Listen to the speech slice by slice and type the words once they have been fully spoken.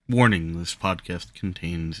Warning, this podcast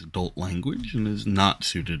contains adult language and is not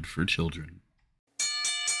suited for children.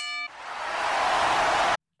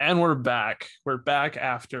 And we're back. We're back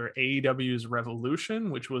after AEW's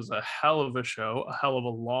Revolution, which was a hell of a show, a hell of a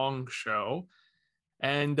long show.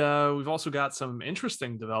 And we've also got some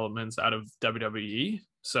interesting developments out of WWE.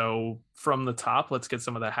 So from the top, let's get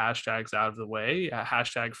some of the hashtags out of the way.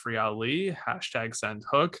 Hashtag Free Ali, hashtag Send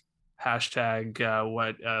Hook, hashtag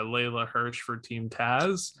Layla Hirsch for Team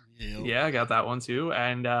Taz. Yep. Yeah, I got that one too.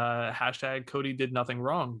 And hashtag Cody did nothing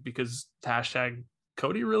wrong, because hashtag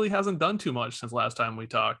Cody really hasn't done too much since last time we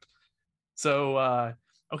talked. So,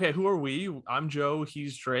 okay, who are we? I'm Joe.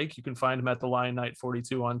 He's Drake. You can find him at the Lion Knight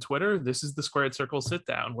 42 on Twitter. This is the Squared Circle Sit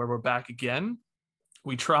Down, where we're back again.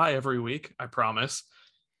 We try every week, I promise,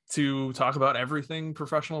 to talk about everything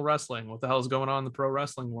professional wrestling. What the hell is going on in the pro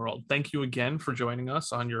wrestling world? Thank you again for joining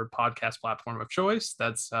us on your podcast platform of choice.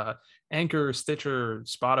 That's Anchor, Stitcher,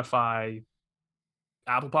 Spotify,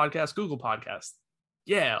 Apple Podcasts, Google Podcasts.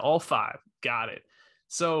 Yeah, all 5. Got it.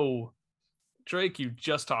 So, Drake, you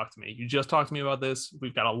just talked to me. You just talked to me about this.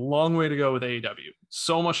 We've got a long way to go with AEW.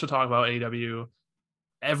 So much to talk about AEW.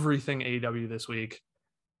 Everything AEW this week.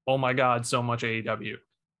 Oh my God, so much AEW.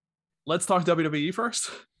 Let's talk WWE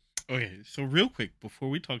first. Okay, so real quick, before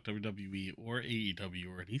we talk WWE or AEW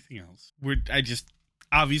or anything else,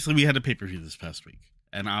 obviously we had a pay-per-view this past week,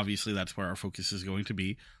 and obviously that's where our focus is going to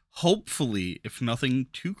be. Hopefully, if nothing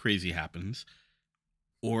too crazy happens,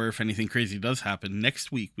 or if anything crazy does happen, next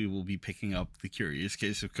week we will be picking up The Curious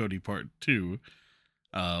Case of Cody Part 2.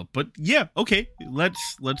 But yeah, okay,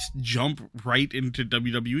 let's jump right into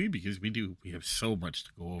WWE, because we have so much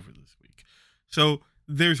to go over this week. So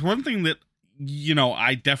there's one thing that,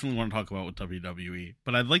 I definitely want to talk about with WWE,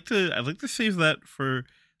 but I'd like to save that for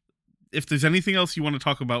if there's anything else you want to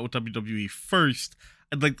talk about with WWE first.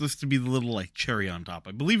 I'd like this to be the little cherry on top.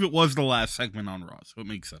 I believe it was the last segment on Raw, so it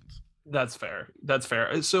makes sense. That's fair.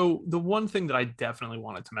 So the one thing that I definitely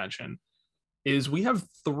wanted to mention is we have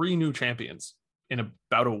 3 new champions in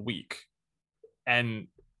about a week, and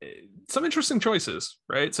some interesting choices,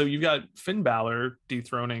 right? So you've got Finn Balor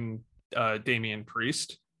dethroning Damian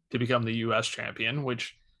Priest to become the US champion,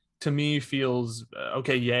 which to me feels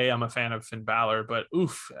okay. Yay, I'm a fan of Finn Balor, but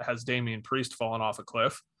oof, has Damian Priest fallen off a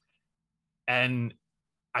cliff? And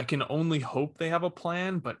I can only hope they have a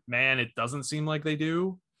plan, but man, it doesn't seem like they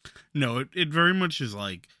do. No, it very much is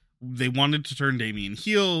like they wanted to turn Damian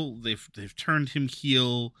heel. They've turned him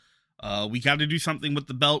heel. We got to do something with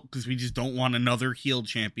the belt, because we just don't want another heel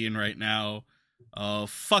champion right now.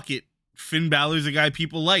 Fuck it. Finn Balor's a guy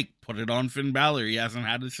people like. Put it on Finn Balor. He hasn't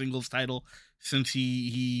had a singles title since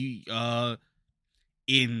he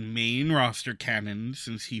in main roster canon,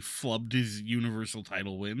 since he flubbed his Universal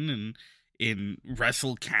title win, and in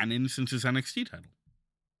Wrestle canon since his NXT title.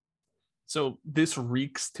 So this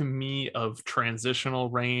reeks to me of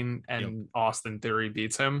transitional reign, and Austin Theory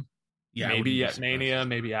beats him. Yeah, maybe at Mania,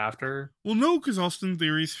 maybe after. Well, no, because Austin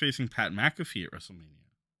Theory's facing Pat McAfee at WrestleMania.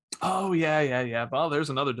 Oh, yeah. Well,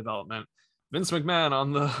 there's another development. Vince McMahon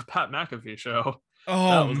on the Pat McAfee show.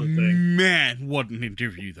 Oh, man, what an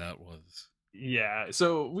interview that was. Yeah,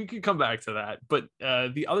 so we could come back to that. But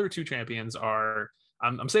the other 2 champions are,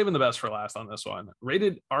 I'm saving the best for last on this one.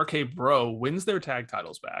 Rated RK Bro wins their tag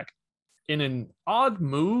titles back. In an odd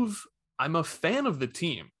move, I'm a fan of the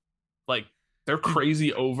team. Like, they're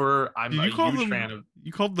crazy over. I'm a huge fan of...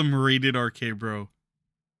 You called them Rated RK Bro.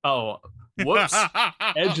 Oh, whoops.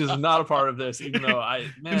 Edge is not a part of this, even though I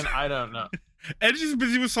don't know. Edge is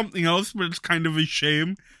busy with something else, but it's kind of a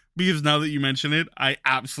shame, because now that you mention it, I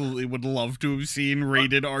absolutely would love to have seen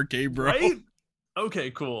Rated RK Bro. Right? Okay,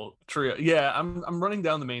 cool. Trio. Yeah, I'm running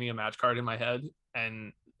down the Mania match card in my head,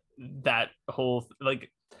 and that whole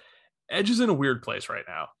Edge is in a weird place right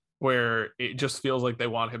now, where it just feels like they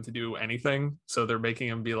want him to do anything, so they're making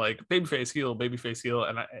him be like babyface heel,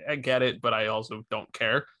 and I get it, but I also don't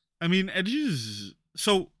care. I mean, Edge is...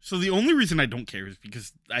 So the only reason I don't care is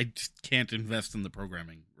because I just can't invest in the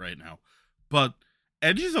programming right now. But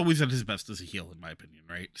Edge is always at his best as a heel, in my opinion,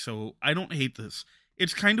 right? So I don't hate this.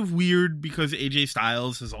 It's kind of weird because AJ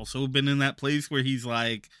Styles has also been in that place where he's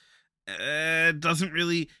like... doesn't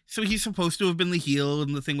really... So he's supposed to have been the heel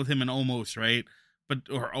in the thing with him and Omos, right?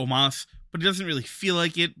 Or Omos, but it doesn't really feel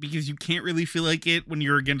like it, because you can't really feel like it when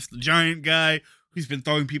you're against the giant guy who's been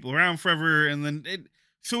throwing people around forever, and then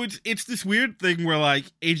so it's this weird thing where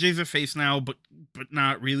AJ's a face now, but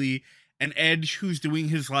not really, and Edge, who's doing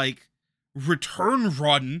his return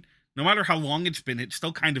run, no matter how long it's been, it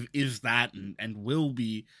still kind of is that, and will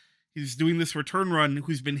be. He's doing this return run,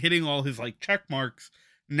 who's been hitting all his check marks,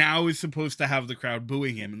 now is supposed to have the crowd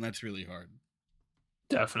booing him, and that's really hard.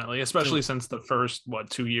 Definitely, especially So since the first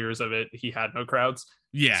 2 years of it, he had no crowds.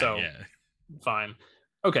 yeah, So yeah. fine.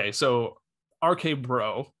 Okay, so RK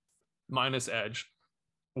Bro minus Edge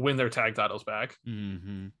win their tag titles back.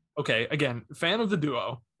 Mm-hmm. Okay, again, fan of the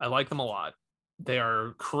duo. I like them a lot. They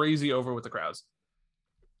are crazy over with the crowds.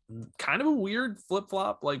 Kind of a weird flip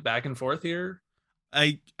flop, like back and forth here.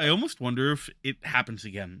 I almost wonder if it happens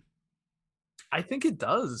again. I think it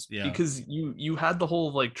does Yeah. because you had the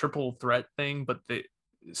whole like triple threat thing, but I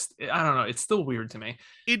don't know. It's still weird to me.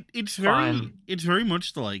 Fine. It's very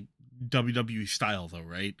much the like WWE style though,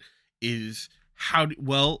 right? Is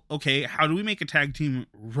okay, how do we make a tag team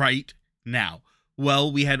right now?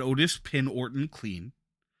 Well, we had Otis pin Orton clean,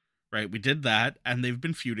 right? We did that, and they've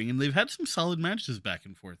been feuding, and they've had some solid matches back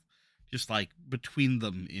and forth, just like between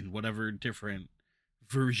them in whatever different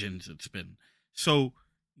versions it's been. So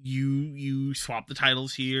you swap the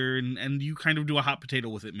titles here, and you kind of do a hot potato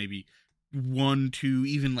with it, maybe one, two,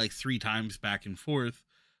 even like three times back and forth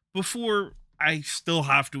before I still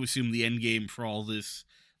have to assume the end game for all this,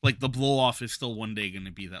 like the blow off is still one day going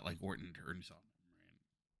to be that like Orton turns on him.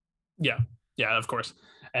 Yeah, yeah, of course.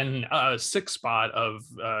 And sixth spot of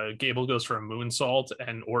Gable goes for a moonsault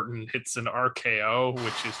and Orton hits an RKO,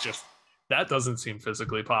 which is just that doesn't seem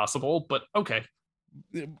physically possible, but okay.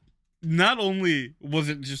 Not only was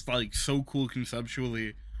it just like so cool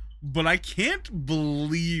conceptually, but I can't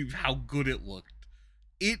believe how good it looked.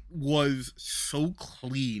 It was so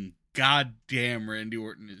clean. God damn, Randy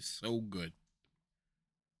Orton is so good.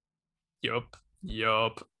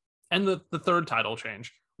 Yup. And the third title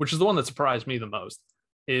change, which is the one that surprised me the most,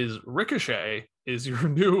 is Ricochet is your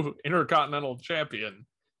new Intercontinental Champion,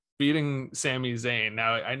 beating Sami Zayn.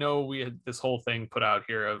 Now, I know we had this whole thing put out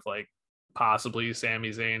here of like possibly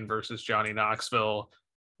Sami Zayn versus Johnny Knoxville,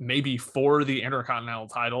 maybe for the Intercontinental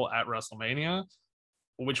title at WrestleMania,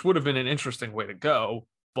 which would have been an interesting way to go.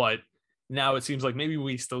 But now it seems like maybe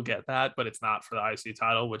we still get that, but it's not for the IC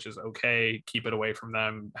title, which is okay. Keep it away from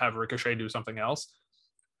them. Have Ricochet do something else.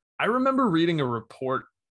 I remember reading a report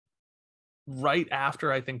right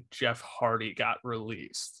after I think Jeff Hardy got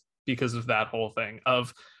released because of that whole thing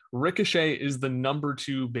of Ricochet is the number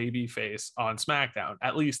 2 baby face on SmackDown.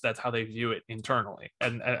 At least that's how they view it internally,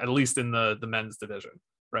 and at least in the men's division,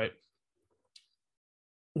 right?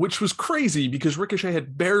 Which was crazy because Ricochet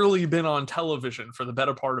had barely been on television for the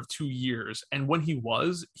better part of 2 years, and when he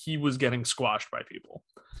was getting squashed by people.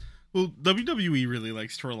 Well, WWE really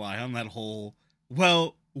likes to rely on that whole,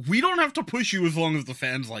 well, we don't have to push you as long as the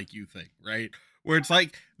fans like you thing, right? Where it's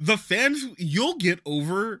like, the fans, you'll get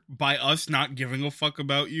over by us not giving a fuck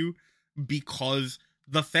about you because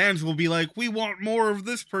the fans will be like, we want more of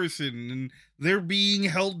this person, and they're being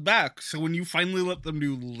held back. So when you finally let them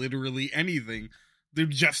do literally anything, they're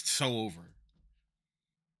just so over.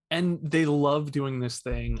 And they love doing this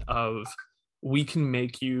thing of, we can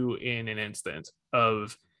make you in an instant,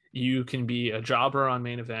 of you can be a jobber on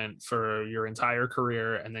main event for your entire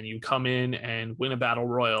career, and then you come in and win a battle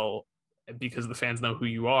royal because the fans know who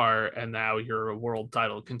you are, and now you're a world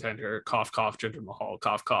title contender. Cough, cough, Jinder Mahal,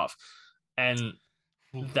 cough, cough. And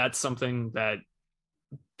that's something that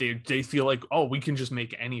they feel like, oh, we can just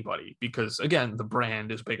make anybody, because again, the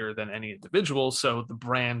brand is bigger than any individual, so the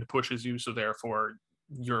brand pushes you, so therefore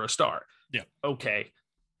you're a star. Yeah. Okay.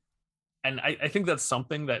 And I think that's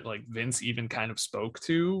something that like Vince even kind of spoke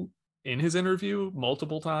to in his interview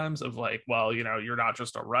multiple times of like, well, you're not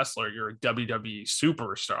just a wrestler, you're a WWE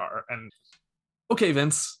superstar. And okay,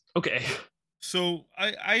 Vince, okay. So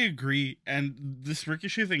I agree, and this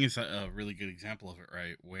Ricochet thing is a really good example of it,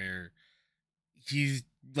 right? Where he's,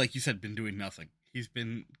 like you said, been doing nothing. He's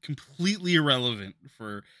been completely irrelevant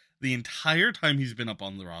for the entire time he's been up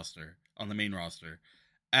on the roster, on the main roster,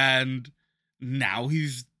 and now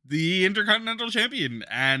he's the Intercontinental Champion,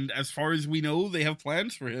 and as far as we know, they have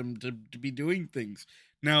plans for him to be doing things.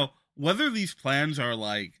 Now, whether these plans are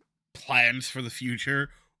like plans for the future,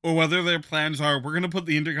 or whether their plans are, we're going to put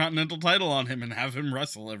the Intercontinental title on him and have him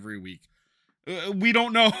wrestle every week, we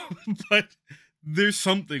don't know, but there's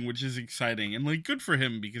something which is exciting, and like good for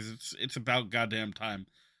him, because it's about goddamn time.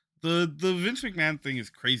 The Vince McMahon thing is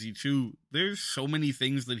crazy too. There's so many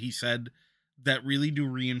things that he said that really do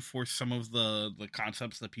reinforce some of the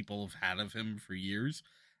concepts that people have had of him for years,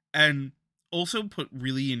 and also put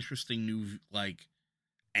really interesting new like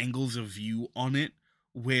angles of view on it,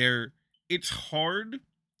 where it's hard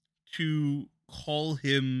to call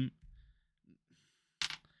him,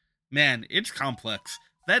 man, it's complex.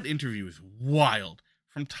 That interview is wild.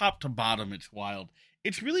 From top to bottom, it's wild.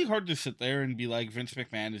 It's really hard to sit there and be like, Vince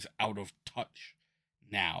McMahon is out of touch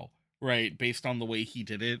now, right? Based on the way he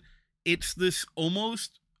did it. It's this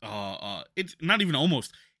almost it's not even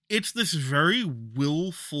almost, it's this very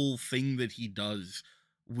willful thing that he does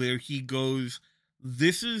where he goes,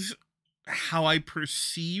 this is how I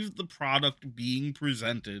perceive the product being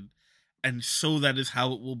presented, and so that is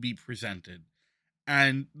how it will be presented.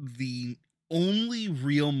 And the only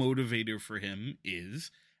real motivator for him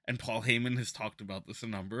is, and Paul Heyman has talked about this a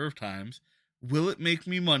number of times, will it make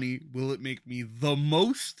me money? Will it make me the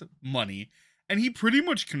most money? And he pretty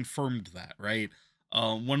much confirmed that, right?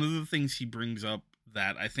 One of the things he brings up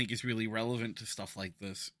that I think is really relevant to stuff like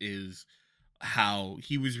this is how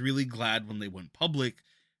he was really glad when they went public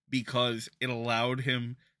because it allowed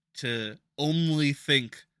him to only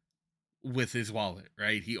think with his wallet,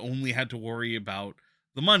 right? He only had to worry about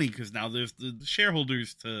the money because now there's the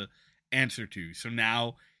shareholders to answer to. So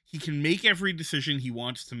now he can make every decision he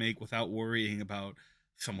wants to make without worrying about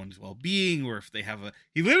someone's well-being, or if they have a,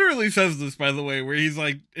 he literally says this, by the way, where he's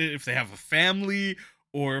like, if they have a family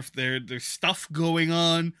or if there's stuff going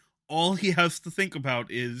on, all he has to think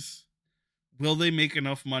about is, will they make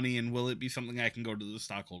enough money and will it be something I can go to the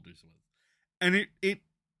stockholders with? And it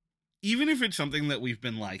even if it's something that we've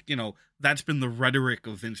been like, that's been the rhetoric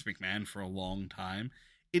of Vince McMahon for a long time,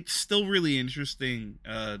 it's still really interesting,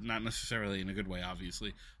 not necessarily in a good way,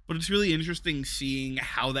 obviously, but it's really interesting seeing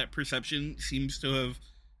how that perception seems to have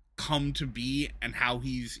come to be and how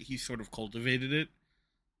he's sort of cultivated it.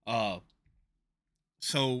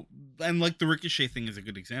 So, and like the Ricochet thing is a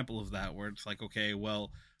good example of that, where it's like, okay, well,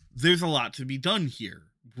 there's a lot to be done here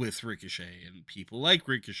with Ricochet and people like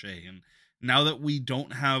Ricochet, and now that we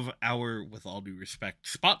don't have our, with all due respect,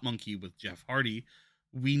 spot monkey with Jeff Hardy,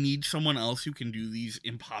 we need someone else who can do these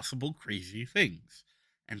impossible, crazy things.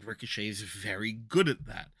 And Ricochet is very good at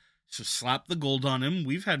that. So slap the gold on him.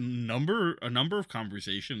 We've had a number of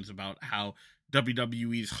conversations about how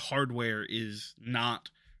WWE's hardware is not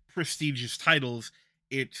prestigious titles.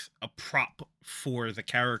 It's a prop for the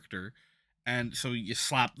character. And so you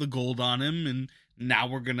slap the gold on him, and now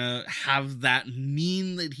we're going to have that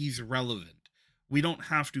mean that he's relevant. We don't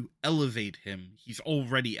have to elevate him. He's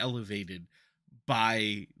already elevated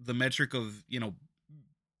by the metric of,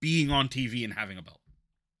 being on TV and having a belt.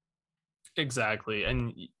 Exactly.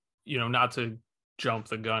 And, not to jump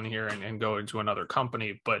the gun here and go into another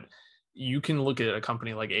company, but you can look at a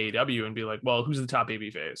company like AEW and be like, well, who's the top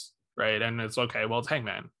babyface? Right. And it's okay. Well, it's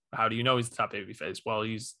Hangman. How do you know he's the top babyface? Well,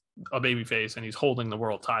 he's a babyface and he's holding the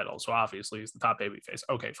world title. So obviously he's the top babyface.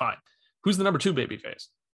 Okay, fine. Who's the number 2 babyface?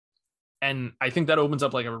 And I think that opens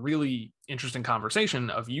up like a really interesting conversation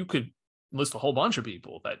of, you could list a whole bunch of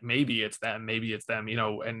people that maybe it's them,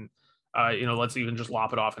 and let's even just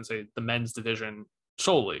lop it off and say the men's division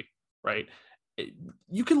solely, right?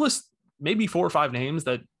 You can list maybe 4 or 5 names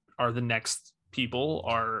that are the next people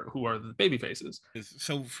who are the baby faces.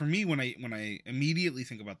 So for me, when I immediately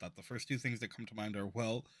think about that, the first 2 things that come to mind are,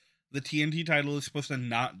 well, the TNT title is supposed to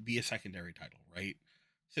not be a secondary title, right?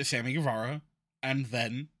 So Sammy Guevara, and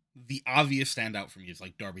then the obvious standout for me is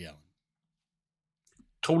like Darby Allin.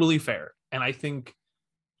 Totally fair. And I think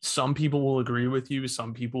some people will agree with you,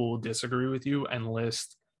 some people will disagree with you and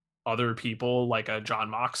list other people like a John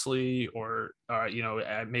Moxley or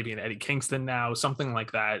maybe an Eddie Kingston now, something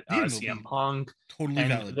like that, CM Punk. Totally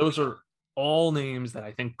valid. Those are all names that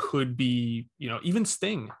I think could be, even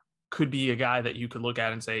Sting could be a guy that you could look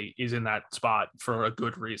at and say is in that spot for a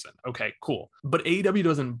good reason. Okay, cool. But AEW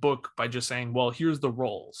doesn't book by just saying, well, here's the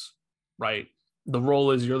roles, right? The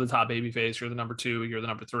role is, you're the top babyface, you're the number 2, you're the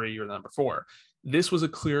number 3, you're the number 4. This was a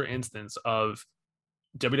clear instance of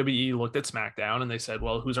WWE looked at SmackDown and they said,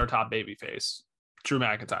 well, who's our top babyface? Drew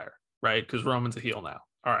McIntyre, right? Because Roman's a heel now.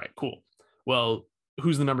 All right, cool. Well,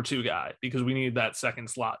 who's the number 2 guy? Because we need that second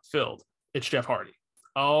slot filled. It's Jeff Hardy.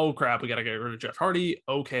 Oh, crap, we got to get rid of Jeff Hardy.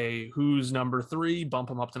 Okay, who's number 3? Bump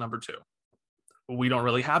him up to number 2. We don't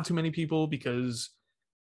really have too many people because,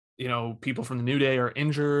 people from the New Day are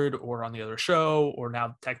injured or on the other show, or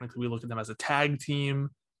now technically we look at them as a tag team.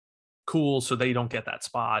 Cool, so they don't get that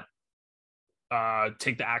spot.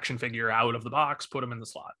 Take the action figure out of the box, put them in the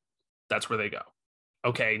slot. That's where they go.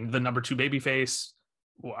 Okay, the number 2 babyface,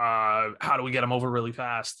 how do we get him over really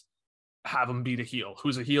fast? Have him beat a heel.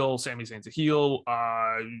 Who's a heel? Sami Zayn's a heel.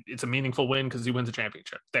 It's a meaningful win because he wins a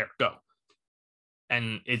championship. There, go.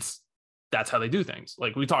 And that's how they do things.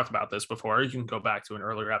 Like, we talked about this before. You can go back to an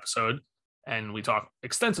earlier episode and we talk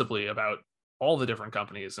extensively about all the different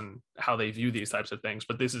companies and how they view these types of things.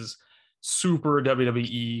 But this is super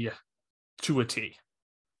WWE to a T.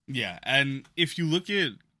 Yeah, and if you look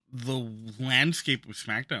at the landscape of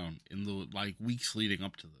SmackDown in the weeks leading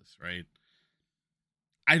up to this, right?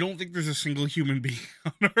 I don't think there's a single human being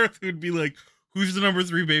on earth who'd be like, Who's the number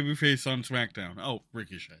 3 babyface on SmackDown? Oh,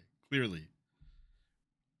 Ricochet. Clearly.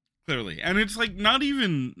 And it's like not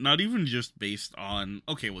even just based on,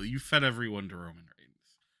 okay, well, you fed everyone to Roman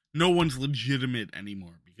Reigns. No one's legitimate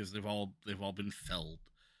anymore because they've all been felled.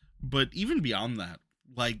 But even beyond that,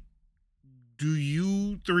 like, do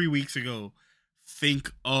you 3 weeks ago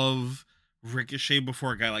think of Ricochet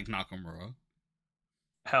before a guy like Nakamura?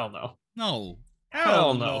 Hell no. No.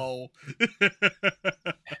 Hell no.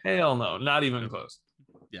 Hell no. Not even close.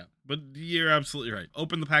 Yeah, but you're absolutely right.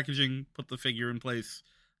 Open the packaging, put the figure in place.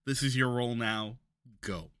 This is your role now.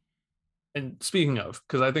 Go. And speaking of,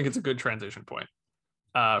 because I think it's a good transition point,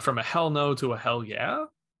 from a hell no to a hell yeah.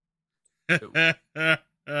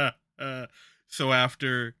 So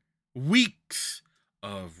after weeks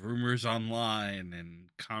of rumors online and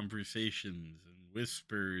conversations and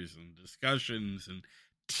whispers and discussions and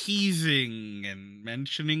teasing and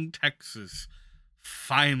mentioning Texas,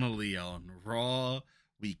 finally on Raw,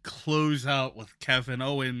 we close out with Kevin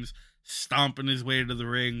Owens stomping his way to the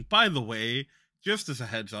ring. By the way, just as a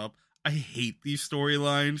heads up, I hate these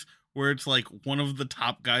storylines where it's like one of the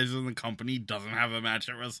top guys in the company doesn't have a match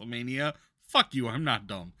at WrestleMania. Fuck you, I'm not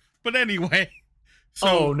dumb. But anyway.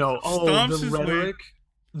 So the rhetoric.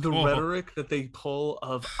 Rhetoric that they pull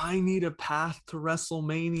of I need a path to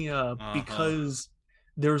WrestleMania because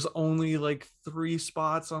there's only like 3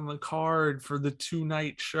 spots on the card for the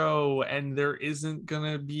 2-night show, and there isn't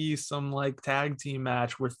gonna be some like tag team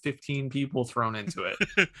match with 15 people thrown into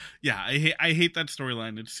it. Yeah, I hate that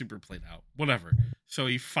storyline. It's super played out. Whatever. So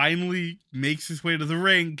he finally makes his way to the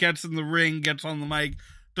ring, gets in the ring, gets on the mic,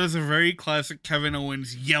 does a very classic Kevin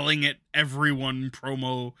Owens yelling at everyone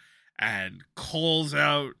promo, and calls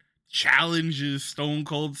out, challenges Stone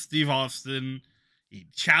Cold Steve Austin. He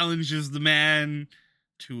challenges the man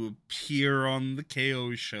to appear on the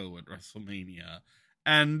KO show at WrestleMania.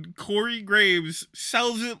 And Corey Graves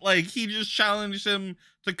sells it like he just challenged him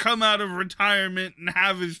to come out of retirement and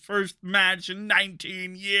have his first match in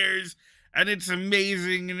 19 years. And it's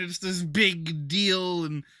amazing, and it's this big deal.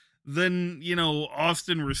 And then, you know,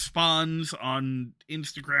 Austin responds on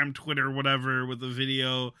Instagram, Twitter, whatever, with a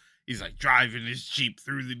video. He's like driving his Jeep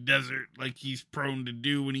through the desert like he's prone to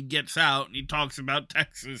do when he gets out, and he talks about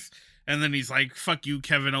Texas. And then he's like, fuck you,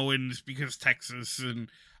 Kevin Owens, because Texas, and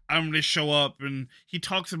I'm going to show up. And he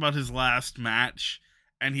talks about his last match,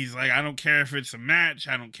 and he's like, I don't care if it's a match,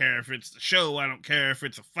 I don't care if it's the show, I don't care if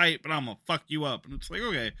it's a fight, but I'm going to fuck you up. And it's like,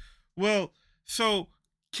 okay, well, so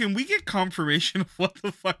can we get confirmation of what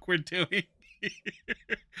the fuck we're doing?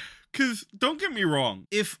 Because don't get me wrong,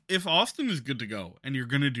 if Austin is good to go and you're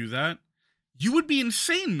going to do that, you would be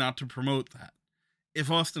insane not to promote that. If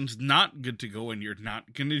Austin's not good to go and you're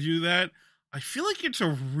not going to do that, I feel like it's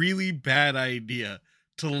a really bad idea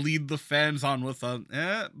to lead the fans on with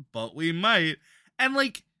but we might. And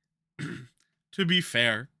like, to be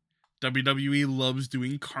fair, WWE loves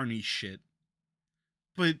doing carny shit.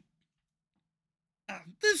 But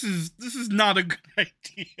this is not a good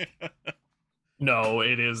idea. No,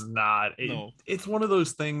 it is not. No. It's one of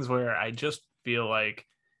those things where I just feel like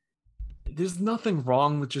there's nothing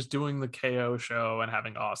wrong with just doing the KO show and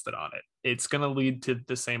having Austin on it. It's going to lead to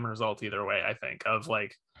the same result either way, I think, of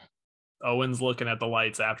like Owens looking at the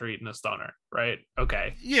lights after eating a stunner, right?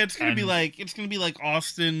 Okay. Yeah, it's going to be like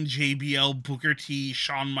Austin, JBL, Booker T,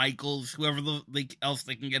 Shawn Michaels, whoever else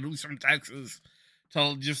they can get who's from Texas,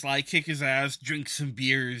 to just like kick his ass, drink some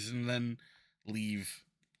beers, and then leave.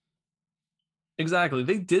 Exactly.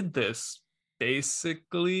 They did this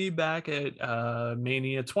basically back at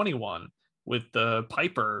Mania 21 with the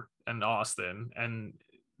Piper and Austin, and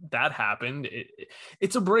that happened.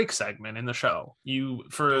 It's a break segment in the show.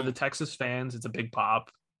 For the Texas fans, it's a big pop.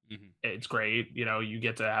 Mm-hmm. It's great. You know, you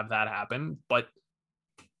get to have that happen, but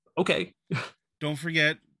okay. Don't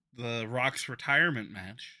forget the Rock's retirement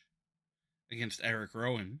match against Eric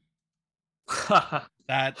Rowan.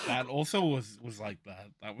 that also was like that.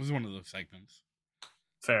 That was one of those segments.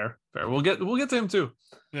 Fair. We'll get to him too.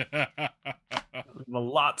 A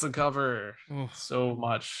lot to cover. So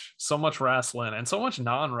much wrestling and so much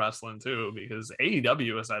non-wrestling too, because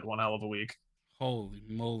AEW has had one hell of a week. Holy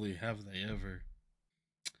moly, have they ever.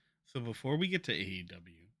 So before we get to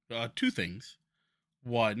AEW, 2 things.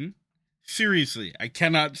 1, seriously, I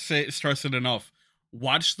cannot stress it enough.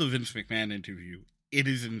 Watch the Vince McMahon interview. It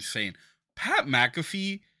is insane. Pat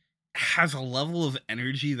McAfee has a level of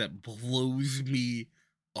energy that blows me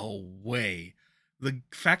away. The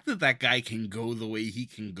fact that guy can go the way he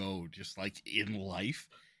can go, just like in life,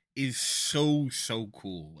 is so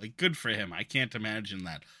cool. Like, good for him. I can't imagine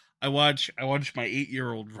that. I watch my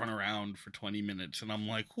 8-year-old run around for 20 minutes, and I'm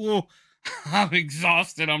like, whoa, I'm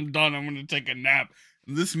exhausted. I'm done. I'm gonna take a nap.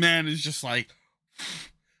 And this man is just like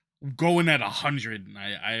going at 100, and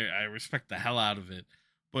I respect the hell out of it.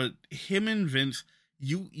 But him and Vince,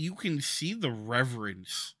 you can see the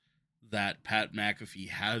reverence that Pat McAfee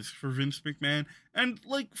has for Vince McMahon, and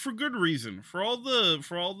like for good reason. For all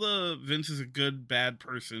the Vince is a good bad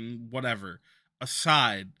person, whatever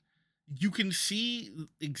aside, you can see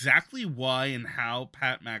exactly why and how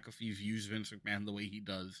Pat McAfee views Vince McMahon the way he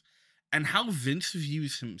does, and how Vince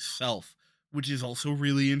views himself, which is also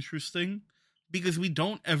really interesting because we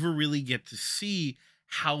don't ever really get to see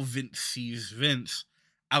how Vince sees Vince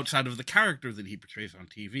outside of the character that he portrays on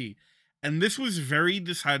TV. And this was very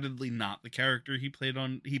decidedly not the character he plays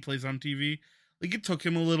on TV. Like, it took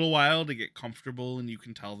him a little while to get comfortable, and you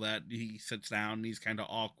can tell that he sits down and he's kind of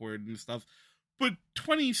awkward and stuff. But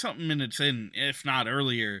 20 something minutes in, if not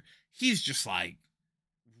earlier, he's just like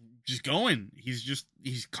just going.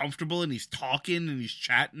 He's comfortable, and he's talking and he's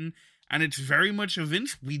chatting, and it's very much a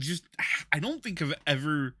Vince I don't think I've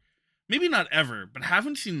ever, maybe not ever, but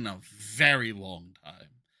haven't seen in a very long time.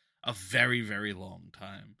 A very, very long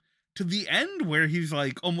time. To the end where he's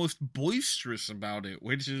like almost boisterous about it,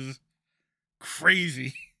 which is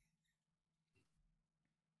crazy.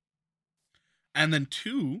 And then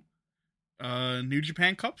New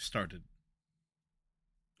Japan Cup started.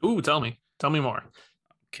 Ooh, tell me more.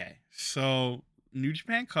 Okay, so New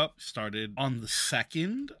Japan Cup started on the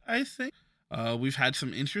 2nd, I think. We've had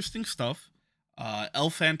some interesting stuff. El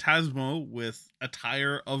Phantasmo with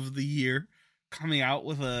attire of the year coming out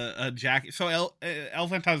with a jacket. So El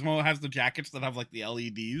Phantasmo has the jackets that have like the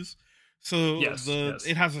LEDs. So yes.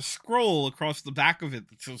 It has a scroll across the back of it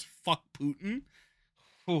that says "Fuck Putin."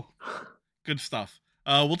 Oh, good stuff.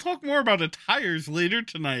 We'll talk more about attires later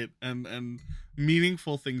tonight and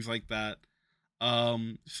meaningful things like that.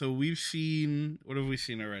 So we've seen, what have we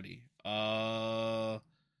seen already? I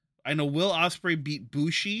know Will Ospreay beat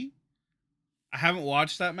Bushi. I haven't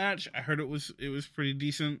watched that match. I heard it was pretty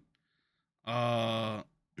decent. Ibushi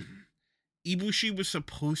was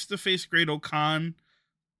supposed to face Great Okan,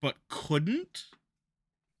 but couldn't.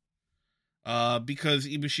 Because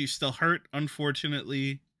Ibushi's still hurt,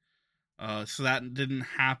 unfortunately. So that didn't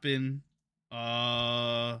happen.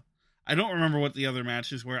 I don't remember what the other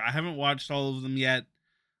matches were. I haven't watched all of them yet.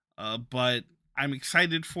 But I'm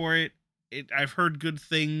excited for it. I've heard good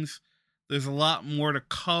things. There's a lot more to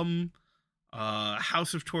come.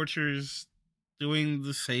 House of Torture's doing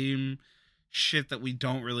the same shit that we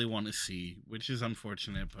don't really want to see, which is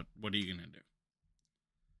unfortunate, but what are you gonna do?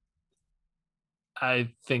 I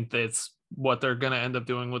think that's what they're gonna end up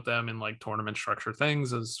doing with them in like tournament structure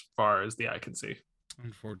things, as far as the eye can see.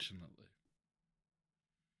 Unfortunately.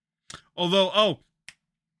 Although,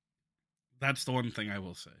 that's the one thing I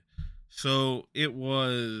will say. So it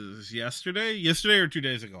was yesterday or 2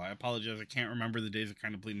 days ago. I apologize. I can't remember. The days are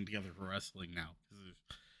kind of bleeding together for wrestling now. There's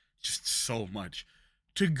just so much.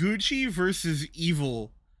 Taguchi versus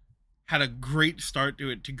Evil had a great start to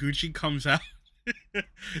it. Taguchi comes out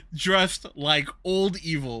dressed like old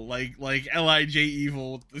Evil, like LIJ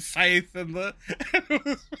Evil with the scythe and the. It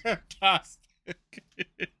was fantastic.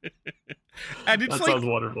 And it's that sounds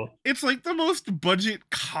wonderful. It's like the most budget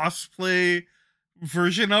cosplay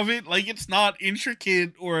version of it. Like, it's not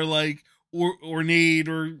intricate or like ornate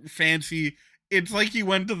or fancy. It's like he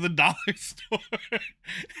went to the dollar store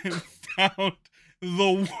and found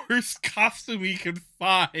the worst costume he could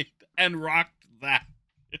find and rocked that.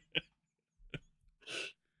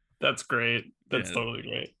 That's great. That's totally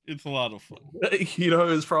great. It's a lot of fun. It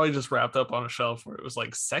was probably just wrapped up on a shelf where it was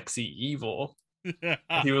like sexy evil.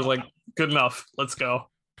 He was like, good enough. Let's go.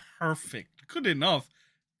 Perfect. Good enough.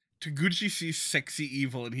 Taguchi sees sexy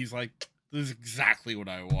evil and he's like, this is exactly what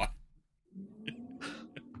I want.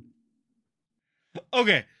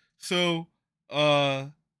 Okay, so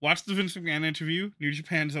watch the Vince McMahon interview. New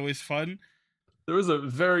Japan's always fun. There was a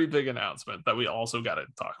very big announcement that we also got to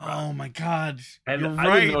talk about. Oh my god. And you're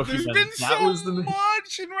right. There's been so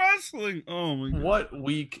much in wrestling. Oh my god. What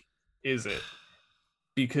week is it?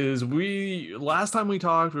 Because last time we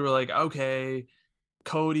talked, we were like, okay,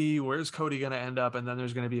 Cody, where's Cody going to end up? And then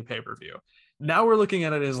there's going to be a pay-per-view. Now we're looking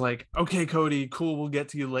at it as like, okay, Cody, cool, we'll get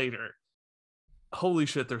to you later. Holy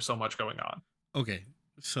shit, there's so much going on. Okay,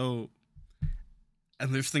 so,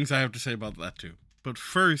 and there's things I have to say about that too. But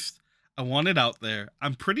first, I want it out there.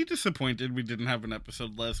 I'm pretty disappointed we didn't have an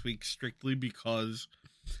episode last week strictly because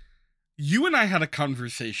you and I had a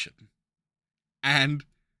conversation. And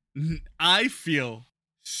I feel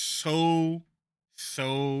so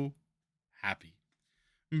happy.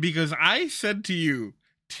 Because I said to you,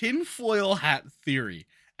 tinfoil hat theory.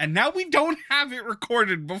 And now we don't have it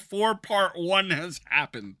recorded before part 1 has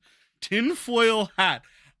happened. Tinfoil hat.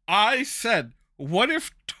 I said, what if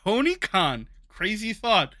Tony Khan, crazy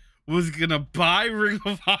thought, was gonna buy Ring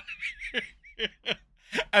of Honor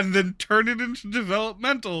and then turn it into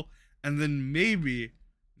developmental, and then maybe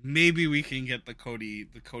we can get the Cody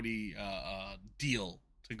deal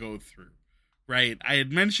to go through, right? I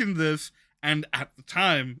had mentioned this, and at the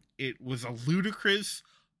time, it was a ludicrous,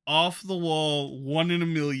 off the wall, 1 in a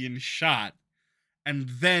million shot, and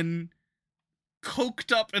then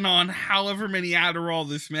coked up and on however many Adderall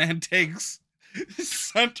this man takes,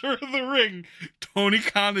 center of the ring, Tony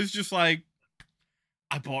Khan is just like,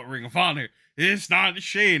 I bought Ring of Honor. It's not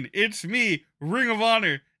Shane. It's me. Ring of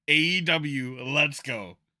Honor. AEW. Let's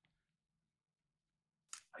go.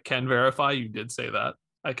 I can verify you did say that.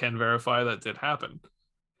 I can verify that did happen.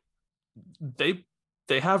 They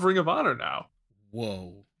have Ring of Honor now.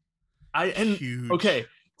 Whoa. Huge. Okay,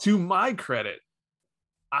 to my credit,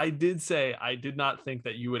 I did say I did not think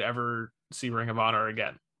that you would ever see Ring of Honor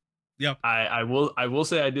again. Yeah. I will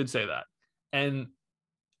say I did say that. And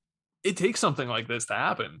it takes something like this to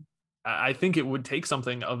happen. I think it would take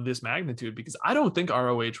something of this magnitude, because I don't think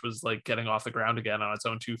ROH was like getting off the ground again on its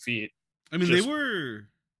own 2 feet. I mean,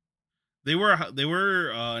 they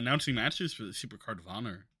were announcing matches for the Super Card of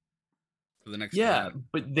Honor for the next round.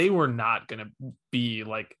 But they were not going to be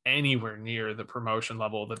like anywhere near the promotion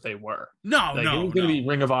level that they were. It was going to be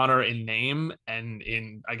Ring of Honor in name and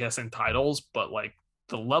in, I guess, in titles, but like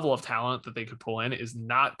the level of talent that they could pull in is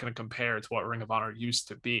not going to compare to what Ring of Honor used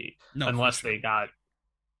to be, unless they got,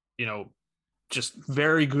 just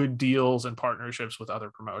very good deals and partnerships with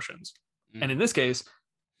other promotions. And in this case,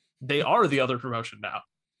 they are the other promotion now.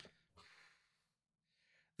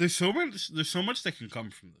 There's so much that can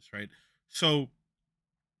come from this, right? So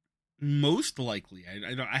most likely,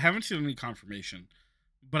 I haven't seen any confirmation,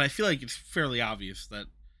 but I feel like it's fairly obvious that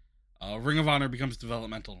Ring of Honor becomes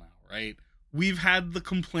developmental now, right? We've had the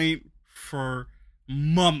complaint for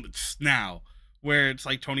months now, where it's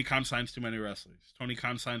like Tony Khan signs too many wrestlers. Tony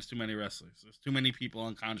Khan signs too many wrestlers. There's too many people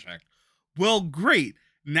on contract. Well, great.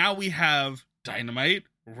 Now we have Dynamite,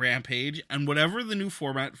 Rampage, and whatever the new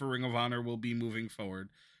format for Ring of Honor will be moving forward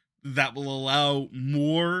that will allow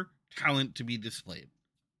more talent to be displayed.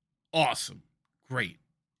 Awesome. Great.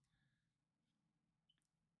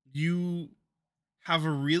 You have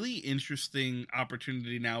a really interesting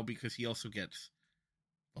opportunity now because he also gets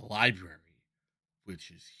the library,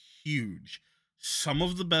 which is huge. Some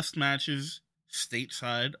of the best matches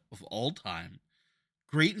stateside of all time.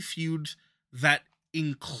 Great feuds that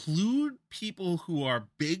include people who are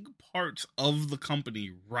big parts of the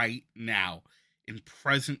company right now in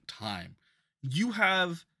present time. You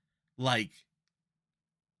have, like,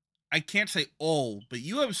 I can't say all, but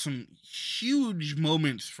you have some huge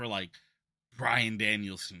moments for, like, Bryan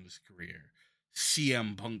Danielson's career,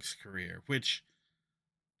 CM Punk's career, which,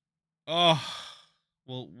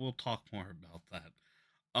 we'll talk more about that.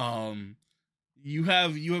 You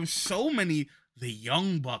have so many, the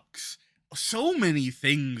Young Bucks, so many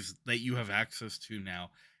things that you have access to now.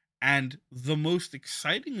 And the most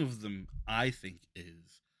exciting of them, I think,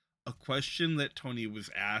 is a question that Tony was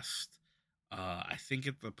asked, I think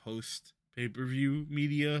at the post pay-per-view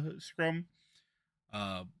media scrum,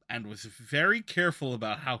 and was very careful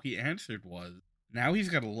about how he answered was, now he's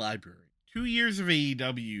got a library. 2 years of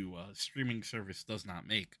AEW streaming service does not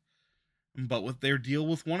make. But with their deal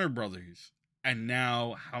with Warner Brothers, and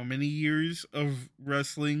now how many years of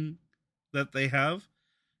wrestling that they have,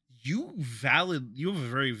 you have a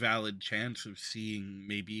very valid chance of seeing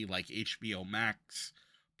maybe like HBO Max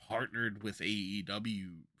partnered with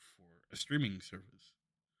AEW for a streaming service.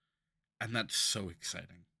 And that's so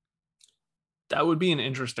exciting. That would be an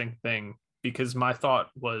interesting thing, because my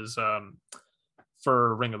thought was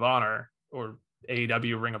for Ring of Honor or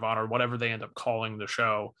AEW Ring of Honor, whatever they end up calling the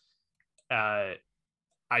show, I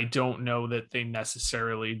don't know that they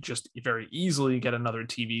necessarily just very easily get another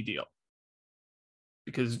TV deal,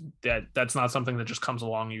 because that's not something that just comes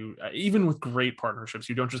along. You even with great partnerships,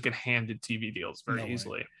 you don't just get handed TV deals very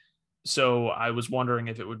easily. So I was wondering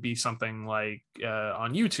if it would be something like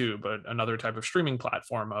on YouTube, another type of streaming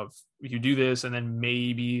platform of you do this and then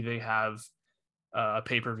maybe they have a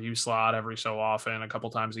pay-per-view slot every so often, a couple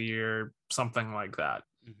times a year, something like that.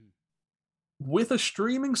 With a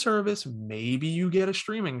streaming service, maybe you get a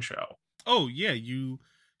streaming show. Oh, yeah.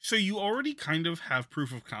 So you already kind of have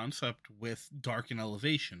proof of concept with Dark and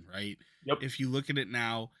Elevation, right? Yep. If you look at it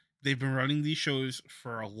now, they've been running these shows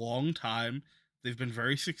for a long time. They've been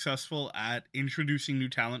very successful at introducing new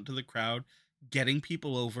talent to the crowd, getting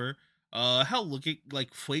people over. Hell, look at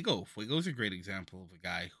like Fuego. Fuego's a great example of a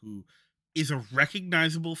guy who is a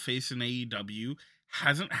recognizable face in AEW.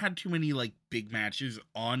 Hasn't had too many like big matches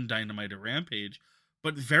on Dynamite or Rampage,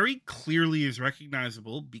 but very clearly is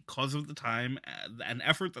recognizable because of the time and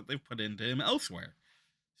effort that they've put into him elsewhere.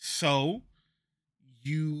 So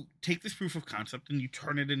you take this proof of concept and you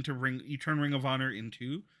turn it into Ring of Honor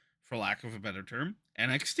into, for lack of a better term,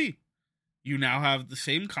 NXT. You now have the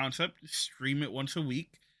same concept, stream it once a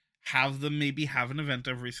week, have them maybe have an event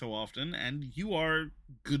every so often, and you are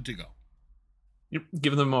good to go. You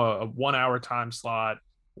give them a 1 hour time slot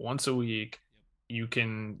once a week. You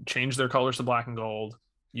can change their colors to black and gold.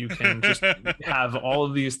 You can just have all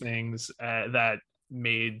of these things that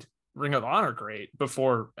made Ring of Honor great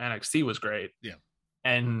before NXT was great. Yeah.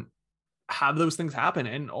 And have those things happen.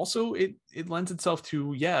 And also it lends itself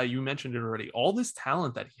to, yeah, you mentioned it already, all this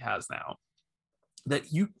talent that he has now that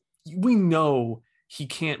we know he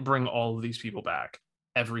can't bring all of these people back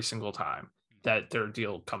every single time that their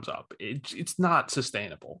deal comes up. It's not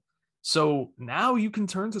sustainable. So now you can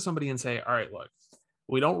turn to somebody and say, all right, look,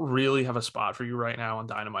 we don't really have a spot for you right now on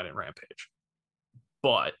Dynamite and Rampage,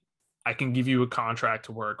 but I can give you a contract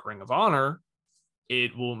to work Ring of Honor.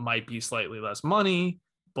 It might be slightly less money,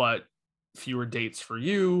 but fewer dates for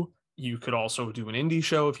you. You could also do an indie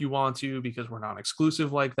show if you want to, because we're not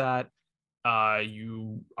exclusive like that.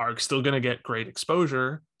 You are still going to get great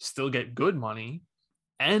exposure, still get good money,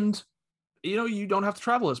 and you don't have to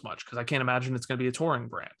travel as much, because I can't imagine it's going to be a touring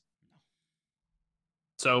brand.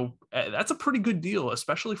 So that's a pretty good deal,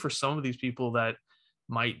 especially for some of these people that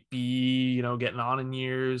might be, getting on in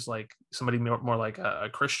years, like somebody more like a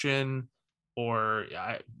Christian, or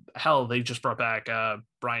hell, they just brought back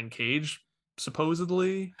Brian Cage,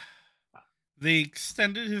 supposedly. They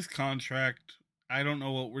extended his contract. I don't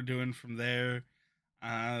know what we're doing from there.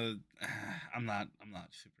 I'm not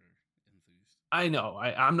super enthused. I know,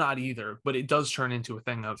 I'm not either, but it does turn into a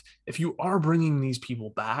thing of, if you are bringing these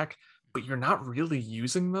people back, but you're not really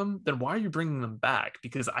using them, then why are you bringing them back?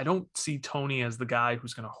 Because I don't see Tony as the guy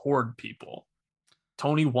who's going to hoard people.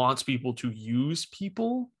 Tony wants people to use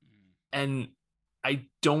people, and I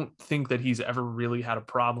don't think that he's ever really had a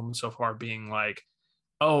problem so far being like,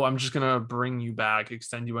 oh, I'm just going to bring you back,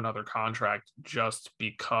 extend you another contract just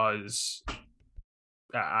because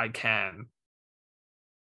I can.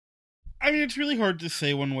 I mean, it's really hard to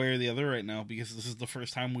say one way or the other right now, because this is the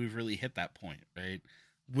first time we've really hit that point, right?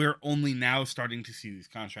 We're only now starting to see these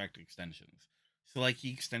contract extensions. So, like,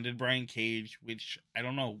 he extended Brian Cage, which I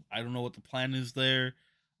don't know. I don't know what the plan is there.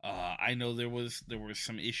 I know there were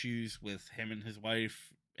some issues with him and his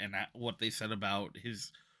wife, and what they said about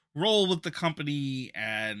his role with the company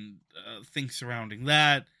and things surrounding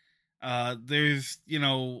that. There's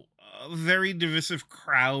a very divisive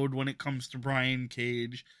crowd when it comes to Brian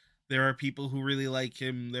Cage. There are people who really like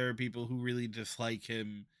him. There are people who really dislike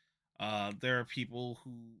him. There are people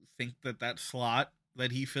who think that slot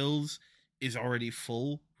that he fills is already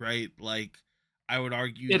full, right? Like, I would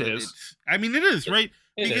argue it is. It is, right?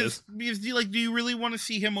 Because do you really want to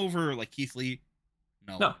see him over like Keith Lee?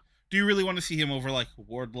 No. Do you really want to see him over like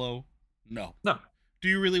Wardlow? No. Do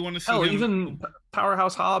you really want to see him? Even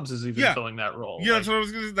Powerhouse Hobbs is filling that role. Yeah, that's what I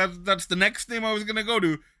was gonna. That's the next name I was gonna go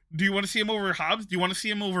to. Do you want to see him over Hobbs? Do you want to see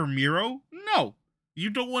him over Miro? No, you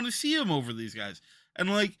don't want to see him over these guys. And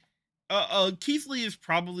like, Keith Lee is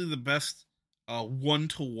probably the best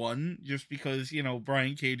 1-to-1, just because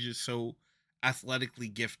Brian Cage is so athletically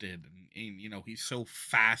gifted, and he's so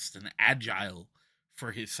fast and agile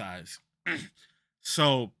for his size.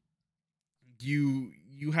 So you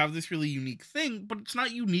have this really unique thing, but it's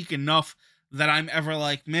not unique enough that I'm ever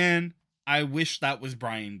like, man, I wish that was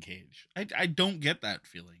Brian Cage. I don't get that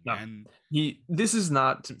feeling. No. And this is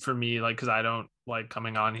not for me, like, because I don't like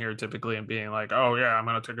coming on here typically and being like, oh yeah, I'm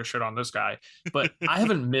gonna take a shit on this guy. But I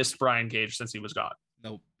haven't missed Brian Cage since he was gone.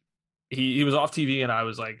 Nope. He was off TV and I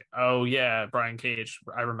was like, oh yeah, Brian Cage.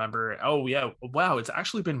 I remember. Oh yeah, wow, it's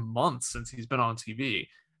actually been months since he's been on TV.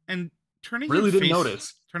 And turning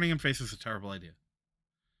him face is a terrible idea.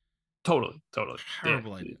 Totally.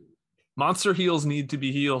 Terrible idea. Monster heels need to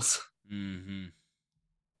be heels. Mm-hmm.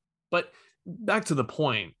 But back to the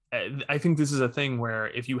point, I think this is a thing where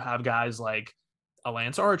if you have guys like a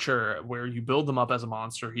Lance Archer, where you build them up as a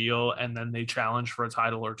monster heel and then they challenge for a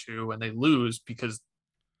title or two and they lose because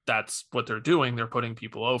that's what they're doing, they're putting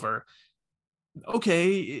people over.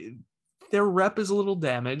 Okay, their rep is a little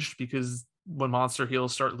damaged, because when monster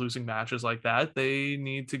heels start losing matches like that, they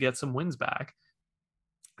need to get some wins back.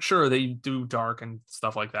 Sure, they do dark and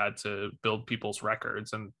stuff like that to build people's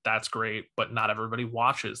records, and that's great, but not everybody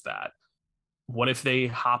watches that. what if they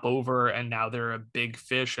hop over and now they're a big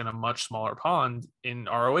fish in a much smaller pond in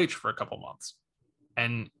ROH for a couple months?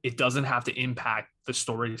 And it doesn't have to impact the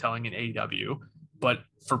storytelling in AEW, but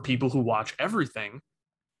for people who watch everything,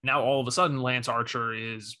 now all of a sudden Lance Archer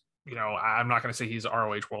is, I'm not going to say he's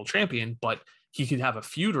ROH world champion, but he could have a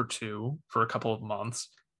feud or two for a couple of months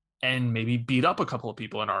and maybe beat up a couple of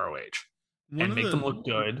people in ROH and make them look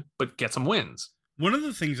good, but get some wins. One of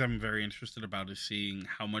the things I'm very interested about is seeing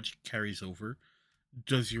how much carries over.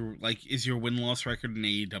 Is your win-loss record in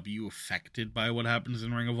AEW affected by what happens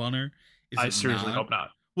in Ring of Honor? I seriously hope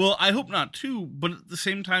not. Well, I hope not too, but at the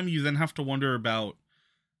same time, you then have to wonder about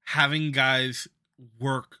having guys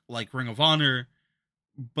work like Ring of Honor,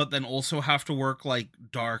 but then also have to work like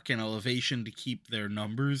Dark and Elevation to keep their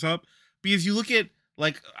numbers up. Because you look at,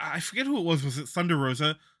 like, I forget who it was it Thunder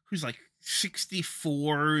Rosa, who's like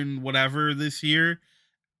 64 and whatever this year.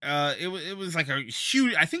 It was like a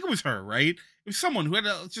huge, I think it was her, right? It was someone who had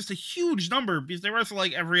just a huge number because they wrestle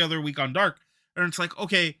like every other week on Dark. And it's like,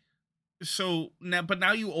 okay, so now, but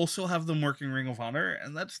now you also have them working Ring of Honor,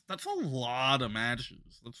 and that's a lot of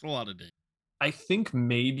matches. That's a lot of days. I think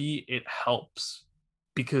maybe it helps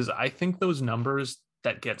because I think those numbers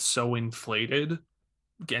that get so inflated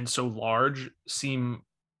and so large seem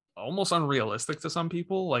almost unrealistic to some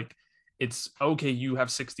people. Like, it's okay, you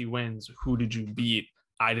have 60 wins. Who did you beat?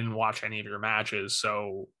 I didn't watch any of your matches,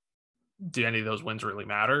 so do any of those wins really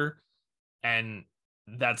matter? And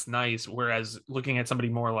that's nice. Whereas looking at somebody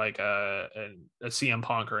more like a CM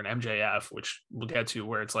Punk or an MJF, which we'll get to,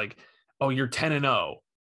 where it's like, oh, you're 10-0.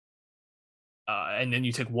 And then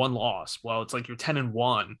you take one loss. Well, it's like you're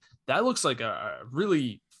 10-1. That looks like a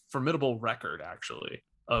really formidable record, actually.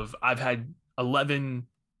 I've had 11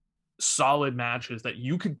 solid matches that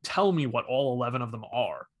you could tell me what all 11 of them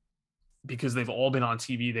are, because they've all been on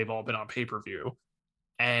TV, they've all been on pay-per-view,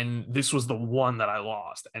 and this was the one that I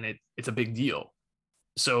lost, and it's a big deal.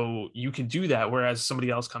 So you can do that, whereas somebody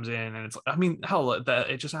else comes in and it's, I mean, hell,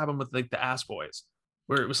 it just happened with like the Ass Boys,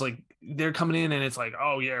 where it was like they're coming in and it's like,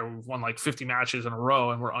 oh yeah, we've won like 50 matches in a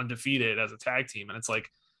row and we're undefeated as a tag team, and it's like,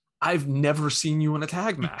 I've never seen you in a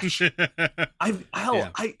tag match.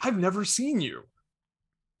 I've never seen you.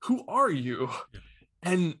 Who are you? Yeah.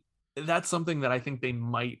 And that's something that I think they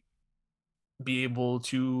might be able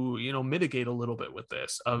to, mitigate a little bit with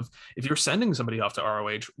this. Of, if you're sending somebody off to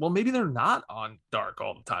ROH, well, maybe they're not on Dark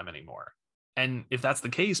all the time anymore. And if that's the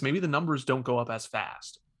case, maybe the numbers don't go up as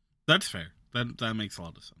fast. That's fair. That makes a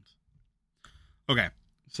lot of sense. Okay,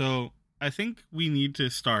 so I think we need to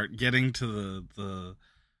start getting to the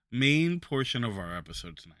main portion of our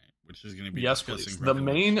episode tonight, which is going to be please. The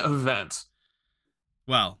main event.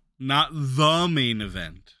 Well, not the main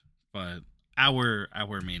event, but our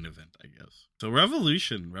main event, I guess. So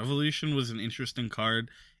Revolution was an interesting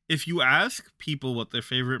card. If you ask people what their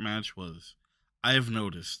favorite match was, I have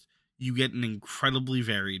noticed you get an incredibly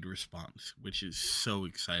varied response, which is so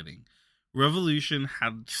exciting. Revolution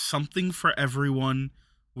had something for everyone,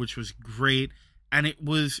 which was great, and it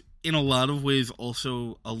was in a lot of ways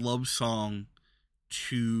also a love song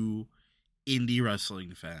to indie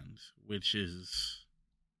wrestling fans, which is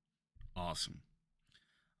awesome.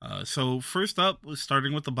 So first up,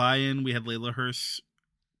 starting with the buy-in, we had Layla Hirsch.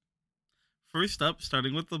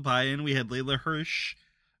 Layla Hirsch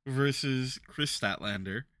versus Chris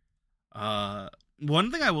Statlander.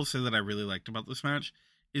 One thing I will say that I really liked about this match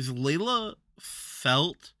is Layla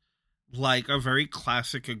felt like a very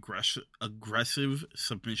classic aggressive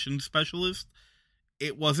submission specialist.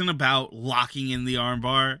 It wasn't about locking in the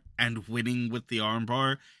armbar and winning with the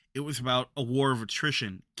armbar. It was about a war of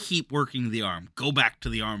attrition. Keep working the arm. Go back to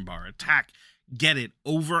the armbar. Attack. Get it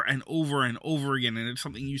over and over and over again. And it's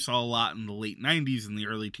something you saw a lot in the late 90s and the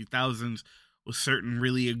early 2000s with certain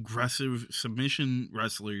really aggressive submission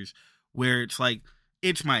wrestlers where it's like,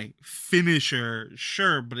 it's my finisher,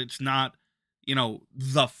 sure, but it's not,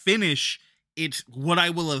 the finish. It's what I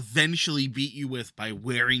will eventually beat you with by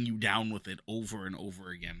wearing you down with it over and over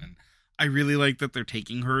again. And I really like that they're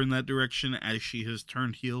taking her in that direction as she has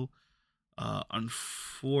turned heel.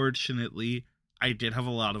 Unfortunately, I did have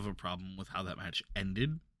a lot of a problem with how that match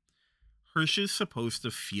ended. Hirsch is supposed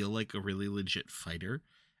to feel like a really legit fighter,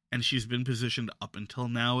 and she's been positioned up until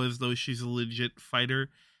now as though she's a legit fighter,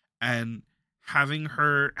 and having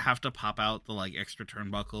her have to pop out the extra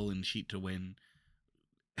turnbuckle and cheat to win,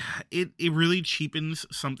 it really cheapens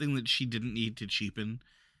something that she didn't need to cheapen.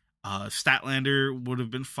 Statlander would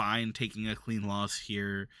have been fine taking a clean loss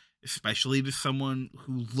here, especially to someone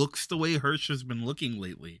who looks the way Hirsch has been looking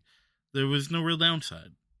lately. There was no real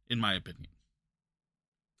downside, in my opinion.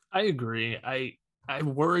 I agree. I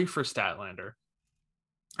worry for Statlander.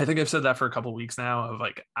 I think I've said that for a couple weeks now of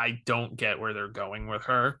like, I don't get where they're going with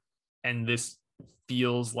her. And this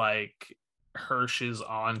feels like Hirsch is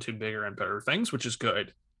on to bigger and better things, which is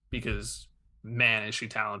good because man, is she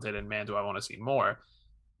talented and man, do I want to see more.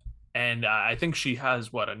 And I think she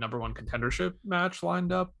has what a number one contendership match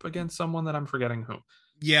lined up against someone that I'm forgetting who.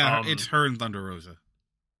 Yeah, it's her and Thunder Rosa.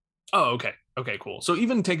 Oh, okay. Okay, cool. So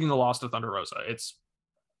even taking the loss to Thunder Rosa, it's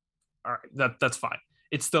all right. That's fine.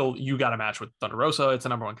 It's still you got a match with Thunder Rosa. It's a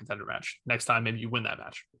number one contender match. Next time, maybe you win that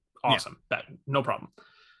match. Awesome. Yeah. That no problem.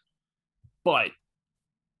 But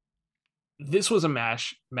this was a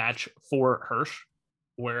match for Hirsch,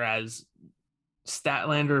 whereas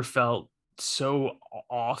Statlander felt so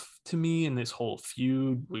off to me in this whole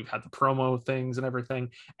feud. We've had the promo things and everything,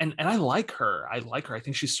 and I like her. I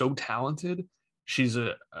think she's so talented. She's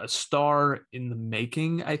a star in the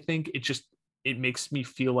making. I think it makes me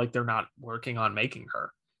feel like they're not working on making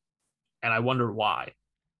her, and I wonder why.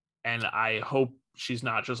 And I hope she's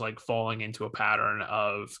not just like falling into a pattern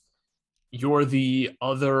of you're the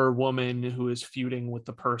other woman who is feuding with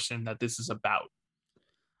the person that this is about.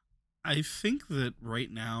 I think that right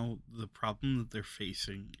now the problem that they're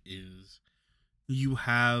facing is you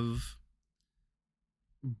have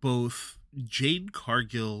both Jade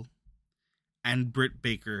Cargill and Britt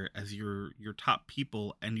Baker as your top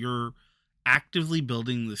people, and you're actively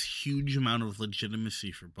building this huge amount of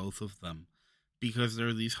legitimacy for both of them because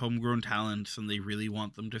they're these homegrown talents and they really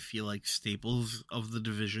want them to feel like staples of the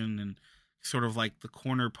division and sort of like the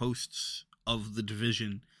corner posts of the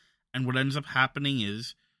division. And what ends up happening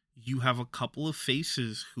is you have a couple of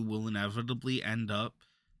faces who will inevitably end up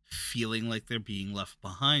feeling like they're being left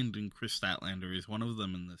behind, and Kris Statlander is one of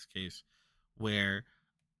them in this case, where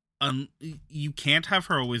you can't have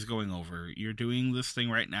her always going over. You're doing this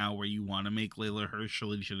thing right now where you want to make Layla Hirsch a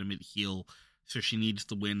legitimate heel, so she needs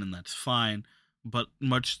to win, and that's fine. But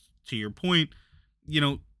much to your point,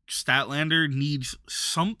 Statlander needs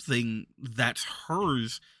something that's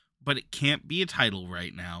hers, but it can't be a title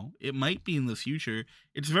right now. It might be in the future.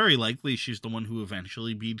 It's very likely she's the one who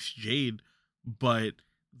eventually beats Jade, but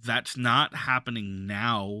that's not happening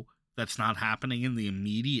now. That's not happening in the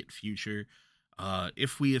immediate future.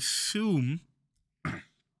 If we assume,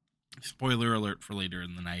 spoiler alert for later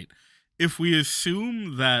in the night, if we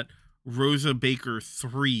assume that Rosa Baker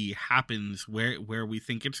 3 happens where we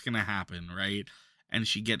think it's going to happen, right? And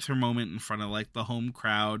she gets her moment in front of like the home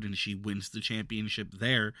crowd and she wins the championship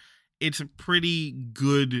there, it's a pretty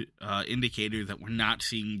good indicator that we're not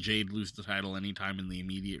seeing Jade lose the title anytime in the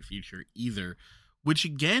immediate future either, which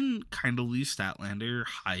again kind of leaves Statlander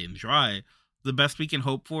high and dry. The best we can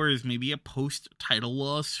hope for is maybe a post-title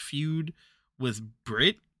loss feud with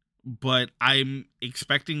Britt, but I'm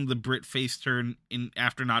expecting the Britt face turn in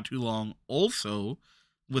after not too long also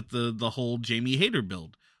with the whole Jamie Hayter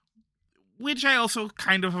build, which I also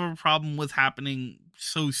kind of have a problem with happening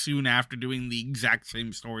so soon after doing the exact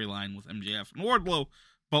same storyline with MJF and Wardlow,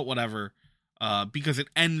 but whatever, because it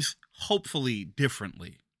ends hopefully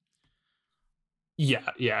differently. Yeah,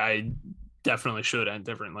 I definitely should end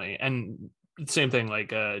differently. And same thing,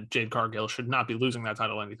 like Jade Cargill should not be losing that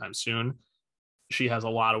title anytime soon. She has a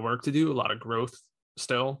lot of work to do, a lot of growth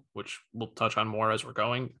still, which we'll touch on more as we're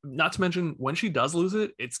going. Not to mention, when she does lose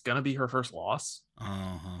it, it's going to be her first loss,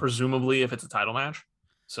 presumably if it's a title match.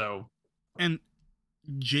 So, and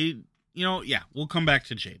Jade, we'll come back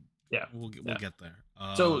to Jade. Yeah, we'll get there.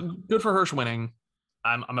 So good for Hirsch winning.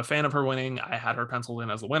 I'm a fan of her winning. I had her penciled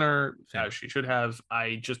in as the winner, as she should have.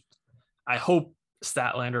 I hope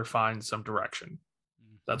Statlander finds some direction.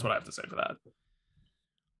 That's what I have to say for that.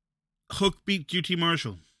 Hook beat QT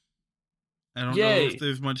Marshall. I don't know if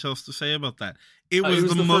there's much else to say about that. It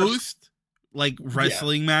was the most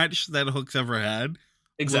wrestling match that Hook's ever had.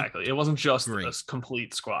 Exactly. It wasn't just a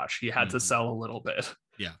complete squash. He had to sell a little bit.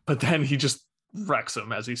 Yeah. But then he just wrecks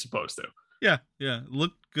him as he's supposed to. Yeah.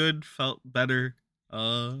 Looked good, felt better.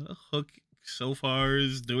 Hook so far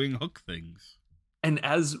is doing Hook things. And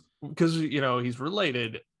because he's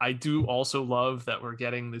related, I do also love that we're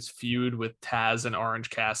getting this feud with Taz and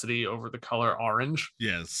Orange Cassidy over the color orange.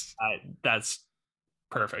 Yes. That's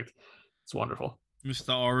perfect. It's wonderful.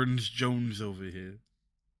 Mr. Orange Jones over here.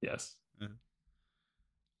 Yes. Yeah.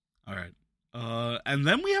 All right. And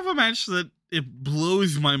then we have a match that it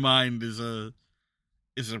blows my mind is a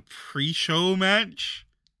pre-show match.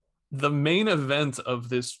 The main event of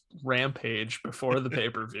this Rampage before the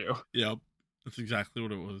pay-per-view. Yep. That's exactly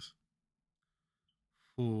what it was.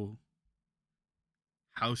 Ooh.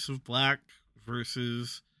 House of Black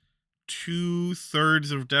versus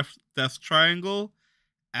 2/3 of Death Triangle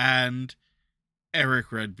and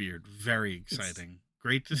Eric Redbeard. Very exciting.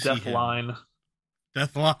 Great to see him. Deathline.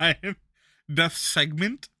 Death line, death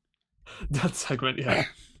segment. That segment, yeah.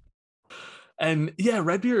 And yeah,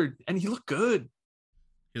 Redbeard, and he looked good.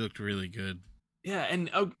 He looked really good. Yeah, and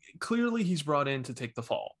clearly he's brought in to take the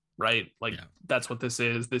fall, right? Like Yeah. that's what this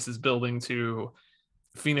is. This is building to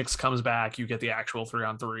Phoenix comes back, you get the actual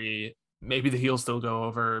 3-on-3. Maybe the heels still go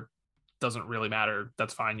over. Doesn't really matter.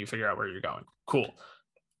 That's fine. You figure out where you're going. Cool.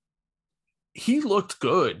 He looked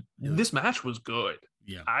good. Yeah. This match was good.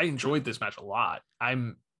 Yeah. I enjoyed this match a lot.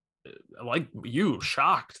 I'm like you,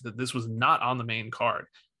 shocked that this was not on the main card.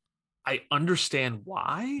 I understand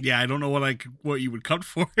why. Yeah, I don't know what you would cut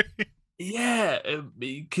for. Yeah,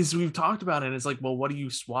 because we've talked about it. It's like, well, what do you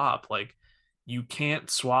swap? Like, you can't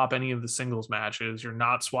swap any of the singles matches. You're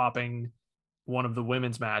not swapping one of the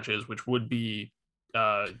women's matches, which would be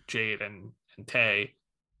Jade and Tay.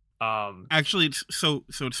 Actually,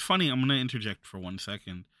 it's funny. I'm gonna interject for 1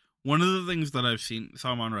 second. One of the things that I've seen, so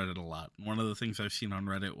I'm on Reddit a lot. One of the things I've seen on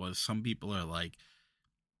Reddit was some people are like,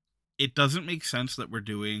 it doesn't make sense that we're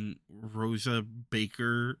doing Rosa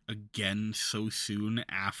Baker again so soon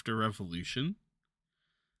after Revolution,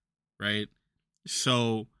 right?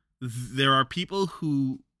 So there are people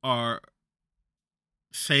who are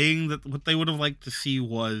saying that what they would have liked to see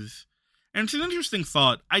was, and it's an interesting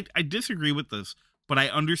thought. I disagree with this, but I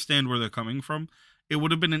understand where they're coming from. It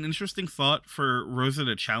would have been an interesting thought for Rosa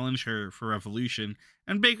to challenge her for Revolution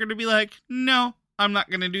and Baker to be like, no, I'm not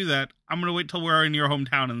going to do that. I'm going to wait till we're in your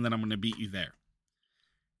hometown and then I'm going to beat you there.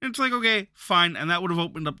 And it's like, okay, fine. And that would have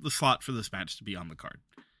opened up the slot for this match to be on the card.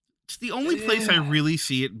 It's the only place I really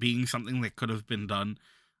see it being something that could have been done.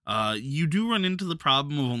 You do run into the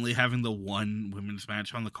problem of only having the one women's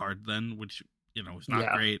match on the card then, which, is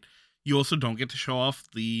not great. You also don't get to show off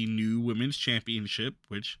the new women's championship,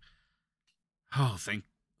 which, thank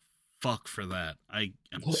fuck for that. I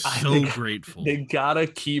am so grateful. They gotta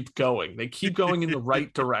keep going. They keep going in the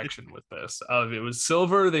right direction with this. It was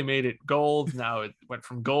silver, they made it gold. Now it went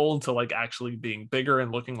from gold to like actually being bigger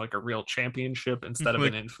and looking like a real championship instead of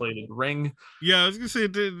an inflated ring. Yeah, I was gonna say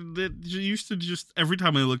that used to just, every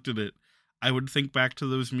time I looked at it, I would think back to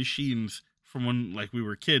those machines from when like we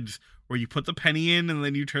were kids, where you put the penny in and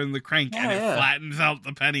then you turn the crank and it flattens out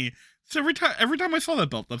the penny. So every time I saw that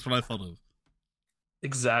belt, that's what I thought of.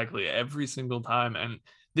 Exactly, every single time. And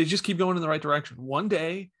they just keep going in the right direction. One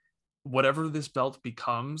day, whatever this belt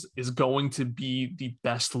becomes is going to be the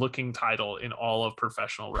best looking title in all of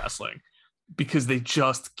professional wrestling, because they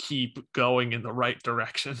just keep going in the right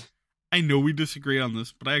direction. I know we disagree on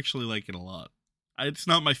this, but I actually like it a lot. It's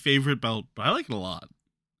not my favorite belt, but I like it a lot.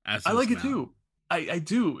 I like it too. I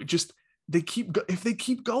do. Just if they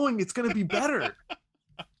keep going, it's going to be better.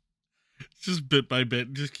 Just bit by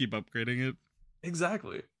bit, just keep upgrading it.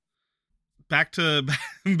 Exactly. Back to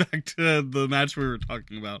the match we were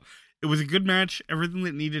talking about. It was a good match. Everything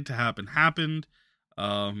that needed to happen happened.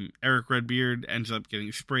 Eric Redbeard ends up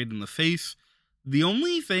getting sprayed in the face. The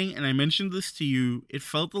only thing, and I mentioned this to you, it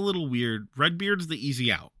felt a little weird. Redbeard's the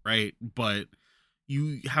easy out, right? But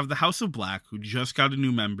you have the House of Black, who just got a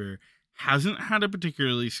new member, hasn't had a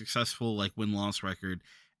particularly successful like win-loss record.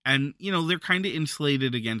 And, they're kind of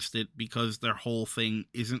insulated against it because their whole thing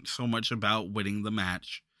isn't so much about winning the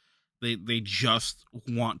match. They just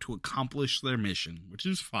want to accomplish their mission, which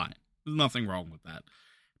is fine. There's nothing wrong with that.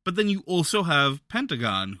 But then you also have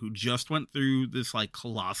Pentagon, who just went through this like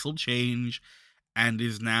colossal change and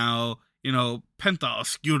is now, Penta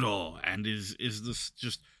Oscuro, and is this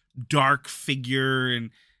just dark figure, and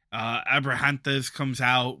Abrahantes comes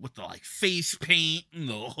out with the like face paint and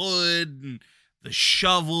the hood and the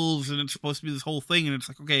shovels, and it's supposed to be this whole thing, and it's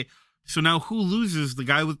like, okay, so now who loses, the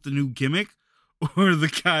guy with the new gimmick or the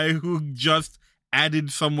guy who just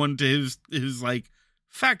added someone to his like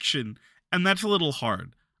faction? And that's a little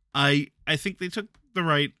hard. I think they took the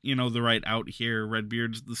right out here.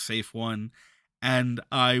 Redbeard's the safe one, and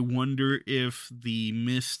I wonder if the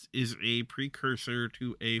Mist is a precursor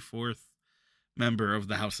to a fourth member of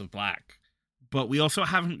the House of Black. But we also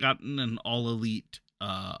haven't gotten an all elite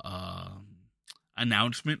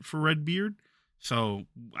announcement for Redbeard, so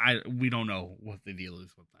we don't know what the deal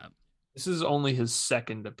is with that. This is only his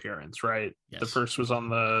second appearance, right? Yes. The first was on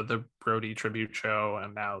the Brody tribute show,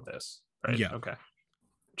 and now this, right? Yeah. Okay.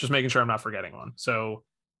 Just making sure I'm not forgetting one. So,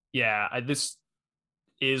 yeah, this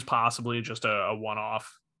is possibly just a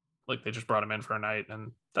one-off. Like, they just brought him in for a night,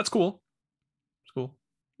 and that's cool. It's cool.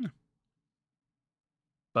 Yeah.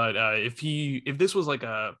 But if this was like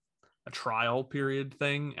a trial period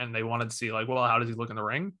thing, and they wanted to see like, well, how does he look in the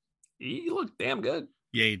ring? He looked damn good.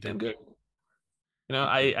 Yeah, he did. Damn good.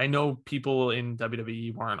 I know people in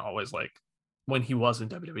WWE weren't always like, when he was in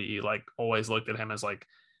WWE, like always looked at him as like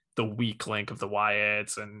the weak link of the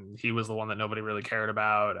Wyatts, and he was the one that nobody really cared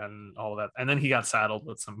about, and all of that. And then he got saddled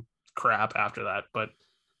with some crap after that. But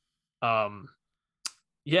um,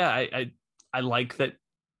 yeah, I like that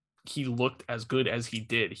he looked as good as he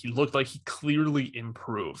did. He looked like he clearly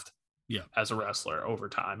improved Yeah, as a wrestler over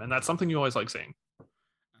time, and that's something you always like seeing.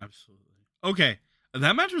 absolutely. Okay,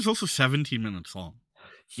 that match was also 17 minutes long.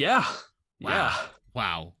 Yeah, Wow. yeah.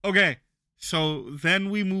 Wow. Okay, so then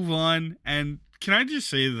we move on, and can I just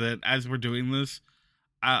say that as we're doing this,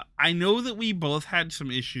 I know that we both had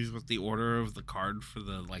some issues with the order of the card for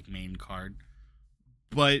the like main card,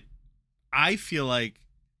 but I feel like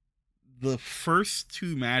the first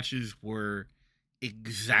two matches were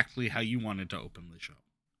exactly how you wanted to open the show.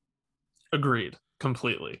 Agreed.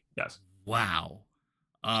 Completely. Yes. Wow.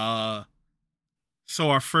 Uh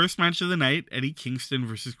so our first match of the night, Eddie Kingston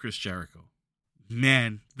versus Chris Jericho.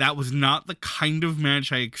 Man, that was not the kind of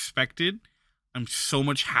match I expected. I'm so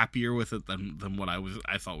much happier with it than what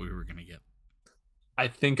I thought we were gonna get. I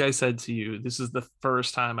think I said to you, this is the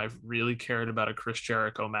first time I've really cared about a Chris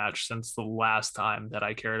Jericho match since the last time that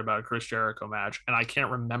I cared about a Chris Jericho match, and I can't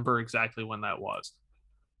remember exactly when that was.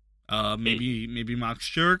 It, Maybe Mox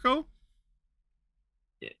Jericho?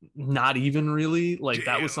 Not even really. Like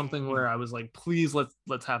that was something Damn. where I was like, please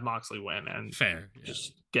let's have Moxley win and Fair. Yeah.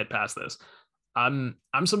 just get past this. I'm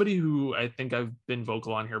somebody who I think I've been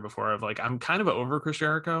vocal on here before of like I'm kind of over Chris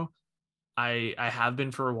Jericho. I have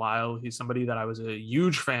been for a while. He's somebody that I was a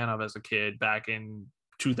huge fan of as a kid back in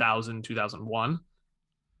 2000, 2001.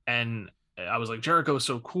 And I was like, Jericho is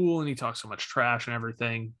so cool and he talks so much trash and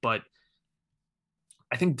everything. But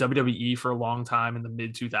I think WWE for a long time in the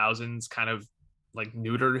mid 2000s kind of like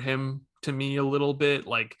neutered him to me a little bit.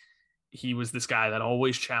 Like he was this guy that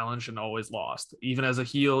always challenged and always lost, even as a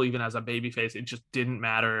heel, even as a babyface. It just didn't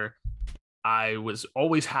matter. I was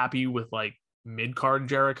always happy with like mid card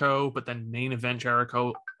Jericho, but then main event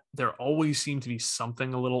Jericho, there always seemed to be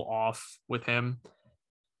something a little off with him,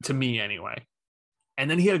 to me anyway. And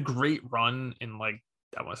then he had a great run in like,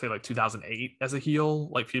 I want to say like 2008 as a heel,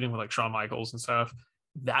 like feuding with like Shawn Michaels and stuff.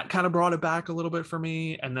 That kind of brought it back a little bit for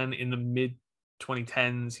me. And then in the mid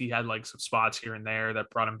 2010s, he had like some spots here and there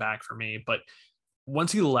that brought him back for me. But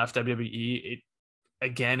once he left WWE,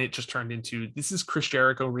 it just turned into this is Chris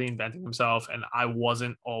Jericho reinventing himself, and I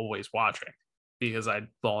wasn't always watching because I'd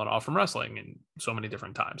fallen off from wrestling in so many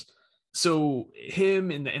different times. So him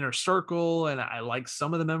in the inner circle, and I like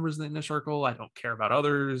some of the members in the inner circle. I don't care about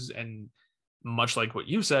others, and much like what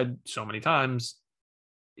you said so many times,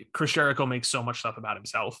 Chris Jericho makes so much stuff about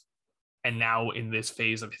himself. And now in this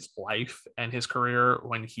phase of his life and his career,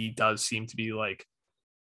 when he does seem to be like,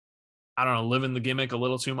 I don't know, living the gimmick a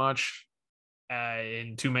little too much,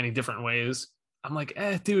 in too many different ways. I'm like,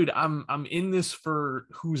 dude, I'm in this for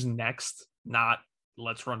who's next, not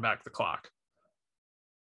let's run back the clock.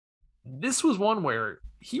 This was one where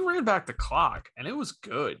he ran back the clock and it was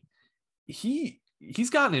good. He's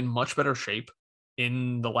gotten in much better shape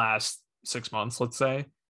in the last 6 months, let's say.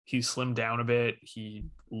 He's slimmed down a bit. He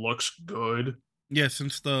looks good. Yeah,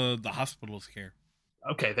 since the hospital's care.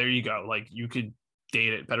 Okay, there you go. Like you could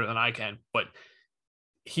date it better than I can, but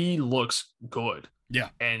he looks good. Yeah.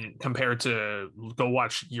 And compared to go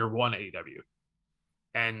watch year one AEW.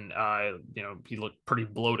 And he looked pretty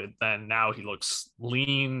bloated then. Now he looks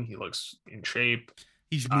lean, he looks in shape.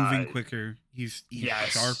 He's moving quicker. He's yes.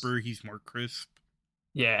 sharper, he's more crisp.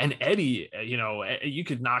 Yeah, and Eddie, you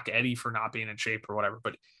could knock Eddie for not being in shape or whatever,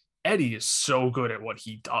 but Eddie is so good at what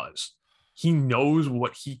he does. He knows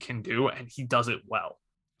what he can do and he does it well.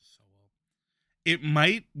 So well. It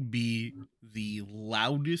might be the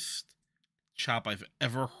loudest chop I've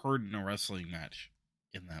ever heard in a wrestling match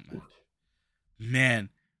in that match. Man,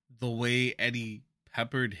 the way Eddie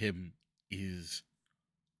peppered him is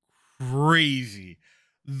crazy.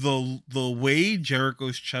 The way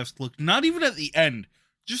Jericho's chest looked, not even at the end,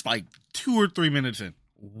 just like 2 or 3 minutes in.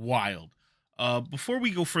 Wild. Before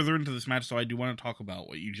we go further into this match, though, I do want to talk about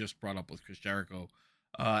what you just brought up with Chris Jericho.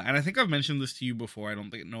 And I think I've mentioned this to you before. I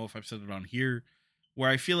don't know if I've said it on here,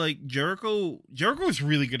 where I feel like Jericho is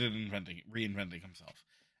really good at reinventing himself.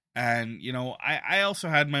 And, I also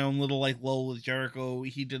had my own little, like, lull with Jericho.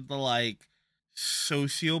 He did the, like,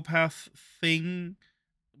 sociopath thing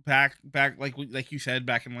back, like you said,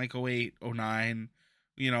 back in, like, 08, 09.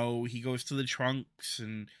 He goes to the trunks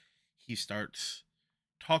and he starts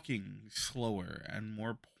talking slower and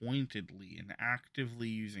more pointedly and actively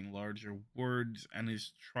using larger words and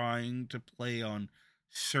is trying to play on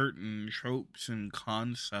certain tropes and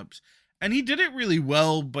concepts. And he did it really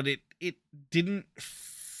well, but it didn't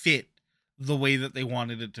fit the way that they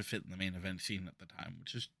wanted it to fit in the main event scene at the time,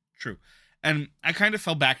 which is true. And I kind of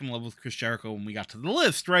fell back in love with Chris Jericho when we got to the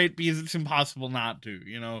list, right? Because it's impossible not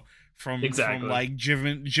to, from Exactly. like Jim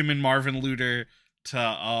and Marvin Luter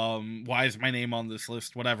to why is my name on this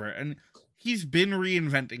list, whatever. And he's been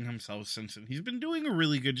reinventing himself since, and he's been doing a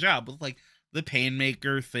really good job with like the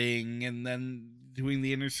Painmaker thing, and then doing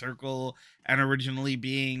the Inner Circle, and originally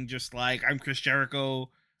being just like, I'm Chris Jericho,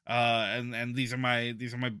 and these are my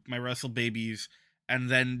wrestle babies, and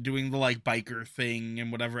then doing the like biker thing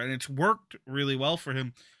and whatever, and it's worked really well for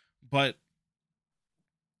him. But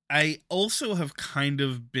I also have kind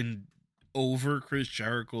of been over Chris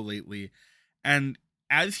Jericho lately, and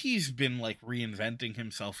as he's been like reinventing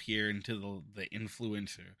himself here into the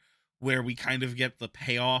influencer, where we kind of get the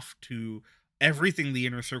payoff to everything the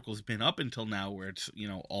Inner Circle's been up until now, where it's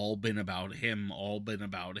all been about him,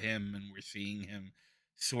 and we're seeing him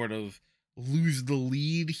sort of lose the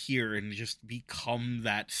lead here and just become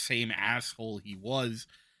that same asshole he was.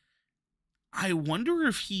 I wonder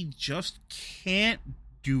if he just can't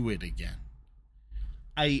do it again.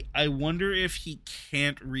 I wonder if he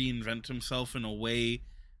can't reinvent himself in a way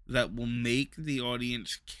that will make the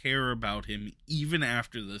audience care about him even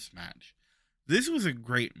after this match. This was a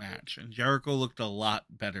great match, and Jericho looked a lot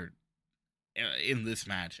better in this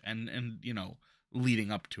match, and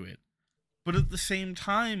leading up to it. But at the same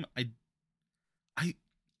time, I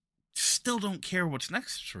still don't care what's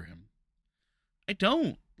next for him. I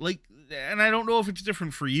don't like, and I don't know if it's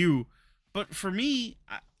different for you, but for me,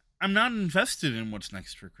 I'm not invested in what's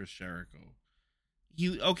next for Chris Jericho.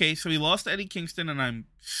 So he lost to Eddie Kingston, and I'm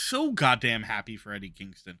so goddamn happy for Eddie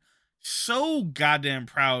Kingston. So goddamn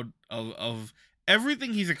proud of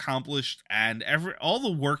everything he's accomplished and all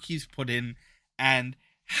the work he's put in, and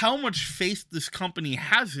how much faith this company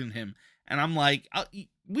has in him. And I'm like,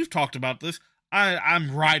 we've talked about this.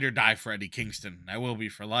 I'm ride or die for Eddie Kingston. I will be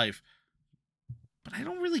for life. But I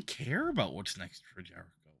don't really care about what's next for Jericho.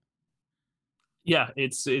 Yeah,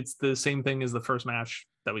 it's the same thing as the first match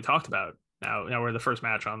that we talked about. Now we're the first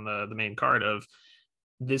match on the main card of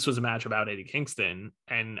this was a match about Eddie Kingston,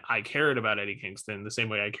 and I cared about Eddie Kingston the same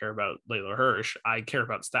way I care about Layla Hirsch. I care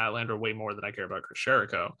about Statlander way more than I care about Chris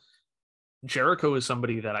Jericho. Jericho is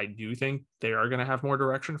somebody that I do think they are going to have more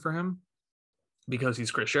direction for him because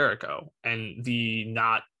he's Chris Jericho, and the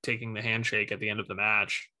not taking the handshake at the end of the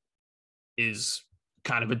match is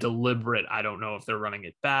kind of a deliberate, I don't know if they're running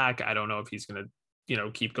it back. I don't know if he's going to,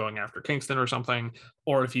 keep going after Kingston or something,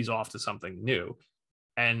 or if he's off to something new.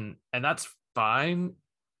 And that's fine,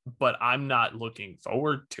 but I'm not looking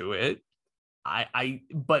forward to it.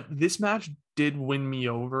 But this match did win me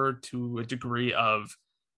over to a degree of,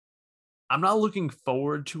 I'm not looking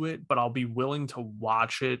forward to it, but I'll be willing to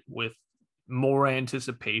watch it with more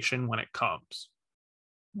anticipation when it comes.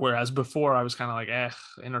 Whereas before I was kind of like,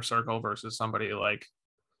 Inner Circle versus somebody like,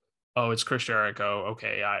 oh, it's Chris Jericho.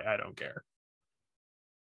 Okay, I don't care.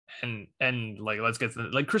 And like, let's get to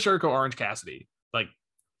like Chris Jericho, Orange Cassidy. Like,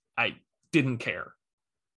 I didn't care.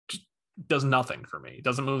 Just does nothing for me.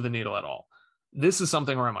 Doesn't move the needle at all. This is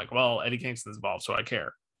something where I'm like, well, Eddie Kingston's involved, so I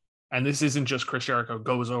care. And this isn't just Chris Jericho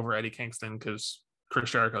goes over Eddie Kingston because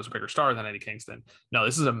Chris Jericho's a bigger star than Eddie Kingston. No,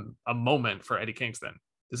 this is a moment for Eddie Kingston.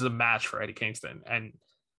 This is a match for Eddie Kingston. And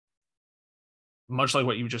much like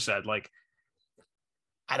what you just said, like,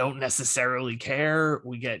 I don't necessarily care.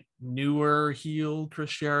 We get newer heel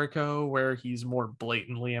Chris Jericho where he's more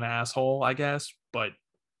blatantly an asshole, I guess, but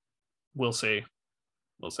we'll see.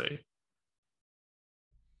 We'll see.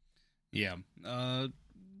 Yeah.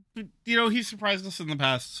 He surprised us in the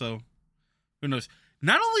past, so who knows?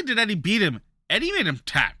 Not only did Eddie beat him, Eddie made him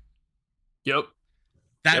tap. Yep.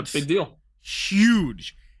 That's big deal.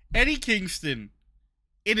 Huge. Eddie Kingston,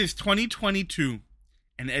 it is 2022,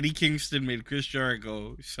 and Eddie Kingston made Chris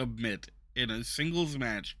Jericho submit in a singles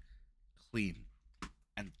match clean.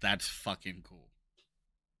 And that's fucking cool.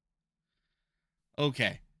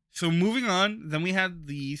 Okay. So moving on, then we had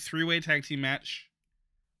the 3-way tag team match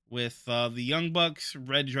with the Young Bucks,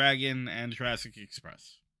 Red Dragon, and Jurassic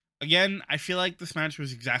Express. Again, I feel like this match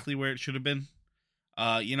was exactly where it should have been.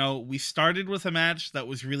 We started with a match that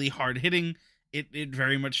was really hard hitting. It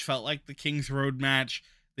very much felt like the King's Road match.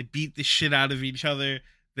 They beat the shit out of each other.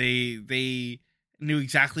 They knew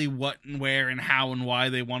exactly what and where and how and why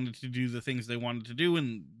they wanted to do the things they wanted to do,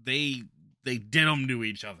 and they did them to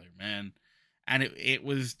each other, man. And it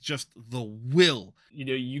was just the will.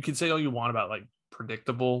 You can say all you want about like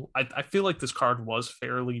predictable. I feel like this card was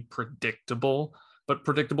fairly predictable, but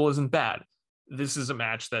predictable isn't bad. This is a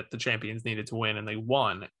match that the champions needed to win, and they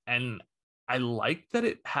won. And I like that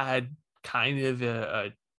it had kind of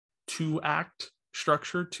a 2-act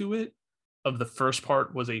structure to it. Of the first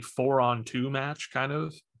part was a 4-on-2 match, kind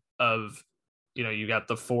of you got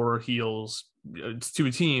the 4 heels, it's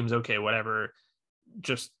 2 teams, okay, whatever.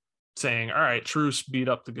 Just saying, all right, truce, beat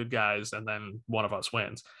up the good guys, and then one of us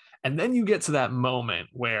wins. And then you get to that moment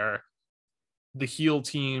where the heel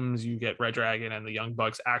teams, you get Red Dragon and the Young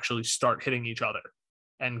Bucks, actually start hitting each other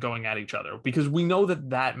and going at each other, because we know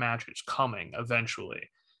that match is coming eventually.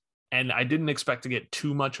 And I didn't expect to get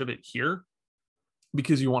too much of it here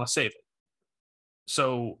because you want to save it.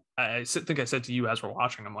 So I think I said to you as we're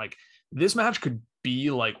watching, I'm like, this match could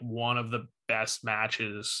be like one of the best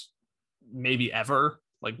matches maybe ever,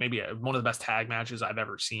 like maybe one of the best tag matches I've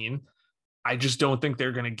ever seen. I just don't think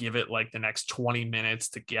they're going to give it like the next 20 minutes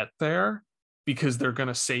to get there, because they're going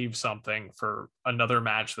to save something for another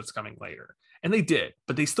match that's coming later. And they did,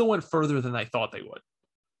 but they still went further than I thought they would.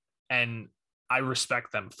 And I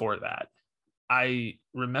respect them for that. I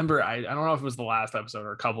remember, I don't know if it was the last episode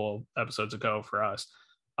or a couple episodes ago for us,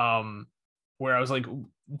 where I was like,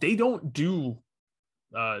 they don't do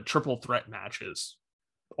triple threat matches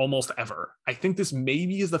almost ever. I think this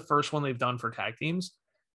maybe is the first one they've done for tag teams.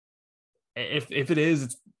 If it is,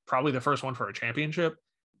 it's probably the first one for a championship.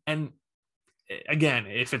 And again,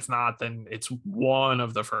 if it's not, then it's one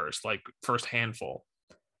of the first handful.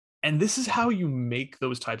 And this is how you make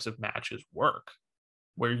those types of matches work,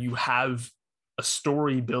 where you have a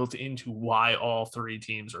story built into why all 3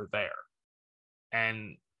 teams are there.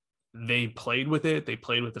 And they played with it. They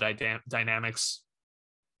played with the dynamics,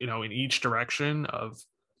 in each direction of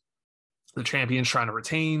the champions trying to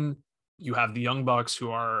retain. You have the Young Bucks,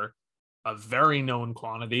 who are a very known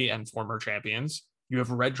quantity and former champions. You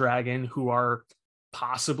have Red Dragon, who are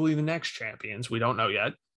possibly the next champions. We don't know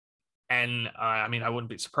yet. And I mean, I wouldn't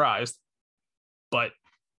be surprised. But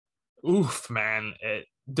oof, man,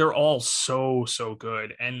 they're all so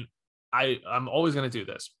good. And I'm always going to do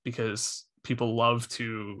this because people love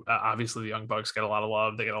to, obviously the Young Bucks get a lot of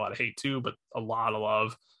love. They get a lot of hate too, but a lot of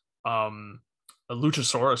love.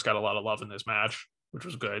 Luchasaurus got a lot of love in this match, which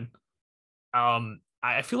was good.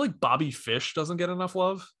 I feel like Bobby Fish doesn't get enough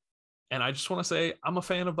love. And I just want to say I'm a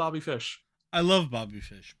fan of Bobby Fish. I love Bobby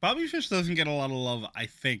Fish. Bobby Fish doesn't get a lot of love, I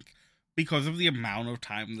think, because of the amount of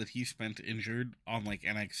time that he spent injured on like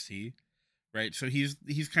NXT, right? So he's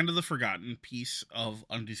kind of the forgotten piece of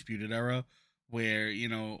Undisputed Era, where,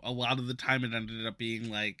 a lot of the time it ended up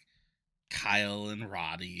being like Kyle and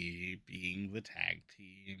Roddy being the tag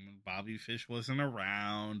team, and Bobby Fish wasn't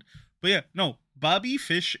around. But yeah, no, Bobby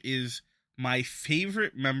Fish is my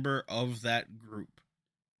favorite member of that group,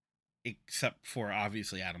 except for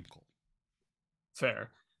obviously Adam Cole. Fair.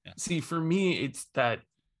 Yeah. See, for me, it's that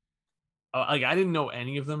I didn't know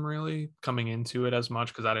any of them really coming into it as much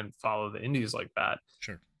because I didn't follow the indies like that.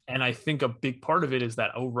 Sure. And I think a big part of it is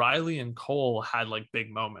that O'Reilly and Cole had like big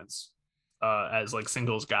moments as like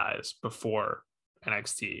singles guys before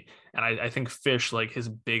NXT. And I think Fish, like his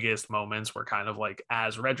biggest moments were kind of like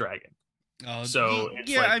as Red Dragon.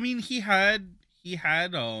 I mean, he had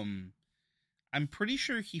I'm pretty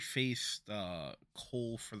sure he faced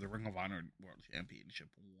Cole for the Ring of Honor World Championship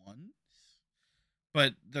once,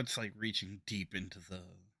 but that's like reaching deep into the.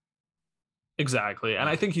 Exactly, and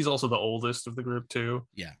I think he's also the oldest of the group too.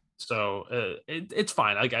 Yeah. So it's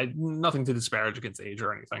fine. Like, nothing to disparage against age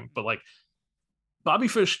or anything, but like Bobby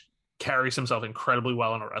Fish carries himself incredibly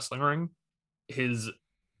well in a wrestling ring. His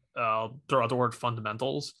throughout the word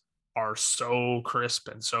fundamentals are so crisp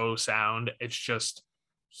and so sound. It's just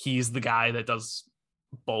he's the guy that does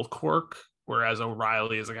bulk work, whereas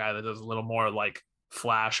O'Reilly is a guy that does a little more like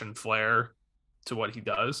flash and flair to what he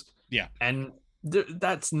does. Yeah. And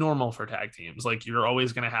that's normal for tag teams. Like, you're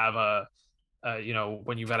always going to have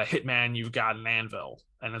when you've got a hitman, you've got an anvil.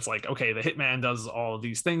 And it's like, okay, the hitman does all of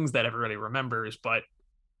these things that everybody remembers, but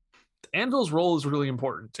Anvil's role is really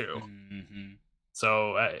important too. Mm-hmm.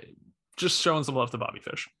 So just showing some love to Bobby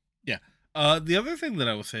Fish. Yeah. The other thing that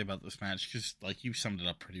I will say about this match, because like you summed it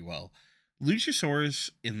up pretty well, Luchasaurus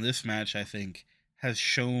in this match, I think, has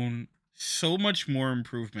shown so much more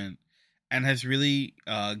improvement and has really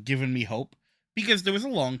given me hope, because there was a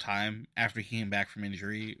long time after he came back from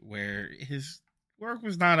injury where his work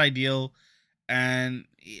was not ideal, and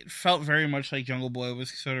it felt very much like Jungle Boy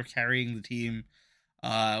was sort of carrying the team,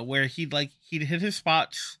 where he'd hit his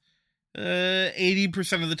spots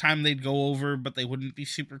 80% of the time they'd go over, but they wouldn't be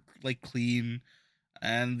super like clean,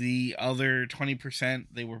 and the other 20%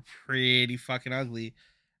 they were pretty fucking ugly.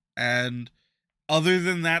 And other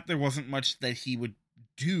than that, there wasn't much that he would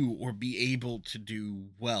do or be able to do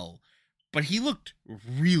well. But he looked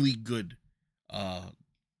really good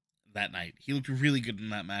that night. He looked really good in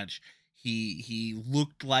that match. He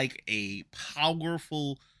looked like a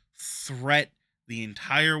powerful threat the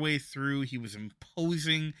entire way through. He was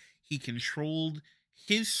imposing. He controlled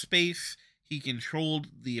his space. He controlled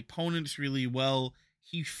the opponents really well.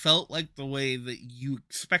 He felt like the way that you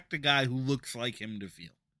expect a guy who looks like him to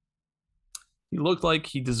feel. He looked like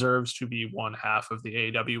he deserves to be one half of the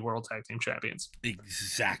AEW World Tag Team Champions.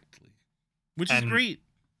 Exactly. Which is And great.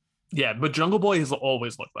 yeah, but Jungle Boy has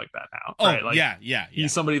always looked like that now. Oh, right? Like, yeah.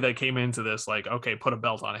 He's somebody that came into this like, okay, put a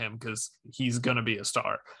belt on him because he's going to be a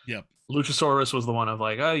star. Yep. Luchasaurus was the one of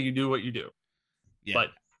like, oh, you do what you do. Yeah. But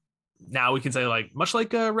now we can say, like, much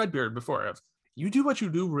like Redbeard before, of you do what you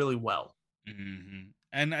do really well. Mm-hmm.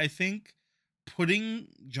 And I think putting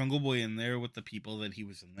Jungle Boy in there with the people that he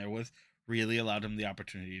was in there with really allowed him the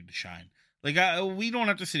opportunity to shine. Like, we don't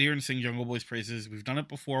have to sit here and sing Jungle Boy's praises. We've done it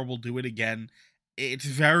before. We'll do it again. It's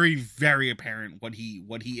very, very apparent what he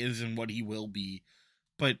is and what he will be.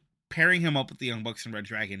 But pairing him up with the Young Bucks and Red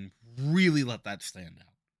Dragon really let that stand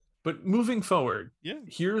out. But moving forward, Yeah,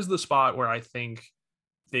 here's the spot where I think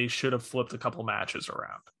they should have flipped a couple matches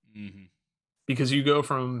around. Mm-hmm. Because you go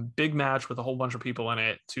from big match with a whole bunch of people in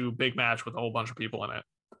it to big match with a whole bunch of people in it.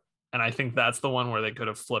 And I think that's the one where they could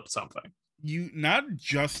have flipped something. Not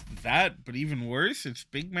just that, but even worse, it's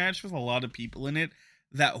big match with a lot of people in it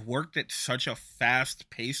that worked at such a fast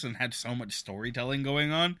pace and had so much storytelling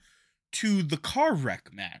going on, to the car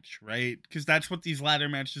wreck match, right? Because that's what these ladder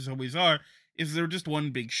matches always are. Is they're just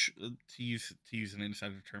one big to use an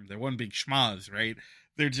insider term, they're one big schmaz, right?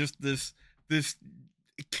 They're just this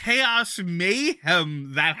chaos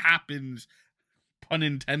mayhem that happens, pun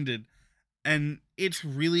intended, and it's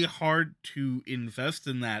really hard to invest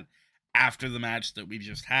in that after the match that we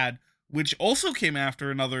just had, which also came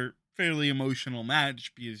after another fairly emotional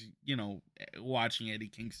match, because, you know, watching Eddie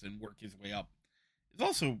Kingston work his way up is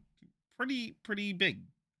also pretty big.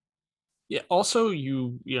 Yeah, also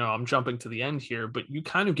you know, I'm jumping to the end here, but you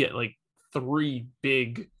kind of get like 3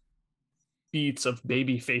 big beats of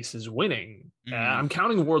baby faces winning. I'm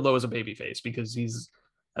counting Wardlow as a baby face because he's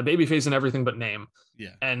a baby face in everything but name.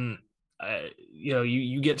 Yeah. And you know,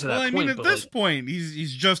 you get to that point. I mean, at this point,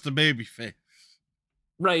 he's just a baby face.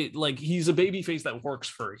 Right, like he's a baby face that works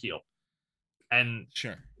for a heel. And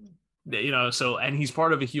sure, you know, so, and he's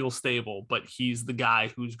part of a heel stable, but he's the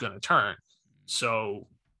guy who's going to turn. So,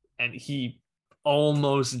 and he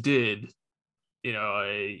almost did, you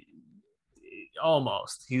know,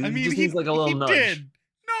 almost. He just needs like a little nudge. Did.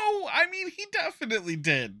 No, I mean, he definitely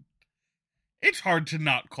did. It's hard to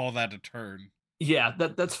not call that a turn. Yeah,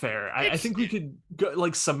 that's fair. I think we could go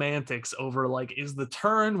like semantics over like, is the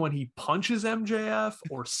turn when he punches MJF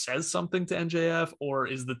or says something to MJF, or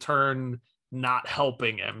is the turn not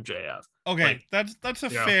helping MJF? Okay, like, that's a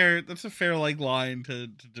fair like line to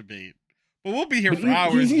debate. But we'll be here for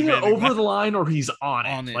hours. He's either over the line or he's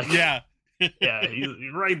on it. Like, yeah. Yeah, he's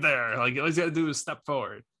right there. Like, all he's got to do is step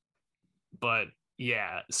forward. But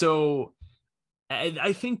yeah, so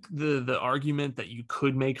I think the argument that you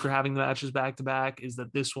could make for having the matches back to back is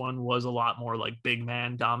that this one was a lot more like big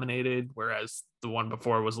man dominated, whereas the one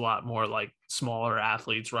before was a lot more like smaller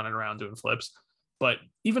athletes running around doing flips. But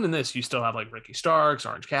even in this, you still have like Ricky Starks,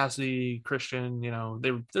 Orange Cassidy, Christian. You know,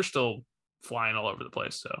 they're still flying all over the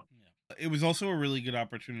place. So it was also a really good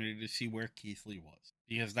opportunity to see where Keith Lee was,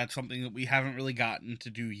 because that's something that we haven't really gotten to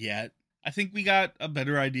do yet. I think we got a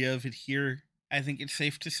better idea of it here. I think it's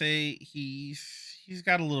safe to say he's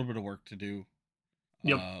got a little bit of work to do.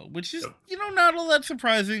 Yep. Which is, you know, not all that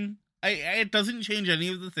surprising. It doesn't change any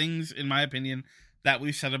of the things, in my opinion, that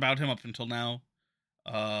we've said about him up until now.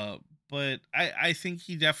 But I think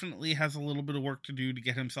he definitely has a little bit of work to do to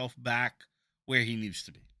get himself back where he needs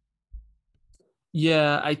to be.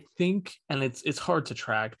 Yeah, I think, and it's hard to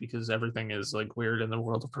track because everything is like weird in the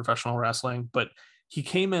world of professional wrestling, but he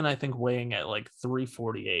came in, I think, weighing at like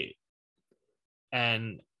 348.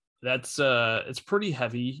 And that's it's pretty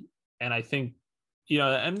heavy. And I think, you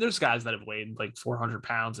know, and there's guys that have weighed like 400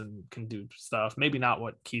 pounds and can do stuff. Maybe not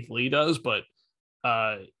what Keith Lee does, but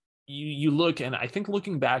you look, and I think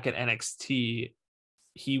looking back at NXT,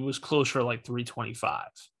 he was closer to like 325.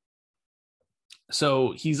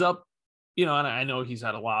 So he's up, you know, and I know he's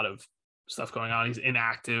had a lot of stuff going on. He's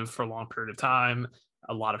inactive for a long period of time,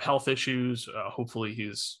 a lot of health issues. Hopefully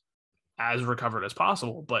he's as recovered as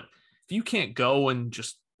possible. But if you can't go and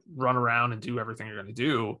just run around and do everything you're going to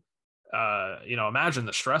do, you know, imagine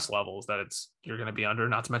the stress levels that you're going to be under,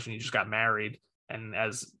 not to mention you just got married. And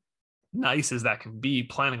as nice as that can be,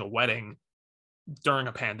 planning a wedding during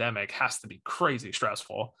a pandemic has to be crazy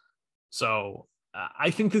stressful. So I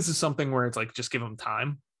think this is something where it's like, just give him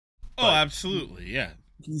time. Oh, absolutely. Yeah.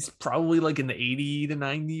 He's probably like in the 80 to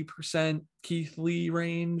 90% Keith Lee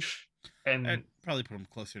range. And I'd probably put him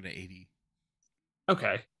closer to 80.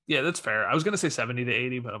 Okay. Yeah, that's fair. I was gonna say 70 to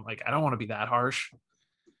 80, but I'm like, I don't want to be that harsh.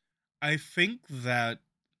 I think that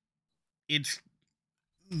it's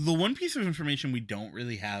the one piece of information we don't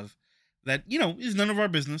really have that, is none of our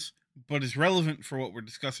business, but is relevant for what we're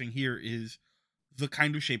discussing here is the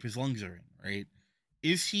kind of shape his lungs are in, right?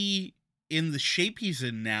 Is he in the shape he's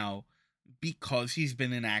in now because he's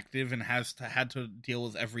been inactive and had to deal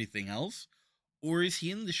with everything else? Or is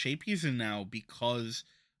he in the shape he's in now because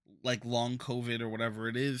like long COVID or whatever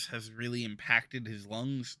it is has really impacted his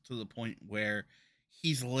lungs to the point where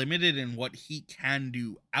he's limited in what he can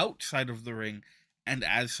do outside of the ring, and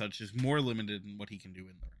as such is more limited in what he can do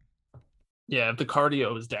in the ring? Yeah, if the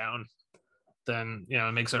cardio is down, then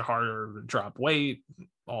it makes it harder to drop weight,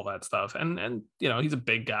 all that stuff. And he's a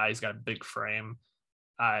big guy, he's got a big frame.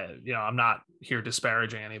 I'm not here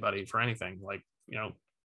disparaging anybody for anything. Like,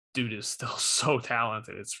 dude is still so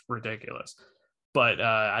talented, it's ridiculous.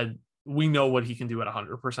 But we know what he can do at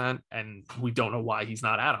 100%, and we don't know why he's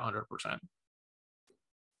not at 100%.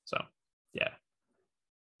 So yeah,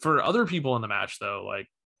 for other people in the match though, like,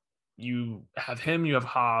 you have him, you have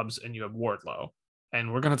Hobbs, and you have Wardlow.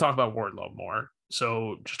 And we're going to talk about Wardlow more.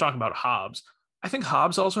 So just talking about Hobbs, I think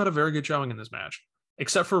Hobbs also had a very good showing in this match,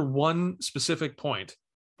 except for one specific point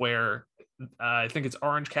where I think it's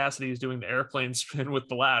Orange Cassidy is doing the airplane spin with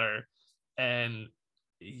the ladder, and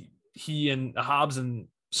he and Hobbs and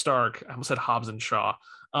Stark, I almost said Hobbs and Shaw,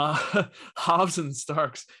 Hobbs and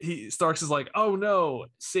Starks is like, oh no,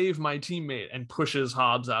 save my teammate, and pushes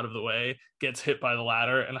Hobbs out of the way, gets hit by the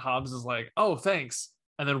ladder, and Hobbs is like, oh thanks,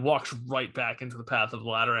 and then walks right back into the path of the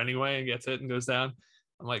ladder anyway and gets hit and goes down.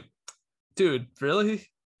 I'm like, dude, really?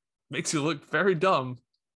 Makes you look very dumb.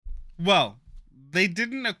 Well, they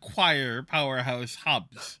didn't acquire Powerhouse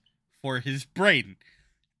Hobbs for his brain,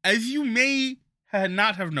 as you may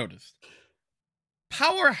not have noticed.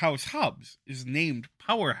 Powerhouse Hobbs is named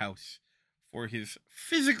Powerhouse for his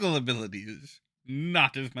physical abilities,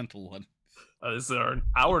 not his mental ones. This is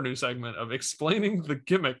our new segment of explaining the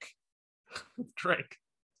gimmick with Drake.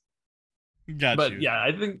 But yeah,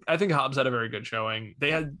 I think Hobbs had a very good showing.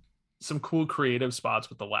 They had some cool creative spots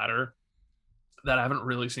with the ladder that I haven't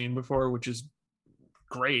really seen before, which is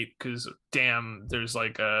great because damn, there's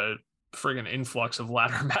like a friggin' influx of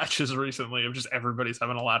ladder matches recently of just everybody's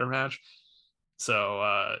having a ladder match.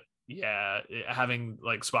 So yeah, having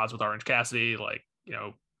like spots with Orange Cassidy, like,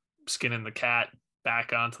 skinning the cat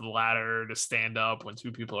back onto the ladder to stand up when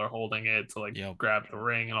two people are holding it to like grab the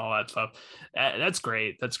ring and all that stuff. That's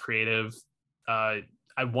great. That's creative. I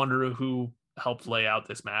wonder who helped lay out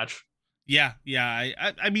this match. Yeah.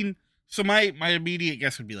 I mean, so my immediate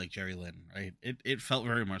guess would be like Jerry Lynn, right? It felt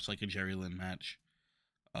very much like a Jerry Lynn match,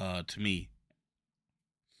 to me,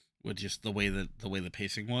 with just the way the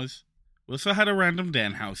pacing was. We also had a random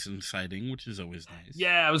Danhausen sighting, which is always nice.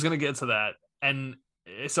 Yeah, I was gonna get to that, and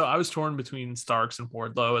so I was torn between Starks and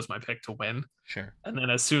Wardlow as my pick to win. Sure. And then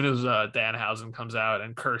as soon as Danhausen comes out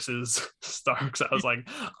and curses Starks, I was like,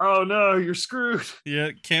 oh no, you're screwed.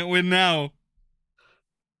 Yeah, can't win now.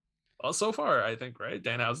 Well, so far, I think, right?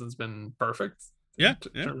 Danhausen's been perfect. Yeah.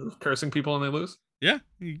 In terms of cursing people and they lose. Yeah,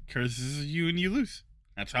 he curses you and you lose.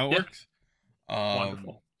 That's how it works.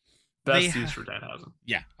 Wonderful. Best use for Danhausen.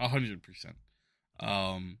 Yeah,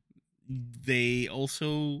 100%. They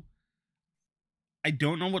also, I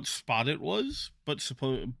don't know what spot it was, but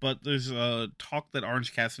there's a talk that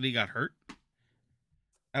Orange Cassidy got hurt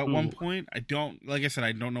at one point. Like I said,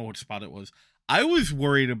 I don't know what spot it was. I was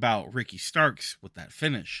worried about Ricky Starks with that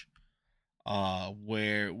finish.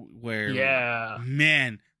 Where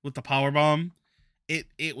man, with the power bomb,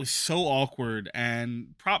 it was so awkward,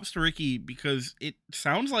 and props to Ricky because it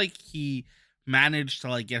sounds like he managed to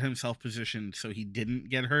like get himself positioned so he didn't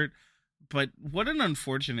get hurt. But what an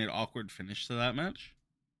unfortunate awkward finish to that match.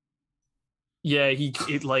 Yeah, he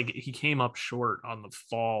came up short on the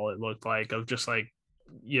fall, it looked like, of just like,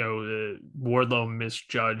 the Wardlow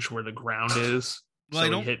misjudged where the ground is. Well,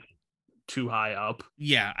 so he hit too high up.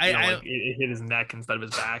 Yeah, it hit his neck instead of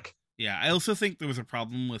his back. Yeah, I also think there was a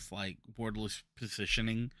problem with like Wardlow's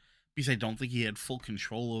positioning because I don't think he had full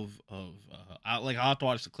control of I'll have to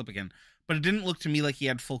watch the clip again, but it didn't look to me like he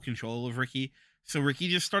had full control of Ricky. So Ricky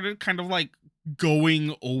just started kind of like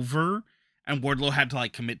going over, and Wardlow had to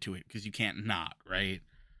like commit to it because you can't not, right?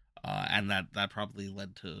 And that probably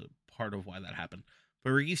led to part of why that happened.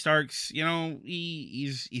 But Ricky Starks,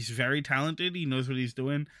 he's very talented. He knows what he's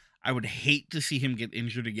doing. I would hate to see him get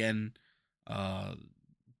injured again.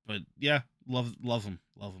 But yeah, love him.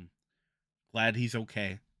 Glad he's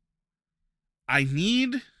okay. I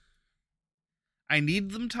need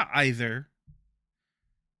them to either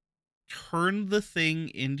turn the thing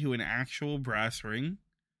into an actual brass ring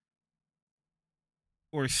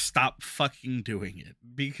or stop fucking doing it.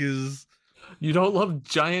 Because You don't love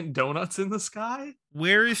giant donuts in the sky?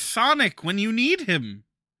 where is Sonic when you need him?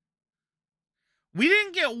 We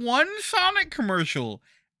didn't get one Sonic commercial,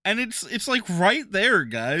 and it's like right there,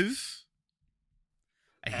 guys.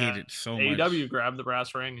 I hate it so much. AEW grab the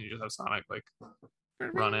brass ring and you just have Sonic like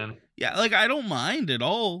run in. Yeah, like I don't mind at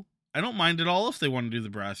all. I don't mind at all if they want to do the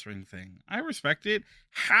brass ring thing. I respect it.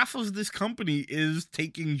 Half of this company is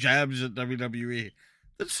taking jabs at WWE.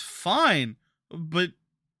 That's fine, but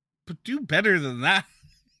do better than that.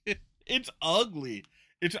 It's ugly.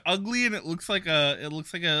 It's ugly, and it looks like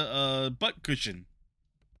a butt cushion.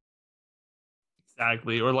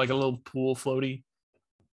 Exactly, or like a little pool floaty,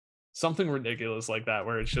 something ridiculous like that,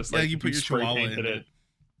 where it's just like you put your spray chihuahua painted in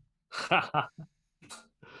it.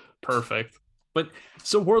 Perfect. But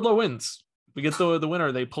so Wardlow wins. We get the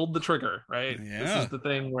winner. They pulled the trigger, right? Yeah. This is the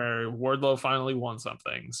thing where Wardlow finally won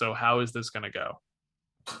something. So how is this going to go?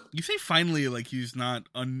 You say finally, like he's not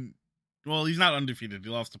he's not undefeated.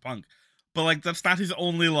 He lost to Punk, but like that's not his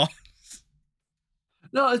only loss.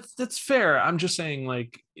 No, that's fair. I'm just saying,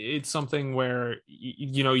 like, it's something where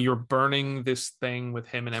you know you're burning this thing with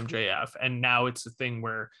him and MJF, and now it's a thing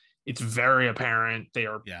where it's very apparent they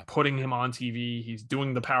are putting him on TV. He's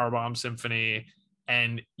doing the Powerbomb Symphony,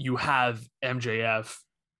 and you have MJF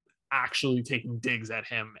actually taking digs at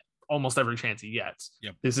him almost every chance he gets.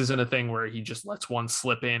 Yep. This isn't a thing where he just lets one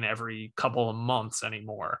slip in every couple of months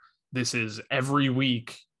anymore. This is every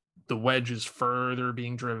week. The wedge is further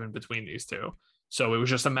being driven between these two. So it was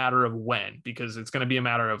just a matter of when, because it's going to be a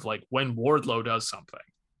matter of like when Wardlow does something.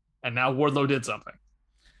 And now Wardlow did something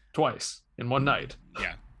twice in one night.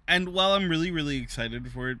 Yeah. And while I'm really, really excited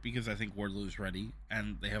for it because I think Wardlow's ready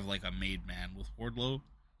and they have like a made man with Wardlow,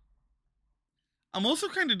 I'm also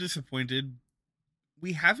kind of disappointed.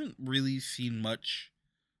 We haven't really seen much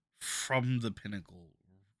from the Pinnacle,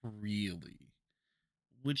 really,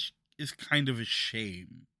 which is kind of a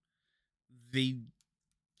shame. They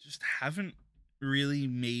just haven't really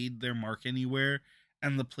made their mark anywhere,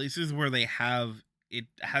 and the places where they have, it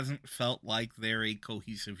hasn't felt like they're a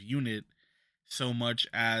cohesive unit so much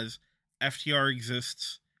as FTR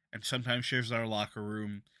exists and sometimes shares our locker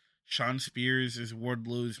room. Shawn Spears is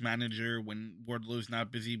Wardlow's manager when Wardlow's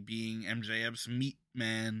not busy being MJF's meat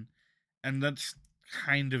man, and that's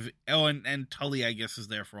kind of and Tully, I guess, is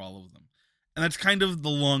there for all of them, and that's kind of the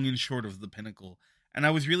long and short of the Pinnacle. And I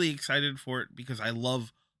was really excited for it because I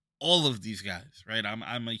love all of these guys, right?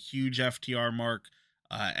 I'm a huge FTR mark.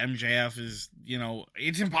 MJF is,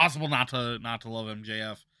 it's impossible not to love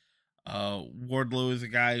MJF. Wardlow is a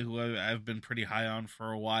guy who I've been pretty high on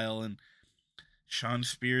for a while, and Shawn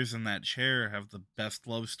Spears and that chair have the best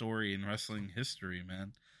love story in wrestling history,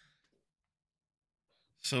 man.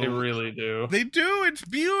 So they really do. They do. It's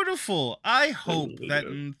beautiful. I hope that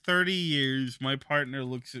in 30 years, my partner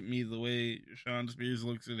looks at me the way Shawn Spears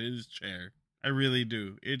looks at his chair. I really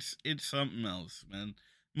do. It's something else, man.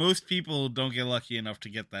 Most people don't get lucky enough to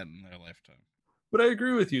get that in their lifetime. But I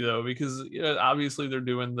agree with you though, because obviously they're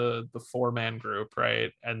doing the 4-man group,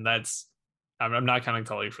 right? And that's I'm not counting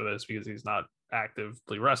Tully for this because he's not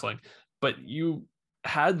actively wrestling, but you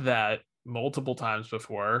had that multiple times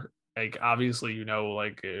before. Like obviously,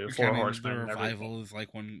 like 4 Horsemen. The Revival is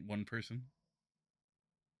like one person.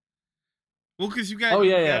 Well, because you got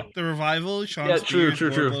the Revival, Shawn Spears,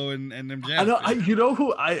 Wardlow, and MJF. I know. You know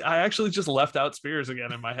who? I actually just left out Spears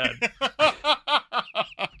again in my head.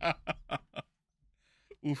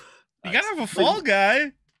 You gotta have a fall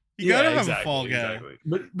guy. You gotta have a fall guy.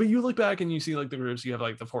 Exactly. But you look back and you see like the groups. You have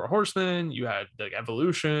like the 4 Horsemen. You had like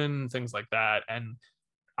Evolution, things like that. And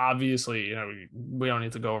obviously, we don't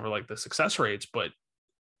need to go over like the success rates, but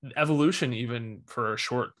Evolution, even for a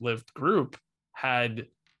short-lived group, had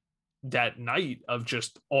that night of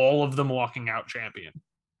just all of them walking out champion.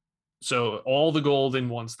 So all the gold in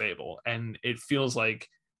one stable. And it feels like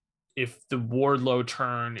if the Wardlow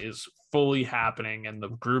turn is fully happening and the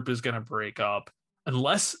group is going to break up,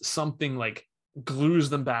 unless something like glues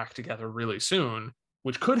them back together really soon,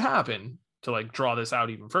 which could happen to like draw this out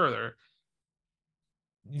even further,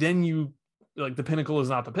 then you like the Pinnacle is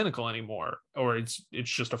not the Pinnacle anymore, or it's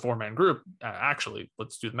just a 4-man group. Actually,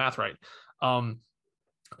 let's do the math right.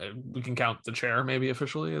 We can count the chair maybe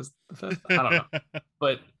officially as the 5th. I don't know.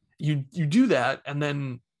 But you do that, and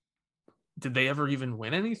then did they ever even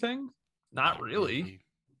win anything? Not really.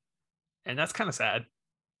 And that's kind of sad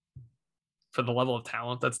for the level of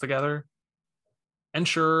talent that's together. And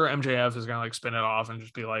sure, MJF is going to like spin it off and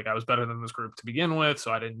just be like, I was better than this group to begin with,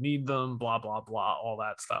 so I didn't need them, blah, blah, blah, all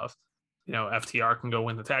that stuff. FTR can go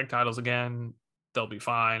win the tag titles again. They'll be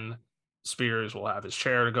fine. Spears will have his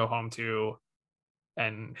chair to go home to.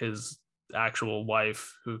 and his actual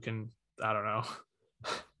wife who can, I don't know,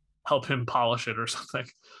 help him polish it or something.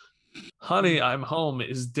 Honey, I'm home.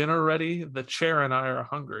 Is dinner ready? The chair and I are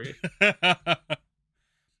hungry.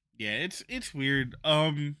 Yeah, it's weird.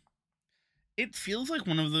 It feels like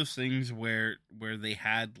one of those things where they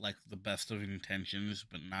had like the best of intentions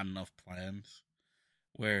but not enough plans.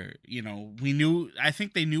 Where, we knew, I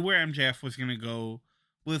think they knew where MJF was going to go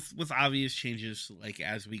with obvious changes, like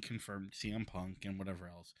as we confirmed CM Punk and whatever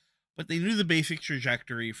else. But they knew the basic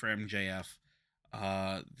trajectory for MJF.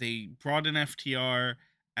 They brought in FTR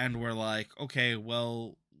and were like, okay,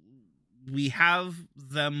 well, we have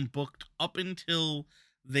them booked up until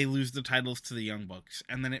they lose the titles to the Young Bucks.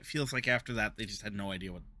 And then it feels like after that, they just had no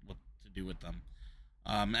idea what to do with them.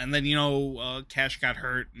 And then, Cash got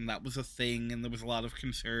hurt, and that was a thing, and there was a lot of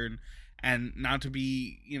concern. And not to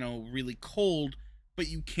be, really cold, but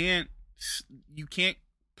you can't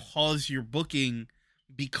pause your booking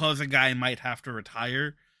because a guy might have to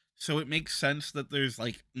retire. So it makes sense that there's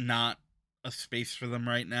like not a space for them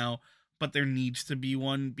right now, but there needs to be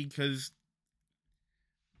one, because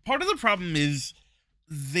part of the problem is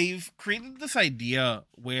they've created this idea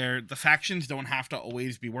where the factions don't have to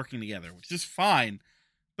always be working together, which is fine.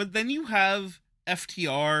 But then you have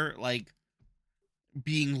FTR like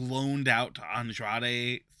being loaned out to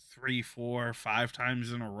Andrade 3, 4, 5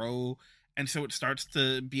 times in a row. And so it starts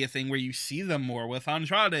to be a thing where you see them more with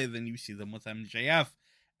Andrade than you see them with MJF.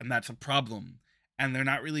 And that's a problem. And they're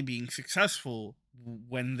not really being successful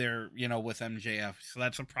when they're, with MJF. So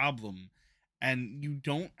that's a problem. And you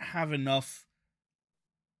don't have enough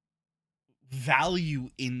value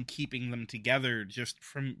in keeping them together just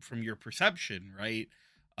from your perception, right?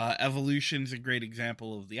 Evolution's a great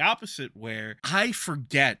example of the opposite, where I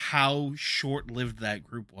forget how short-lived that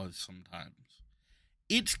group was sometimes.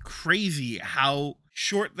 It's crazy how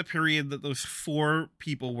short the period that those 4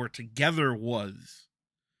 people were together was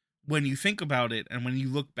when you think about it and when you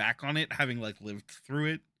look back on it, having like lived through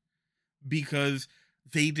it, because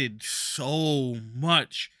they did so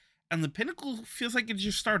much, and the Pinnacle feels like it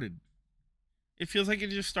just started. It feels like it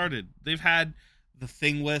just started. They've had the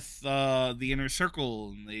thing with the Inner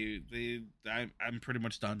Circle, and I'm pretty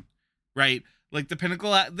much done, right? Like the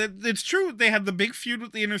Pinnacle, it's true. They had the big feud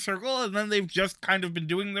with the Inner Circle, and then they've just kind of been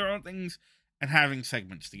doing their own things and having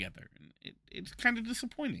segments together. And it's kind of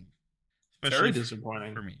disappointing, especially Very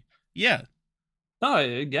disappointing for me. Yeah. No,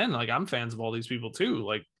 again, like I'm fans of all these people too.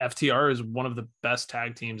 Like FTR is one of the best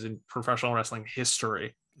tag teams in professional wrestling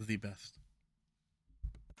history. The best.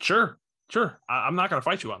 Sure. I'm not going to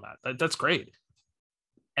fight you on that. That's great.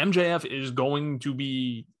 MJF is going to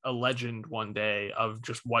be a legend one day of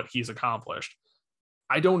just what he's accomplished.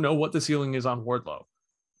 I don't know what the ceiling is on Wardlow,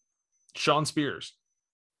 Shawn Spears,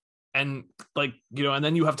 and and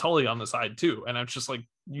then you have Tully on the side too. And it's just like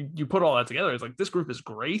you put all that together. It's like this group is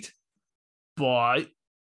great, but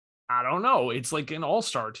I don't know. It's like an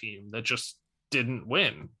all-star team that just didn't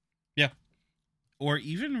win. Yeah, or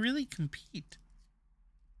even really compete.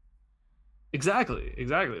 Exactly.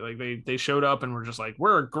 Like they showed up and were just like,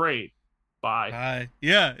 we're great. Bye.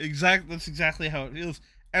 Yeah, exactly. That's exactly how it feels.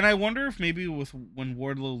 And I wonder if maybe when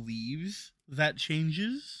Wardlow leaves, that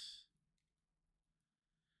changes.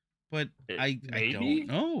 But I don't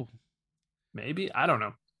know. Maybe, I don't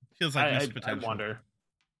know. Feels like missed potential. I wonder.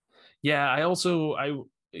 Yeah,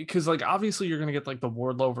 because like obviously you're gonna get like the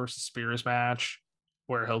Wardlow versus Spears match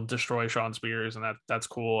where he'll destroy Shawn Spears, and that's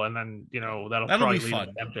cool. And then that'll probably be lead fun.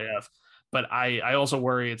 to MJF. But I also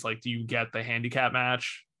worry it's like, do you get the handicap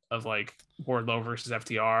match of like Wardlow versus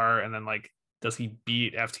FTR, and then like does he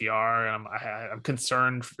beat FTR? And I'm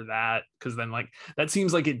concerned for that, because then like that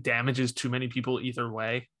seems like it damages too many people either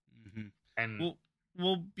way. Mm-hmm. And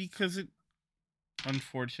well, because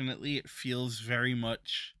unfortunately it feels very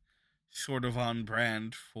much sort of on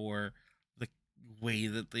brand for the way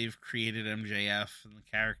that they've created MJF and the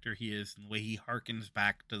character he is, and the way he harkens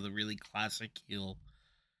back to the really classic heel.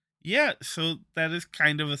 Yeah, so that is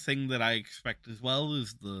kind of a thing that I expect as well,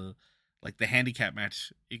 is the handicap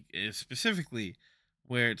match specifically,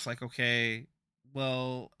 where it's like, okay,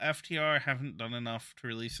 well, FTR haven't done enough to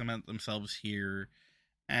really cement themselves here,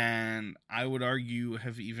 and I would argue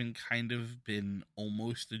have even kind of been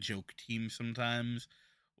almost a joke team sometimes,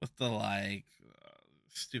 with the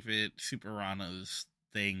stupid Super Ranas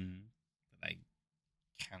thing that I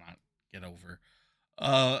cannot get over.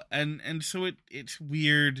 And so it's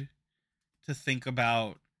weird to think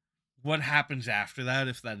about what happens after that,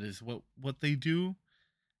 if that is what they do.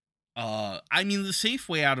 I mean, the safe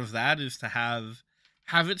way out of that is to have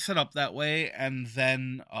it set up that way, and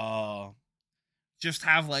then just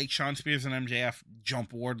have like Shawn Spears and MJF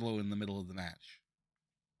jump Wardlow in the middle of the match.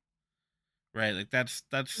 right? Like that's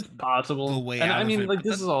the Possible. way And out I of mean, it, like but that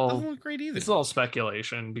doesn't look great this either. is all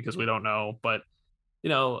speculation because we don't know. But you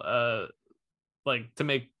know, like to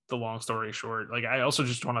make the long story short, like I also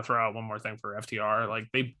just want to throw out one more thing for FTR. Like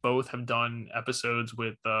they both have done episodes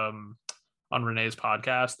with on Renee's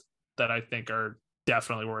podcast that I think are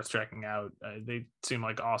definitely worth checking out. They seem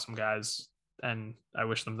like awesome guys, and I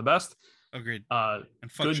wish them the best. Agreed. And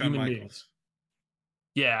fuck Good Shawn human Michaels. beings.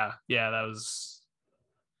 Yeah, that was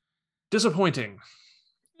disappointing.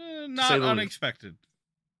 To say Not the least. unexpected.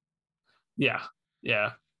 Yeah,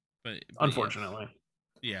 But unfortunately.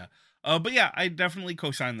 yes. Yeah. But yeah, I definitely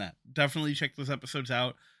co-sign that. Definitely check those episodes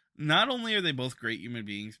out. Not only are they both great human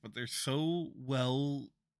beings, but they're so well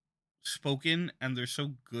spoken and they're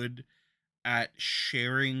so good at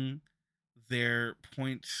sharing their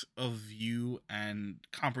points of view and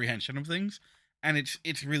comprehension of things, and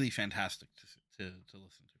it's really fantastic to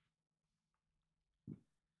listen to.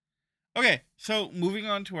 Okay, so moving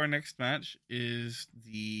on to our next match is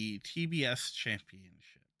the TBS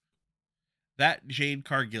Championship. That Jade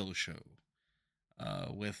Cargill show,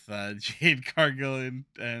 with Jade Cargill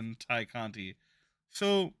and Ty Conti.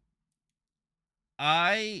 So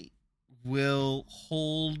I will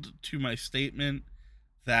hold to my statement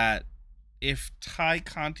that if Ty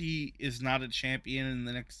Conti is not a champion in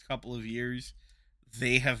the next couple of years,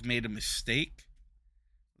 they have made a mistake.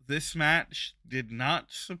 This match did not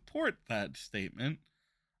support that statement.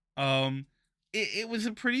 It was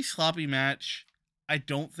a pretty sloppy match. I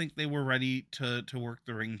don't think they were ready to work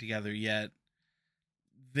the ring together yet.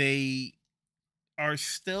 They are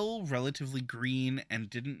still relatively green and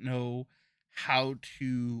didn't know how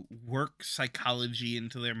to work psychology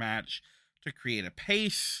into their match to create a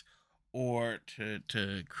pace or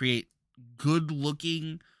to create good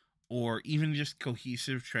looking or even just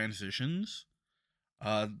cohesive transitions.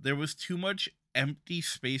 There was too much empty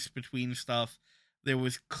space between stuff. There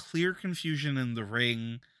was clear confusion in the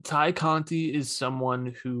ring. Ty Conti is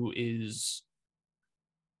someone who is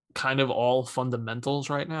kind of all fundamentals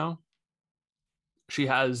right now. She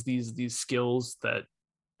has these skills that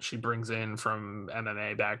she brings in from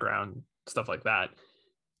MMA background, stuff like that,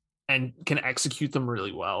 and can execute them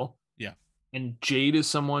really well. Yeah. And Jade is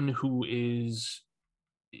someone who is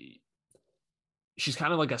she's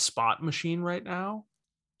kind of like a spot machine right now.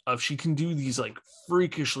 Of she can do these like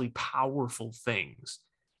freakishly powerful things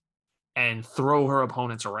and throw her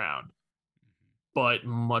opponents around. But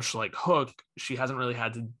much like Hook, she hasn't really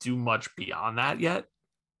had to do much beyond that yet.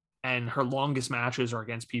 And her longest matches are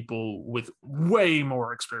against people with way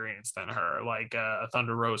more experience than her, like a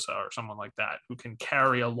Thunder Rosa or someone like that, who can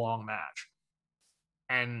carry a long match.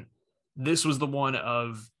 And this was the one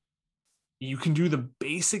of you can do the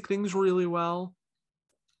basic things really well,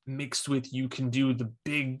 mixed with you can do the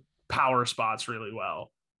big power spots really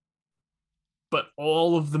well. But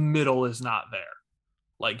all of the middle is not there.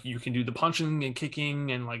 Like you can do the punching and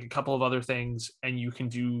kicking and like a couple of other things, and you can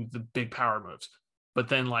do the big power moves. But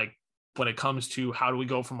then, like, when it comes to how do we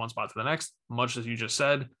go from one spot to the next, much as you just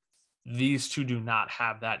said, these two do not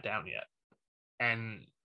have that down yet. And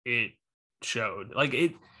it showed. Like,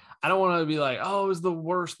 I don't want to be like, oh, it was the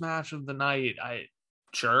worst match of the night.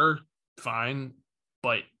 Sure, fine.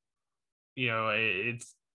 But,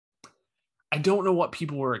 it's, I don't know what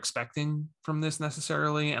people were expecting from this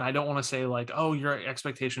necessarily. And I don't want to say like, oh, your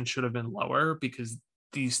expectations should have been lower, because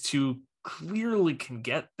these two clearly can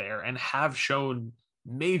get there and have shown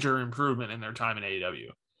major improvement in their time in AEW.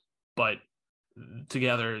 But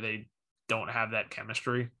together, they don't have that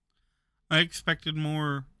chemistry. I expected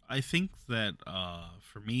more. I think that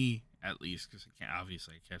for me, at least, because I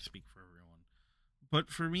can't speak for everyone, but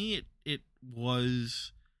for me, it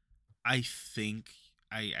was, I think,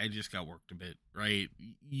 I just got worked a bit, right?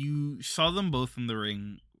 You saw them both in the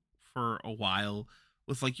ring for a while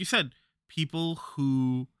with, like you said, people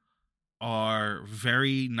who are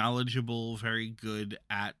very knowledgeable, very good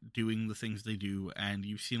at doing the things they do, and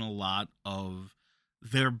you've seen a lot of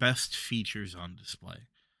their best features on display.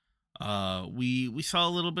 We saw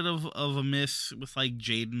a little bit of a miss with like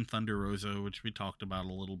Jade and Thunder Rosa, which we talked about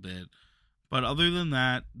a little bit. But other than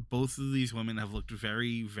that, both of these women have looked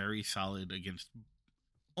very, very solid against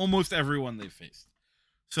almost everyone they've faced.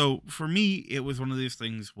 So for me, it was one of these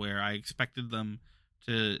things where I expected them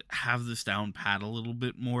to have this down pat a little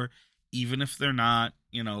bit more, even if they're not,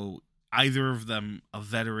 either of them a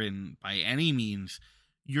veteran by any means.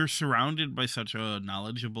 You're surrounded by such a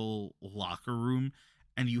knowledgeable locker room,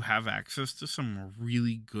 and you have access to some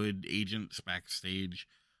really good agents backstage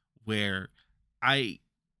where I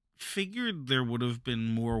figured there would have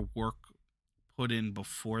been more work put in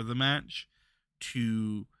before the match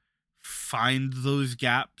to find those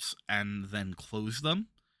gaps and then close them,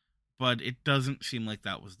 but it doesn't seem like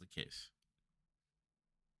that was the case.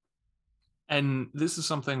 And this is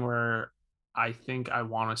something where I think I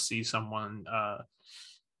want to see someone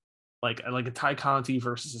like a Ty Conti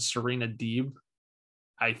versus a Serena Deeb.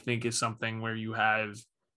 I think is something where you have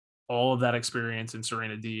all of that experience in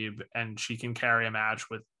Serena Deeb, and she can carry a match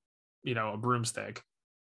with, a broomstick,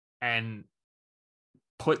 and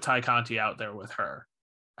put Ty Conti out there with her.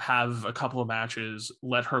 Have a couple of matches,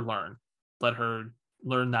 let her learn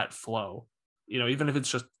that flow. Even if it's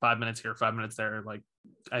just 5 minutes here, 5 minutes there, like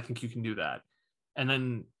I think you can do that. And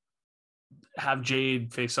then have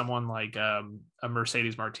Jade face someone like a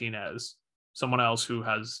Mercedes Martinez, someone else who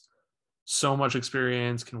has so much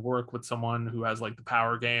experience, can work with someone who has like the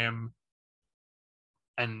power game.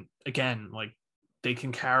 And again, like they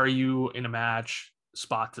can carry you in a match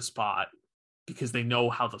spot to spot because they know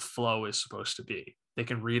how the flow is supposed to be. They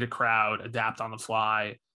can read a crowd, adapt on the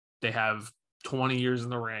fly. They have 20 years in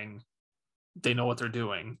the ring. They know what they're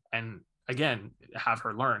doing. And again, have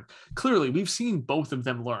her learn. Clearly, we've seen both of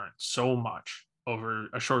them learn so much over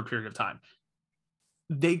a short period of time.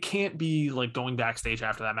 They can't be like going backstage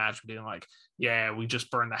after that match and being like, yeah, we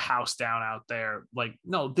just burned the house down out there. Like,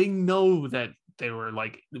 no, they know that they were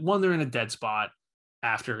like, one, they're in a dead spot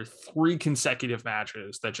after 3 consecutive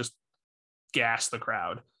matches that just gas the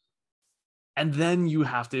crowd. And then you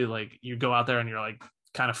have to like, you go out there and you're like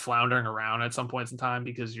kind of floundering around at some points in time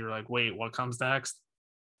because you're like, wait, what comes next?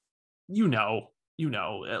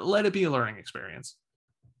 Let it be a learning experience.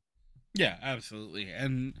 Yeah, absolutely.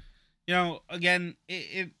 And again,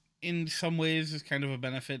 it in some ways is kind of a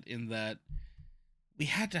benefit in that we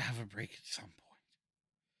had to have a break at some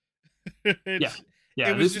point.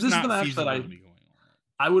 Yeah. This is the match that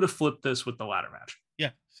I would have flipped this with the ladder match. Yeah,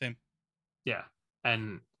 same. Yeah,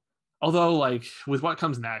 and although like with what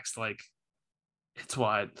comes next, like it's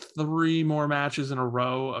 3 more matches in a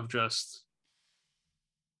row of just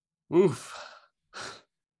oof.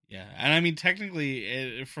 Yeah, and I mean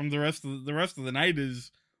technically, from the rest of the night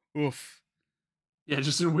is oof. Yeah,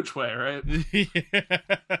 just in which way, right? Yeah.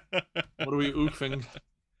 What are we oofing?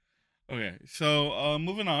 Okay, so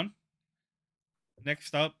moving on.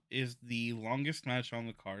 Next up is the longest match on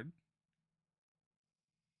the card.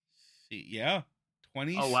 Yeah,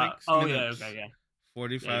 26 minutes. Oh yeah, okay, yeah.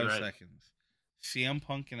 45 seconds. CM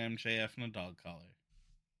Punk and MJF in a dog collar.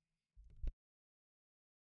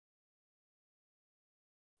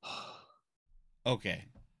 Okay,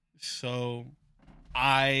 so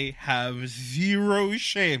I have zero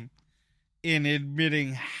shame in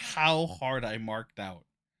admitting how hard I marked out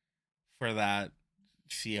for that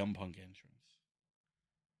CM Punk entrance.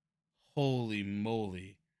 Holy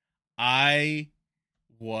moly. I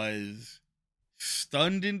was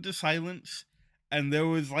stunned into silence, and there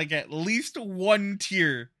was like at least one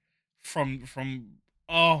tear from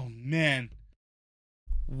oh man.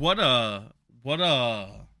 What a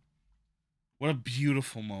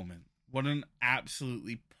beautiful moment. What an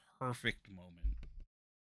absolutely perfect moment.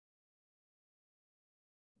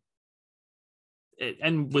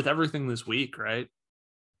 And with everything this week, right?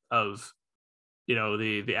 Of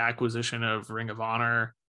the acquisition of Ring of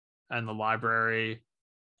Honor and the library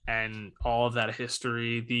and all of that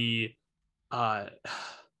history, the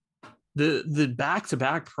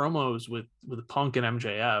back-to-back promos with Punk and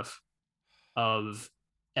MJF, of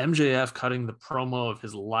MJF cutting the promo of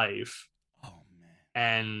his life. Oh man.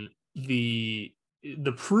 And the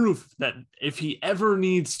proof that if he ever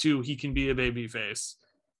needs to, he can be a babyface.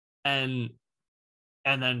 And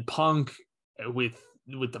then Punk with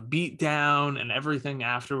the beat down and everything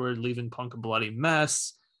afterward, leaving Punk a bloody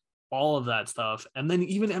mess, all of that stuff. And then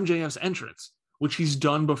even MJF's entrance, which he's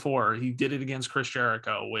done before. He did it against Chris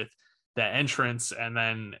Jericho with that entrance, and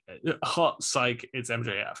then psych, it's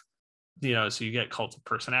MJF. So you get Cult of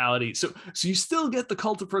Personality. So you still get the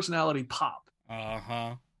Cult of Personality pop.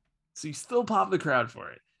 Uh-huh. So you still pop the crowd for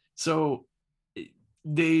it. So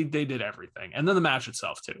they did everything. And then the match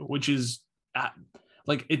itself too, which is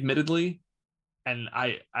like, admittedly, and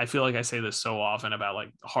I feel like I say this so often about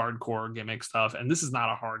like hardcore gimmick stuff, and this is not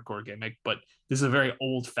a hardcore gimmick, but this is a very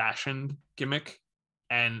old-fashioned gimmick,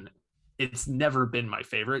 and it's never been my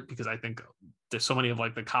favorite because I think there's so many of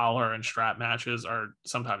like the collar and strap matches are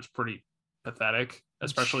sometimes pretty pathetic,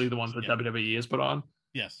 especially the ones that WWE has put on.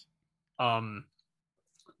 Yes.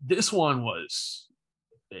 This one was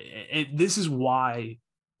this is why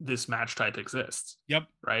this match type exists. Yep.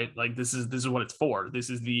 Right? Like this is what it's for. This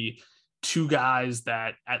is the 2 guys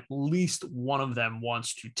that at least one of them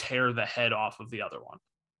wants to tear the head off of the other one.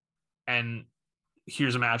 And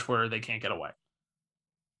here's a match where they can't get away.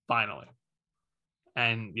 Finally.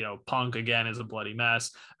 and Punk again is a bloody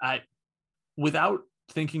mess. Without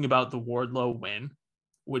thinking about the Wardlow win,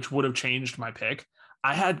 which would have changed my pick,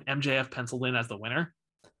 I had MJF penciled in as the winner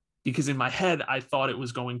because in my head I thought it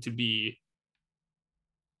was going to be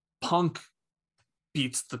Punk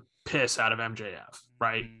beats the piss out of MJF,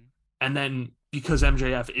 right? Mm-hmm. And then because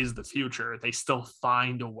MJF is the future, they still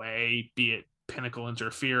find a way, be it Pinnacle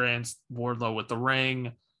interference, Wardlow with the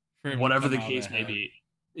ring, whatever the case may be.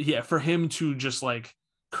 Yeah, for him to just like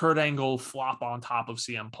Kurt Angle flop on top of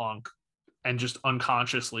CM Punk and just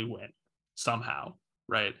unconsciously win somehow,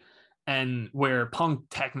 right? And where Punk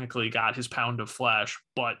technically got his pound of flesh,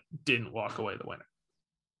 but didn't walk away the winner.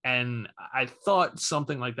 And I thought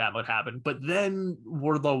something like that would happen, but then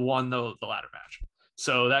Wardlow won the ladder match.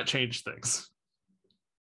 So that changed things.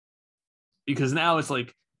 Because now it's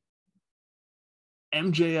like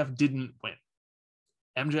MJF didn't win.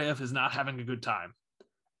 MJF is not having a good time.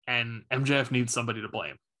 And MJF needs somebody to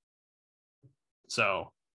blame.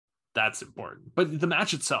 So that's important. But the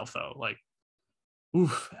match itself, though, like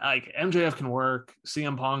MJF can work.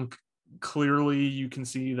 CM Punk, clearly you can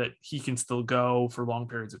see that he can still go for long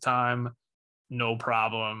periods of time. No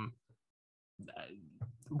problem.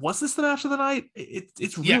 Was this the match of the night?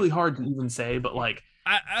 It's really hard to even say, but like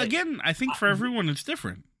I think for everyone it's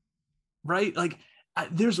different, right? Like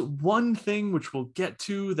there's one thing which we'll get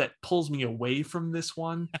to that pulls me away from this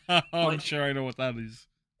one. I'm sure I know what that is.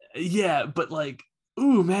 Yeah, but like,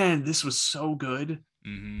 ooh man, this was so good.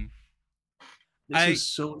 Mm-hmm. This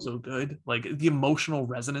was so good. Like the emotional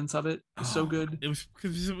resonance of it is so good. It was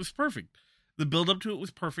because it was perfect. The build up to it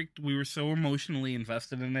was perfect. We were so emotionally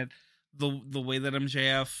invested in it. The way that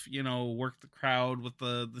MJF, worked the crowd with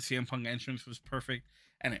the CM Punk entrance was perfect,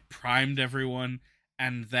 and it primed everyone.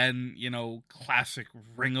 And then, classic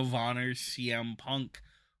Ring of Honor CM Punk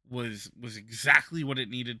was exactly what it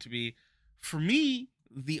needed to be. For me,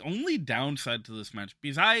 the only downside to this match,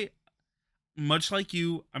 because much like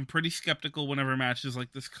you, I'm pretty skeptical whenever matches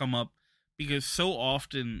like this come up, because so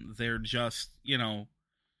often they're just,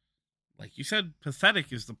 like you said,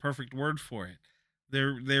 pathetic is the perfect word for it.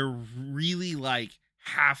 They're really like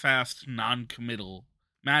half-assed, non-committal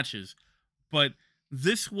matches. But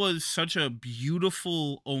this was such a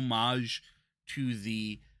beautiful homage to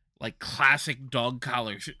the like classic dog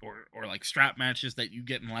collars or like strap matches that you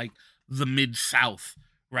get in like the Mid-South,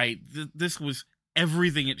 right? This was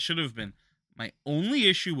everything it should have been. My only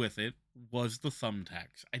issue with it was the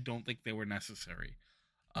thumbtacks. I don't think they were necessary.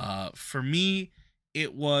 For me,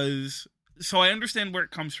 it was... So I understand where it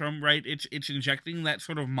comes from, right? It's injecting that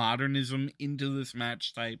sort of modernism into this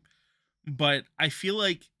match type. But I feel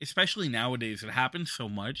like, especially nowadays, it happens so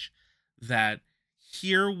much that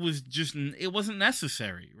here was just... It wasn't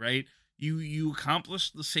necessary, right? You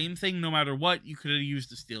accomplished the same thing no matter what. You could have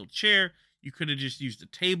used a steel chair. You could have just used a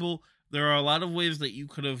table. There are a lot of ways that you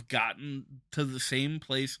could have gotten to the same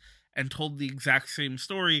place and told the exact same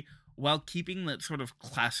story while keeping that sort of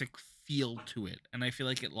classic feel to it. And I feel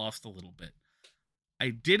like it lost a little bit. I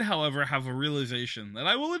did, however, have a realization that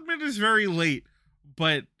I will admit is very late,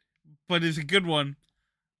 but is a good one.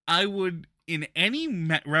 I would, in any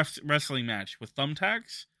wrestling match with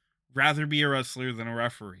thumbtacks, rather be a wrestler than a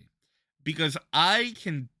referee. Because I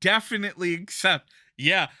can definitely accept,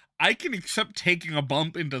 I can accept taking a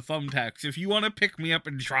bump into thumbtacks. If you want to pick me up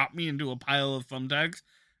and drop me into a pile of thumbtacks,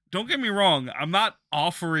 don't get me wrong, I'm not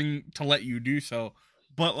offering to let you do so.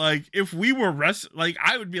 But like, if we were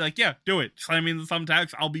I would be like, yeah, do it. Slam me in the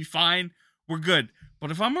thumbtacks. I'll be fine. We're good.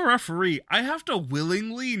 But if I'm a referee, I have to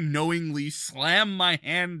willingly, knowingly slam my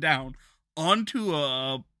hand down onto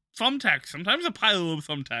a thumbtack, sometimes a pile of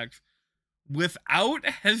thumbtacks, without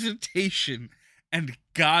hesitation. And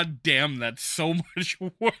goddamn, that's so much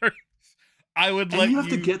worse. I would let you have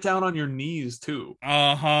to get down on your knees too.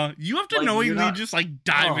 You have to knowingly just like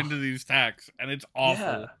dive into these tacks, and it's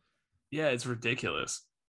awful. Yeah, it's ridiculous.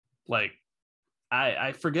 Like,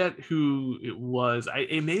 I forget who it was.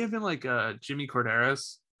 It may have been like Jimmy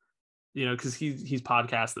Corderas, because he's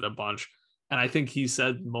podcasted a bunch, and I think he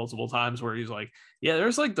said multiple times where he's like, yeah,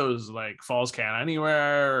 there's like those like Falls Count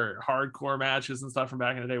Anywhere or hardcore matches and stuff from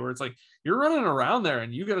back in the day where it's like you're running around there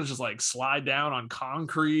and you gotta just like slide down on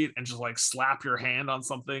concrete and just like slap your hand on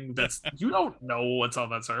something that's you don't know what's on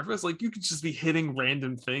that surface. Like you could just be hitting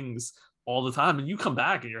random things all the time and you come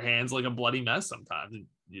back and your hand's like a bloody mess sometimes.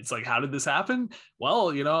 It's like, how did this happen? Well,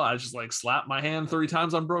 I just like slapped my hand 3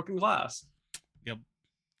 times on broken glass. Yep.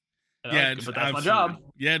 But that's my job.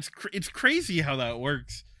 Yeah, it's crazy how that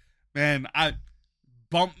works, man. I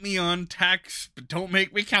bump me on tacks, but don't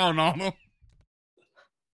make me count on them.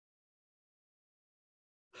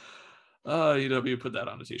 UW, put that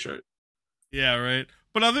on a t-shirt. Yeah, right.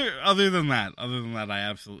 But other than that, I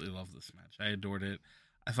absolutely love this match. I adored it.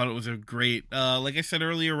 I thought it was a great, like I said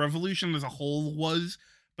earlier, Revolution as a whole was,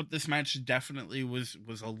 but this match definitely was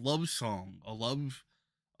a love song, a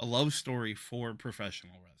love story for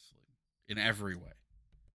professional wrestling in every way.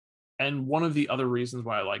 And one of the other reasons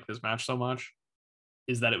why I like this match so much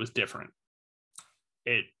is that it was different.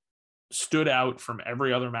 It stood out from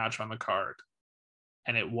every other match on the card,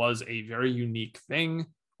 and it was a very unique thing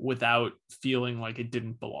without feeling like it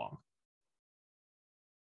didn't belong.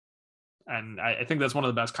 And I think that's one of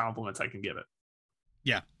the best compliments I can give it.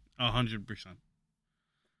 Yeah, 100%.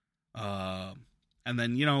 And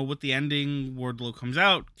then, you know, with the ending, Wardlow comes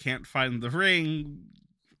out, can't find the ring,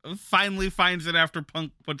 finally finds it after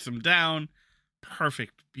Punk puts him down.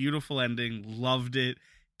 Perfect, beautiful ending, loved it.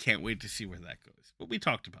 Can't wait to see where that goes. But we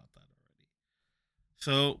talked about that already.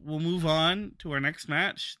 So we'll move on to our next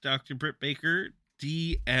match, Dr. Britt Baker,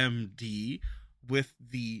 DMD, with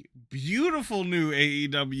the beautiful new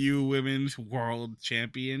AEW Women's World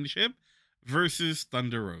Championship versus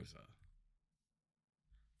Thunder Rosa.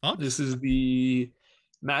 Thoughts? This is the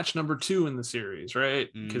match number 2 in the series, right?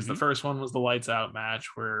 Because the first one was the lights out match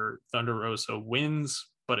where Thunder Rosa wins,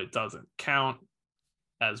 but it doesn't count,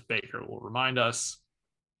 as Baker will remind us.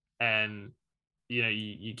 And, you know,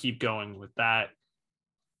 you keep going with that.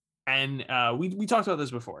 And we talked about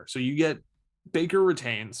this before. So you get Baker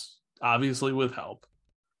retains, obviously with help.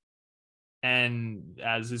 And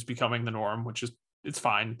as is becoming the norm, which is, it's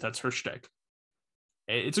fine. That's her shtick.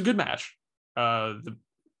 It's a good match. Of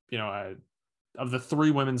the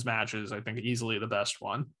 3 women's matches, I think easily the best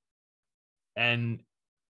one. And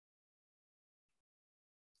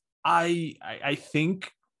I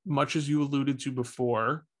think, much as you alluded to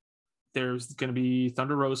before, there's going to be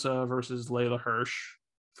Thunder Rosa versus Layla Hirsch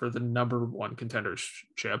for the number 1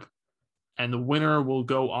 contendership. And the winner will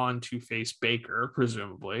go on to face Baker,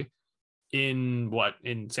 presumably, in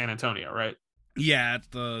San Antonio, right? Yeah, at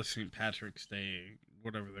the St. Patrick's Day,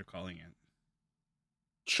 whatever they're calling it.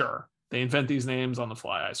 Sure. They invent these names on the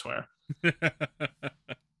fly, I swear.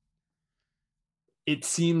 It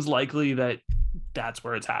seems likely that that's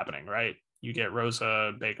where it's happening, right? You get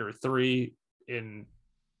Rosa Baker 3 in,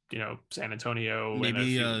 San Antonio.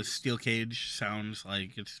 Maybe a steel cage sounds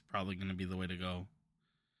like it's probably going to be the way to go.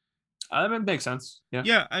 That makes sense. Yeah.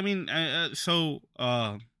 Yeah, I mean,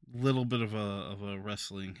 little bit of a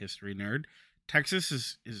wrestling history nerd.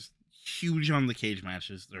 Texas is huge on the cage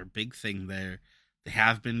matches. They're a big thing there. They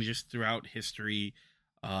have been just throughout history.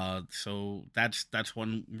 So that's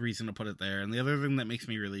one reason to put it there. And the other thing that makes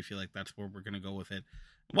me really feel like that's where we're gonna go with it.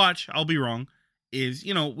 Watch, I'll be wrong. Is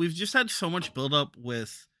we've just had so much buildup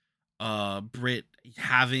with Britt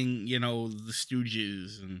having the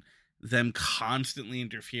Stooges and them constantly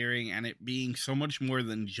interfering, and it being so much more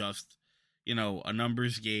than just a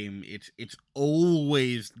numbers game. It's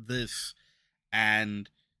always this, and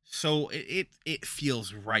so it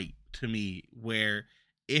feels right to me, where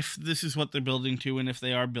if this is what they're building to, and if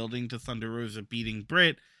they are building to Thunder Rosa beating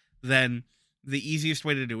Britt, then the easiest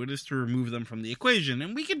way to do it is to remove them from the equation.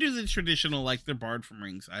 And we can do the traditional, like, they're barred from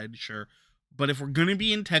ringside, sure. But if we're going to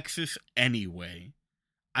be in Texas anyway,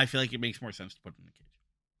 I feel like it makes more sense to put them in the cage.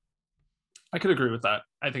 I could agree with that.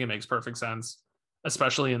 I think it makes perfect sense,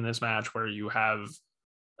 especially in this match where you have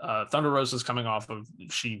Thunder Rosa's coming off of,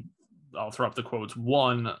 I'll throw up the quotes,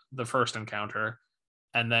 won the first encounter.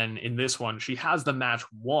 And then in this one, she has the match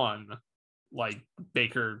won. Like,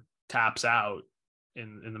 Baker taps out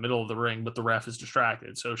in the middle of the ring, but the ref is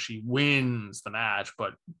distracted. So she wins the match,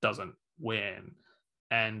 but doesn't win.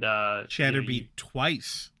 And she had her beat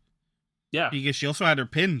twice. Yeah. Because she also had her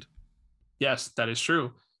pinned. Yes, that is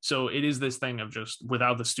true. So it is this thing of just,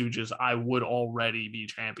 without the Stooges, I would already be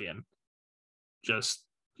champion. Just,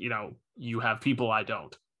 you have people I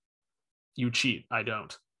don't. You cheat, I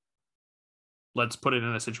don't. Let's put it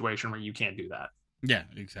in a situation where you can't do that. Yeah,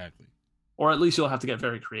 exactly. Or at least you'll have to get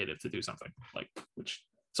very creative to do something, which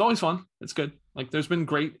it's always fun. It's good. Like, there's been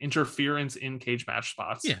great interference in cage match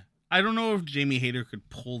spots. Yeah. I don't know if Jamie Hayter could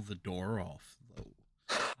pull the door off,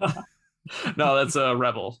 though. No, that's a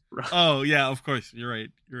Rebel. Oh, yeah, of course. You're right.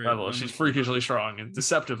 Rebel. She's freakishly strong and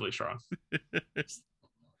deceptively strong.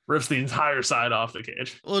 Rips the entire side off the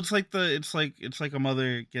cage. Well, it's like a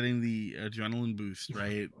mother getting the adrenaline boost,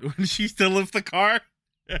 right? When she still lifts the car.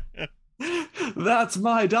 That's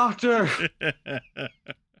my doctor.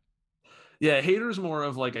 Yeah, Hayter's more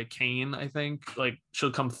of like a Kane, I think. Like,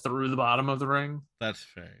 she'll come through the bottom of the ring. That's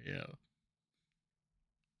fair, yeah.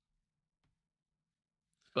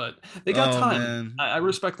 But they got time. I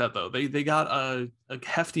respect that, though. They got a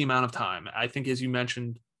hefty amount of time. I think, as you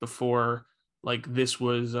mentioned before, Like this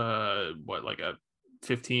was like a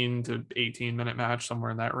 15 to 18 minute match,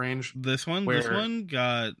 somewhere in that range. This Where one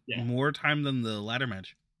got yeah, more time than the ladder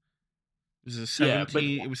match. yeah, but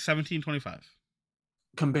It was 17:25.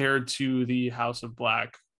 compared to the House of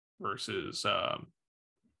Black versus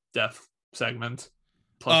Death segment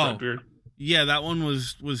plus Oh, Redbeard. yeah, that one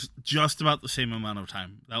was just about the same amount of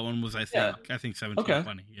time. That one was Yeah. I think Okay.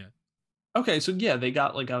 17:20. Yeah. Okay. So yeah, they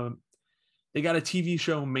got a TV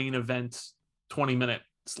show main event 20-minute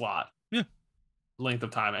slot Yeah. length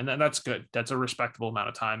of time, and that's good. That's a respectable amount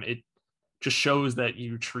of time. It just shows that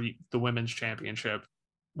you treat the women's championship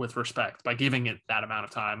with respect by giving it that amount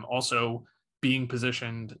of time. Also, being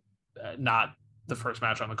positioned not the first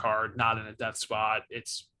match on the card, not in a death spot.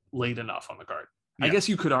 It's late enough on the card. I Yeah. guess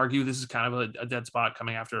you could argue this is kind of a dead spot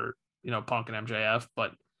coming after Punk and MJF,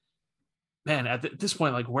 but man, at this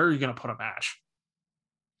point, like, where are you going to put a match?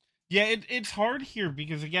 Yeah, it's hard here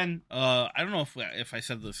because again, I don't know if I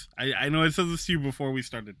said this. I know I said this to you before we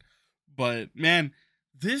started, but man,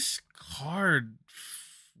 this card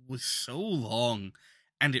was so long,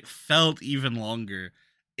 and it felt even longer.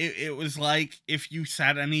 It was like if you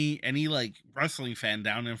sat any like wrestling fan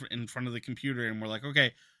down in front of the computer and were like,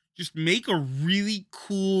 okay, just make a really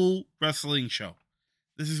cool wrestling show.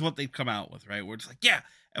 This is what they've come out with, right? Where it's like, yeah,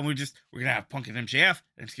 and we're gonna have Punk and MJF,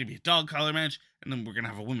 and it's gonna be a dog collar match, and then we're gonna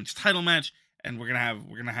have a women's title match, and we're gonna have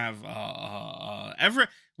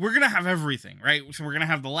everything, right? So we're gonna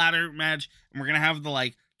have the ladder match, and we're gonna have the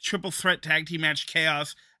like triple threat tag team match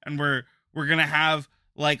chaos, and we're gonna have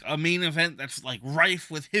like a main event that's like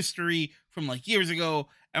rife with history from like years ago,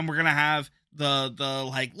 and we're gonna have the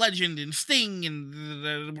like legend and Sting,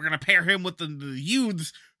 and we're gonna pair him with the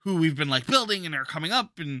youths who we've been like building and are coming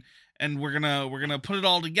up, and we're gonna put it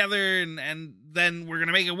all together, and then we're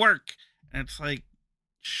gonna make it work. And it's like,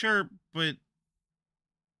 sure, but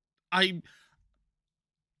I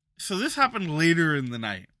so this happened later in the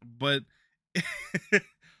night, but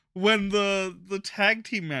when the tag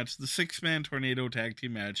team match, the 6-man tornado tag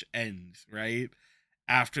team match ends, right?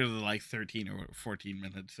 After the like 13 or 14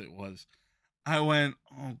 minutes it was, I went,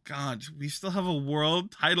 oh god, we still have a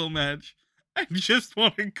world title match. I just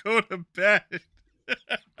want to go to bed.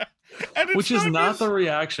 And it's Which is not because, the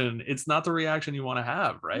reaction. It's not the reaction you want to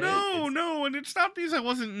have, right? no, and it's not because I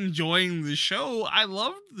wasn't enjoying the show. I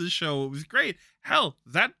loved the show. It was great. Hell,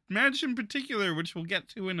 that match in particular, which we'll get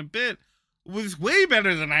to in a bit, was way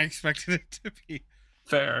better than I expected it to be.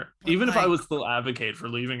 Fair. But Even if I like, would still advocate for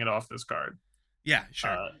leaving it off this card. yeah, sure.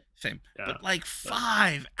 Uh, Same. yeah. But like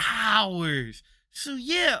 5 hours. So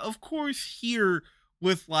yeah, of course here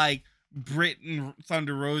with like Britt and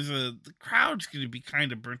Thunder Rosa, the crowd's gonna be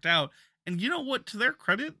kind of burnt out. And you know what? To their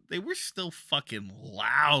credit, they were still fucking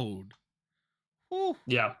loud. Whew.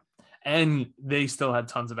 Yeah. And they still had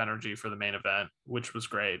tons of energy for the main event, which was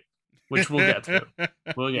great. Which we'll get to.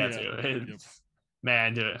 We'll get to. Yep.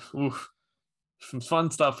 Man, dude. Oof. Some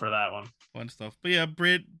fun stuff for that one. Fun stuff. But yeah,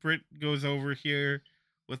 Britt goes over here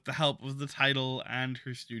with the help of the title and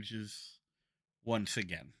her stooges once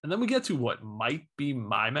again. And then we get to what might be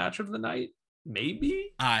my match of the night. Maybe?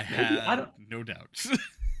 I I have no doubts.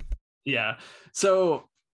 Yeah. So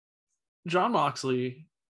Jon Moxley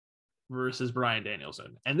versus Bryan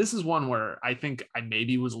Danielson. And this is one where I think I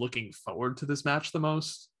maybe was looking forward to this match the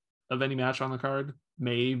most of any match on the card.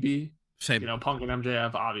 Maybe. Same. Punk and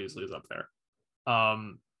MJF obviously is up there.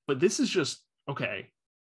 But this is just okay.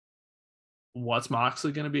 What's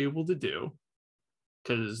Moxley going to be able to do?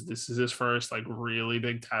 Because this is his first like really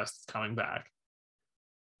big test coming back.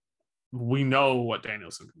 We know what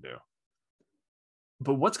Danielson can do.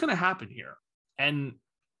 But what's going to happen here? And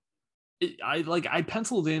I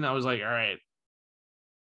penciled in, I was like, all right,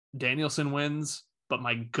 Danielson wins, but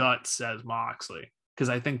my gut says Moxley, because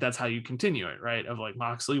I think that's how you continue it, right? Of like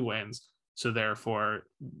Moxley wins, so therefore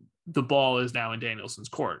the ball is now in Danielson's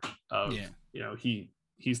court. Of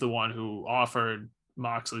he's the one who offered.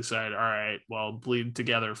 Moxley said, all right, well, bleed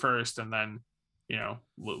together first, and then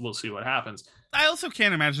we'll see what happens. I also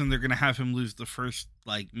can't imagine they're gonna have him lose the first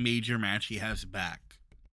like major match he has back.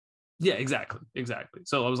 Yeah, exactly.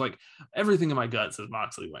 So I was like, everything in my gut says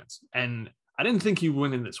Moxley wins, and I didn't think he would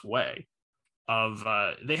win in this way. Of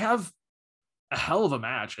they have a hell of a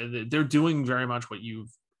match, and they're doing very much what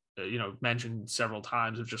you've mentioned several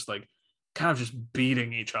times, of just like kind of just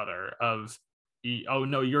beating each other. Of, oh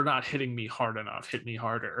no, you're not hitting me hard enough, hit me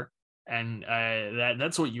harder. And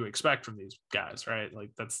that's what you expect from these guys, right? Like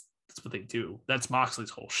that's what they do. That's Moxley's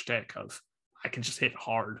whole shtick of, I can just hit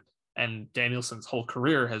hard. And Danielson's whole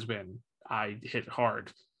career has been, I hit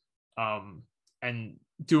hard. And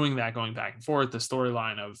doing that, going back and forth, the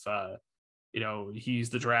storyline of he's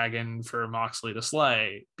the dragon for Moxley to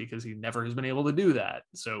slay because he never has been able to do that.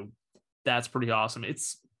 So that's pretty awesome.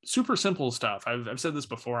 It's super simple stuff. I've said this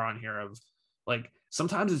before on here of like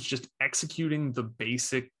sometimes it's just executing the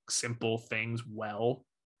basic simple things well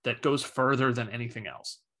that goes further than anything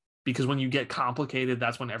else. Because when you get complicated,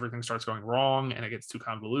 that's when everything starts going wrong and it gets too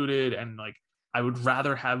convoluted. And like I would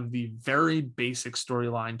rather have the very basic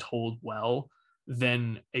storyline told well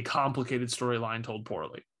than a complicated storyline told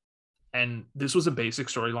poorly. And this was a basic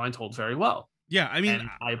storyline told very well. Yeah, I mean, and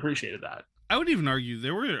I appreciated that. I would even argue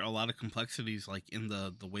there were a lot of complexities like in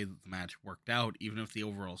the way that the match worked out, even if the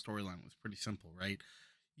overall storyline was pretty simple, right?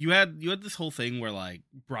 You had this whole thing where like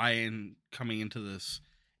Bryan coming into this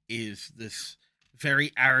is this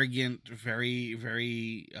very arrogant, very,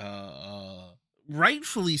 very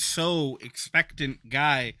rightfully so expectant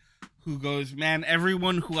guy who goes, man,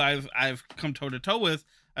 everyone who I've come toe to toe with,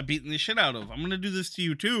 I've beaten the shit out of. I'm gonna do this to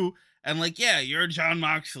you too. And like, yeah, you're Jon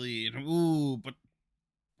Moxley, and ooh, but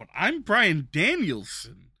I'm Bryan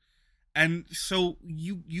Danielson. And so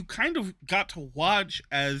you kind of got to watch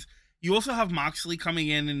as you also have Moxley coming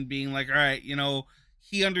in and being like, all right,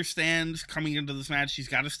 he understands coming into this match, he's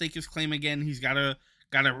got to stake his claim again. He's got to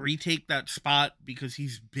retake that spot because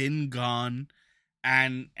he's been gone.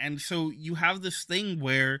 And so you have this thing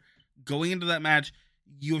where going into that match,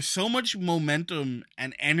 you have so much momentum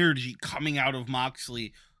and energy coming out of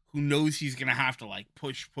Moxley, who knows he's going to have to like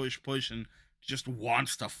push and just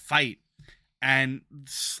wants to fight. And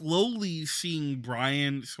slowly seeing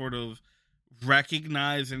Bryan sort of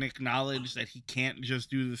recognize and acknowledge that he can't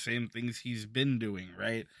just do the same things he's been doing,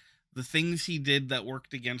 right? The things he did that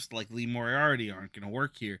worked against like Lee Moriarty aren't going to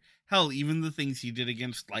work here. Hell, even the things he did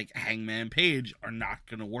against like Hangman Page are not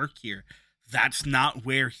going to work here. That's not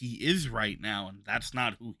where he is right now, and that's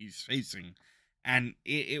not who he's facing. And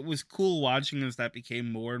it was cool watching as that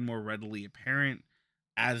became more and more readily apparent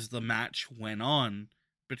as the match went on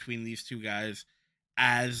between these two guys,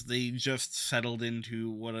 as they just settled into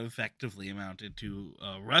what effectively amounted to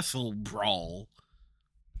a wrestle brawl.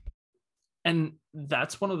 And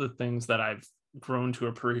that's one of the things that I've grown to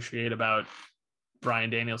appreciate about Bryan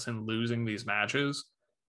Danielson losing these matches.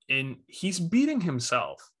 And he's beating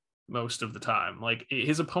himself most of the time. Like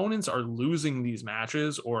his opponents are losing these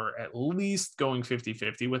matches or at least going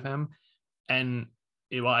 50-50 with him. And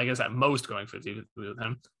well, I guess at most going 50 with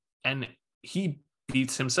him. And he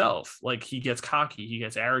beats himself. Like he gets cocky, he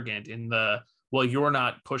gets arrogant in the, well, you're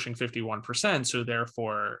not pushing 51%, so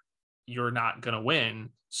therefore you're not going to win.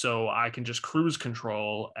 So I can just cruise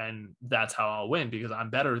control and that's how I'll win because I'm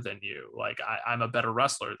better than you. Like I'm a better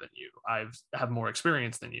wrestler than you. Have more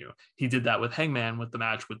experience than you. He did that with Hangman with the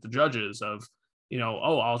match with the judges of,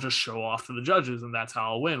 I'll just show off to the judges and that's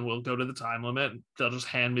how I'll win. We'll go to the time limit. They'll just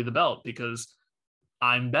hand me the belt because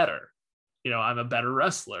I'm better. I'm a better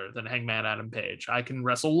wrestler than Hangman Adam Page. I can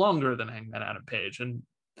wrestle longer than Hangman Adam Page. And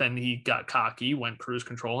then he got cocky, went cruise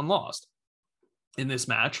control and lost. In this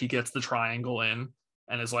match, he gets the triangle in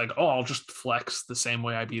and is like, oh, I'll just flex the same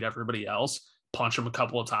way I beat everybody else, punch him a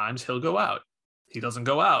couple of times, he'll go out. He doesn't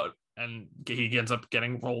go out, and he ends up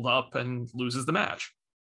getting rolled up and loses the match.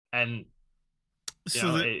 And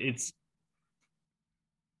it's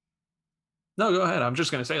no, go ahead. I'm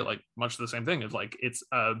just going to say like much the same thing. It's like it's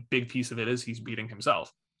a big piece of it is he's beating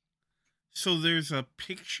himself. So there's a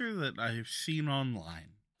picture that I've seen online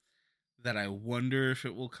that I wonder if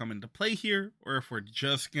it will come into play here or if we're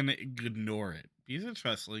just going to ignore it. Because it's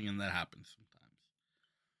wrestling and that happens sometimes.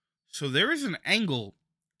 So there is an angle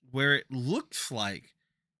where it looks like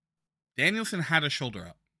Danielson had a shoulder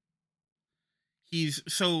up. He's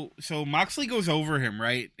so Moxley goes over him,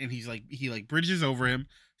 right? And he bridges over him.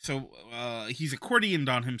 So he's accordioned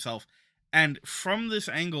on himself. And from this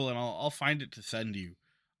angle, and I'll find it to send you,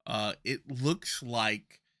 it looks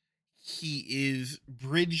like he is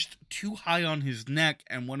bridged too high on his neck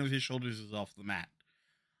and one of his shoulders is off the mat.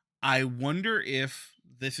 I wonder if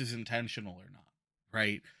this is intentional or not,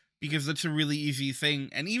 right? Because that's a really easy thing.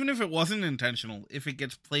 And even if it wasn't intentional, if it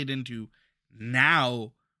gets played into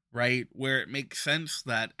now, right, where it makes sense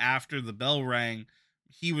that after the bell rang,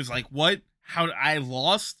 he was like, what? How I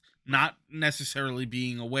lost? Not necessarily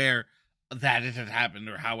being aware that it had happened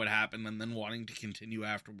or how it happened and then wanting to continue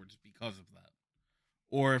afterwards because of that.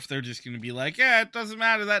 Or if they're just going to be like, yeah, it doesn't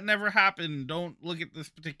matter. That never happened. Don't look at this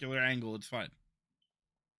particular angle. It's fine.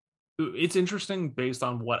 It's interesting based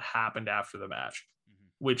on what happened after the match,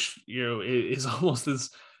 which, is almost as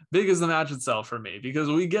big as the match itself for me, because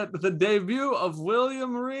we get the debut of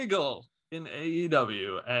William Regal in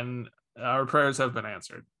AEW and our prayers have been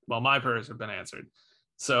answered. Well, my prayers have been answered.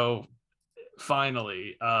 So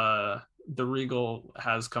finally, the Regal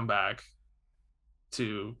has come back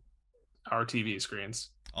to our TV screens.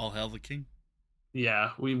 All hail the king.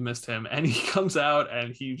 Yeah, we missed him. And he comes out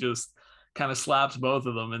and he just kind of slaps both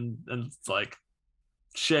of them and it's like,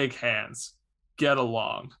 shake hands, get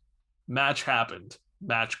along. Match happened.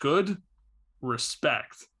 Match good,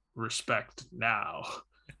 respect. Respect now.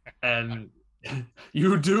 And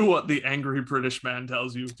you do what the angry British man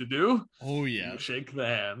tells you to do. Oh yeah. You shake the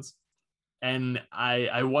hands. And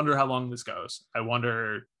I wonder how long this goes. I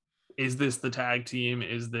wonder, is this the tag team?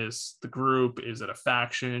 Is this the group? Is it a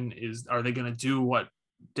faction? Are they going to do what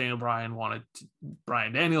Bryan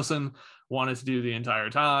Danielson wanted to do the entire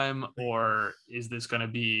time, or is this going to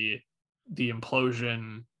be the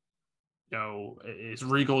implosion? Is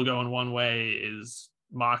Regal going one way? Is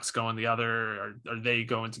Mox going the other? Are they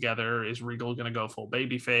going together? Is Regal going to go full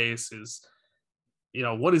babyface?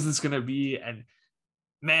 What is this going to be? And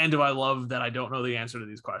man, do I love that I don't know the answer to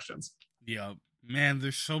these questions. Yeah, man,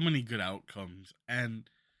 there's so many good outcomes, and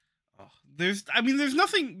there's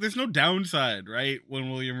no downside, right?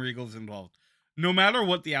 When William Regal's involved, no matter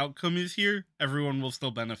what the outcome is here, everyone will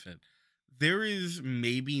still benefit. There is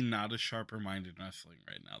maybe not a sharper mind in wrestling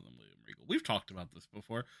right now than William Regal. We've talked about this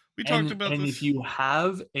before. And if you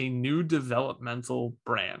have a new developmental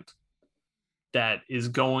brand that is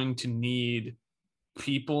going to need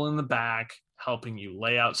people in the back helping you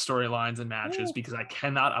lay out storylines and matches, because I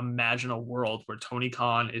cannot imagine a world where Tony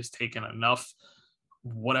Khan is taking enough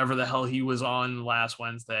whatever the hell he was on last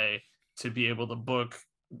Wednesday to be able to book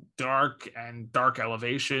Dark and Dark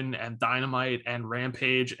Elevation and Dynamite and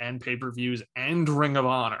Rampage and pay-per-views and Ring of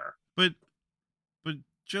Honor. But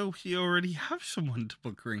Joe, he already have someone to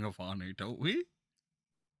book Ring of Honor, don't we?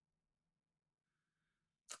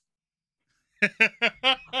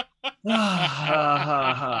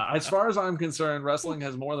 As far as I'm concerned, wrestling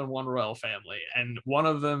has more than one royal family, and one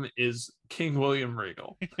of them is King William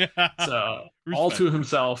Regal. So all to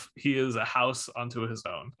himself, he is a house unto his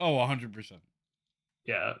own. Oh, 100%.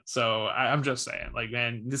 Yeah. So I'm just saying, like,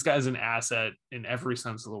 man, this guy's an asset in every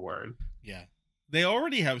sense of the word. Yeah. They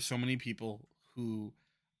already have so many people who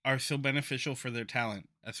are so beneficial for their talent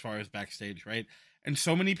as far as backstage, right? And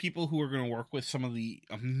so many people who are going to work with some of the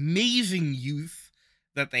amazing youth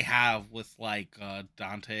that they have with, like,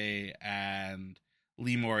 Dante and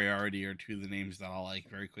Lee Moriarty are two of the names that I'll, like,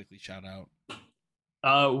 very quickly shout out.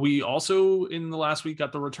 We also, in the last week,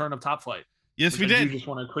 got the return of Top Flight. Yes, we did. I just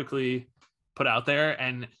want to quickly put out there,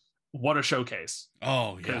 and what a showcase.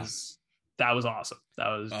 Oh, yeah. Because that was awesome. That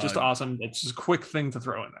was just awesome. It's just a quick thing to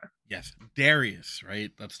throw in there. Yes. Darius,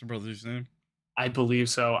 right? That's the brother's name? I believe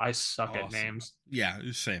so. I suck at names. Yeah,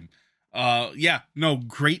 same. No,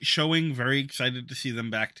 great showing. Very excited to see them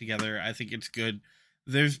back together. I think it's good.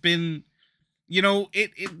 There's been,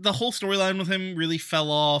 the whole storyline with him really fell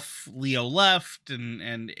off. Leo left,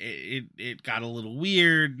 and it got a little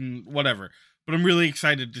weird and whatever. But I'm really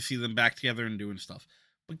excited to see them back together and doing stuff.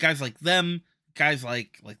 But guys like them, guys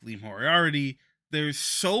like Lee Moriarty, there's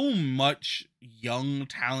so much young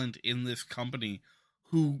talent in this company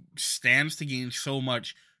who stands to gain so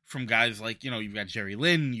much from guys like, you've got Jerry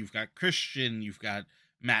Lynn, you've got Christian, you've got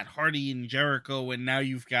Matt Hardy and Jericho, and now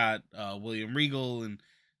you've got William Regal and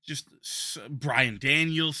just Bryan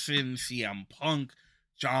Danielson, CM Punk,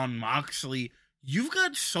 Jon Moxley. You've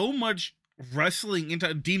got so much wrestling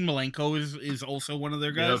into Dean Malenko is also one of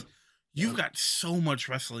their guys. Yep. You've got so much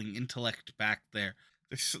wrestling intellect back there.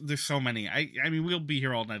 There's so many. I mean, we'll be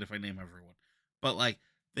here all night if I name everyone. But, like,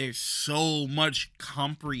 there's so much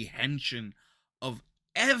comprehension of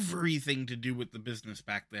everything to do with the business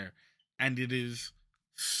back there. And it is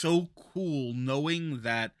so cool knowing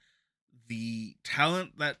that the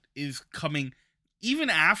talent that is coming, even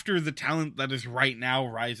after the talent that is right now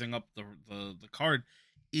rising up the card,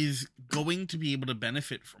 is going to be able to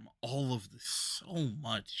benefit from all of this so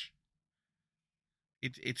much.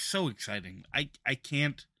 It's so exciting. I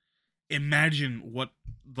can't imagine what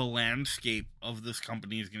the landscape of this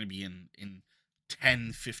company is going to be in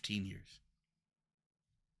 10, 15 years.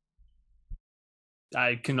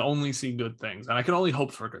 I can only see good things, and I can only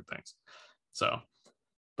hope for good things. So,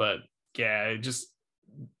 but yeah,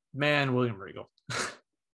 William Regal.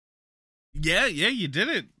 Yeah, you did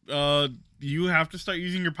it. You have to start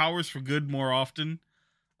using your powers for good more often.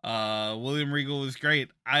 William Regal was great.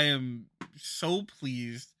 I am so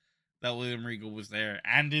pleased that William Regal was there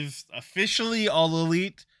and is officially All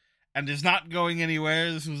Elite and is not going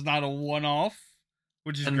anywhere. This was not a one-off,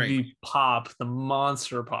 which is great. The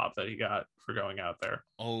monster pop that he got for going out there.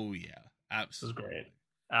 Oh yeah, absolutely. This is great.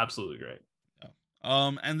 Absolutely great.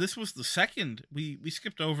 Yeah. And this was the second. We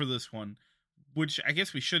skipped over this one, which I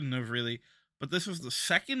guess we shouldn't have really, but this was the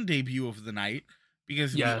second debut of the night.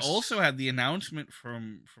 because we also had the announcement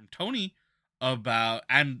from Tony about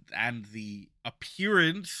and the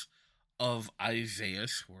appearance of Isaiah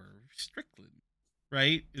Swerve Strickland.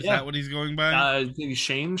 Right? Is that what he's going by?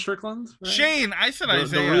 Shane Strickland? Right? Shane, I said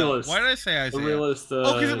Isaiah. The realist. Why did I say Isaiah? The realist.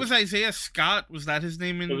 Because it was Isaiah Scott. Was that his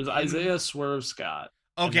name? It was Isaiah Swerve Scott.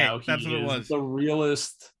 Okay, that's what it was. The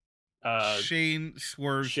realist. Shane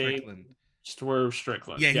Swerve Strickland. Swerve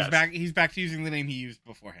Strickland. Yeah, he's back. He's back to using the name he used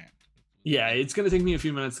beforehand. Yeah, it's gonna take me a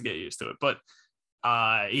few minutes to get used to it, but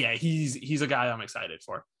he's a guy I'm excited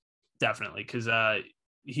for, definitely, because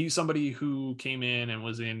he's somebody who came in and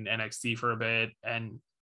was in NXT for a bit and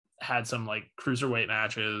had some like cruiserweight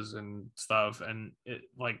matches and stuff. And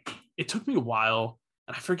it took me a while,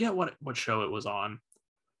 and I forget what show it was on,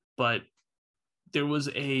 but there was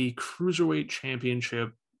a cruiserweight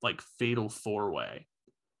championship, like fatal 4-way.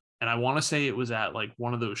 And I want to say it was at like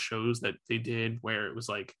one of those shows that they did where it was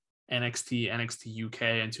like NXT, NXT UK,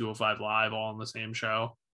 and 205 Live all on the same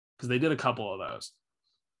show. Because they did a couple of those.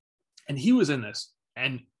 And he was in this.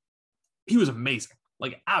 And he was amazing,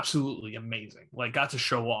 like absolutely amazing. Like got to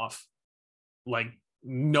show off like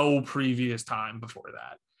no previous time before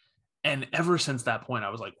that. And ever since that point, I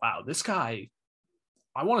was like, wow, this guy,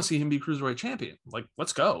 I want to see him be cruiserweight champion. Like,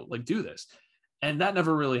 let's go, like do this. And that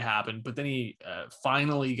never really happened. But then he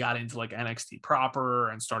finally got into like NXT proper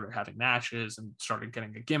and started having matches and started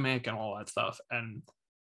getting a gimmick and all that stuff. And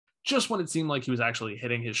just when it seemed like he was actually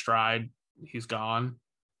hitting his stride, he's gone.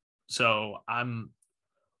 So I'm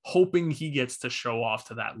hoping he gets to show off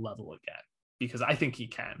to that level again, because I think he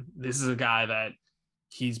can. This is a guy that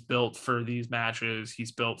he's built for these matches.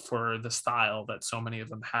 He's built for the style that so many of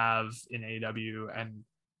them have in AEW, and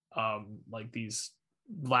like these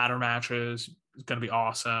ladder matches is going to be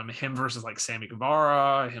awesome. Him versus like Sammy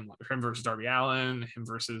Guevara, him versus Darby Allin, him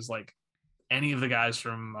versus like any of the guys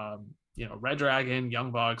from Red Dragon,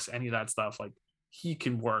 Young Bucks, any of that stuff. Like he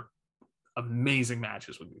can work amazing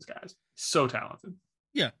matches with these guys. So talented.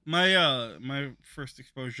 Yeah, my first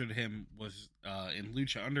exposure to him was in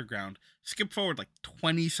Lucha Underground. Skip forward like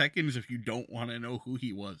 20 seconds if you don't want to know who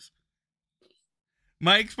he was.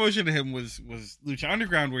 My exposure to him was Lucha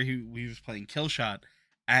Underground, where he was playing Killshot,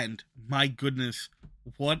 and my goodness,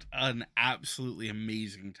 what an absolutely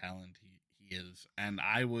amazing talent he is. And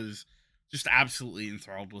I was just absolutely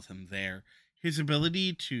enthralled with him there. His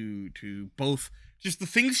ability to both just the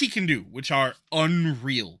things he can do, which are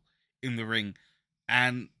unreal in the ring,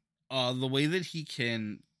 and the way that he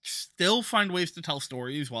can still find ways to tell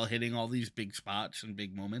stories while hitting all these big spots and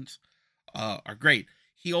big moments are great.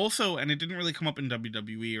 He also, and it didn't really come up in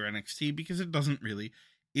WWE or NXT because it doesn't really,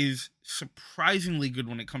 is surprisingly good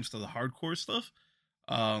when it comes to the hardcore stuff,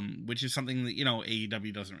 which is something that,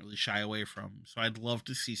 AEW doesn't really shy away from. So I'd love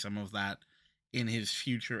to see some of that in his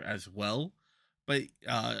future as well. But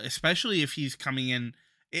especially if he's coming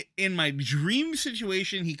in my dream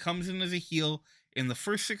situation, he comes in as a heel. In the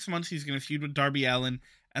first 6 months, he's going to feud with Darby Allin,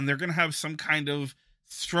 and they're going to have some kind of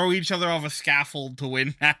throw each other off a scaffold to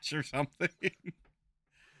win match or something.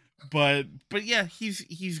 But yeah,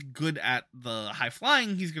 he's good at the high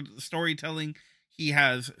flying. He's good at the storytelling. He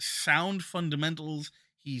has sound fundamentals.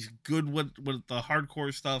 He's good with the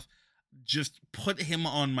hardcore stuff. Just put him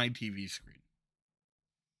on my TV screen.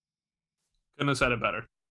 Couldn't have said it better.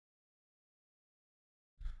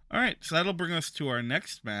 All right, so that'll bring us to our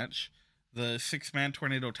next match. The 6-man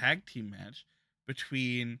tornado tag team match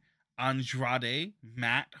between Andrade,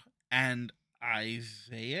 Matt, and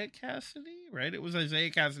Isaiah Cassidy, right? It was Isaiah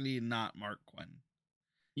Cassidy and not Mark Quinn.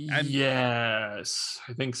 And, yes,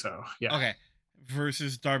 I think so. Yeah. Okay.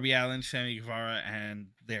 Versus Darby Allin, Sammy Guevara, and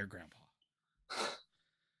their grandpa.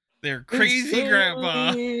 Their crazy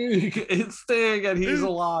grandpa. It's Sting, and he's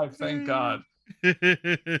alive. Thank God.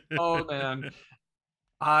 Oh, man.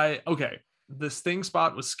 The Sting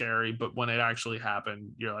spot was scary, but when it actually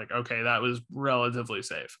happened, you're like, okay, that was relatively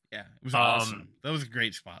safe. Yeah, it was awesome. That was a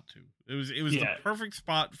great spot too. It was the perfect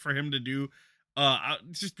spot for him to do.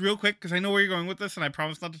 Just real quick, because I know where you're going with this, and I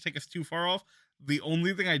promise not to take us too far off. The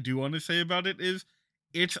only thing I do want to say about it is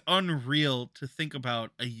it's unreal to think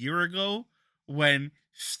about a year ago when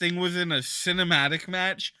Sting was in a cinematic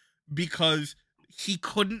match because he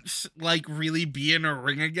couldn't really be in a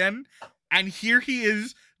ring again, and here he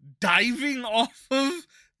is diving off of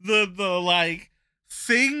the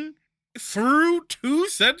thing through 2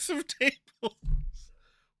 sets of tables.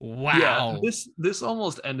 Wow. Yeah, this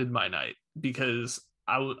almost ended my night because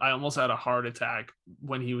I almost had a heart attack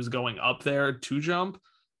when he was going up there to jump,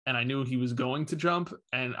 and I knew he was going to jump,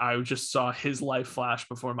 and I just saw his life flash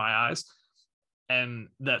before my eyes, and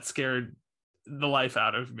that scared the life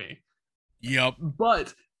out of me. Yep.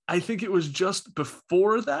 But I think it was just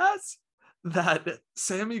before that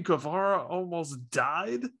Sammy Guevara almost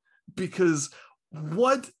died, because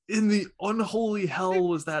what in the unholy hell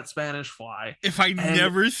was that Spanish Fly? If I And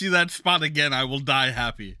never see that spot again, I will die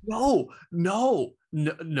happy. no,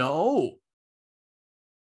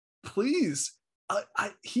 please.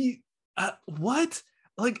 What?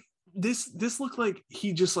 Like this looked like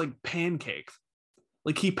he just like pancaked.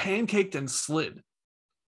 Like he pancaked and slid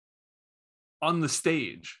on the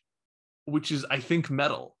stage, which is, I think,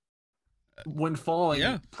 metal, when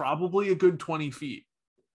falling probably a good 20 feet.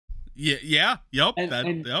 Yep. Yep.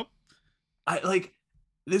 I like,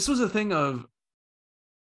 this was a thing of,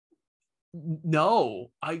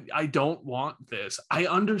 no, I don't want this. I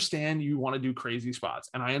understand you want to do crazy spots,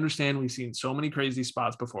 and I understand we've seen so many crazy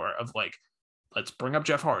spots before of like, let's bring up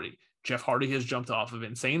Jeff Hardy. Jeff Hardy has jumped off of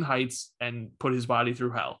insane heights and put his body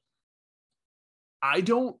through hell. I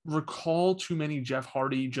don't recall too many Jeff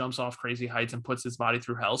Hardy jumps off crazy heights and puts his body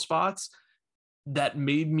through hell spots that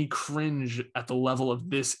made me cringe at the level of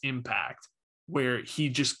this Impact, where he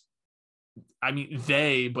just, I mean,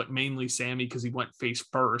 but mainly Sammy, because he went face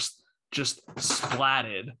first, just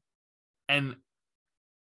splatted. And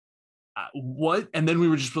what? And then we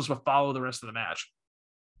were just supposed to follow the rest of the match.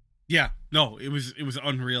 Yeah, no, it was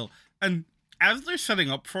unreal. And as they're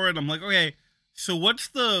setting up for it, I'm like, okay, so what's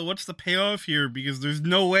the payoff here? Because there's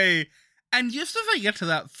no way. And just as I get to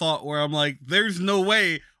that thought where I'm like, there's no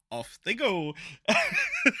way, off they go.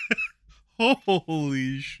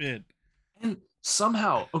 Holy shit. And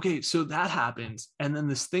somehow, okay, so that happens, and then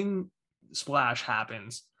this thing splash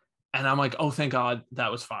happens, and I'm like, oh, thank God,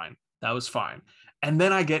 that was fine. That was fine. And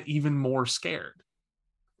then I get even more scared,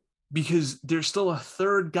 because there's still a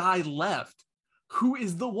third guy left who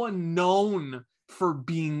is the one known for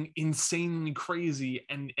being insanely crazy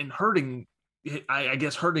and hurting, I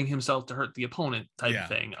guess, hurting himself to hurt the opponent type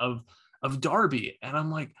thing of Darby. And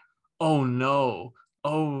I'm like, oh no,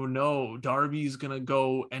 Darby's gonna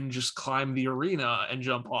go and just climb the arena and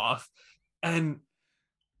jump off. And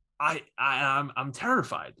I'm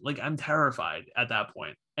terrified. Like, I'm terrified at that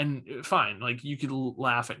point. And fine, like, you could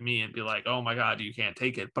laugh at me and be like, oh my God, you can't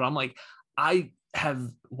take it. But I'm like, I have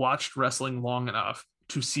watched wrestling long enough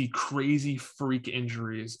to see crazy freak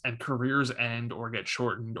injuries and careers end or get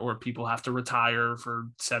shortened, or people have to retire for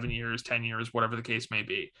 7 years, 10 years, whatever the case may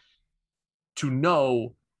be, to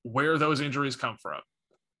know where those injuries come from.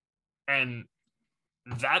 And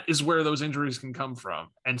that is where those injuries can come from.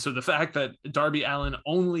 And so the fact that Darby Allin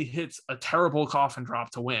only hits a terrible coffin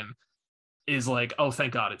drop to win is like, oh,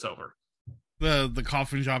 thank God it's over. The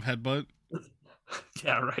coffin drop headbutt.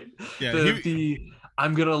 Yeah, right. Yeah,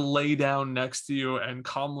 I'm gonna lay down next to you and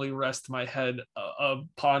calmly rest my head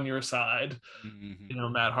upon your side. Mm-hmm. You know,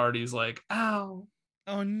 Matt Hardy's like, ow,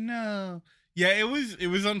 oh no. Yeah, it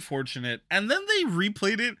was unfortunate. And then they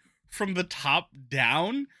replayed it from the top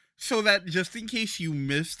down, so that just in case you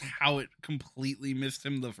missed how it completely missed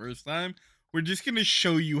him the first time, we're just going to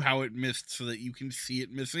show you how it missed so that you can see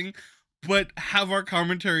it missing, but have our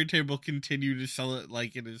commentary table continue to sell it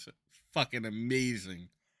like it is fucking amazing.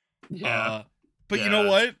 Yeah. But you know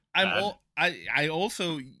what? I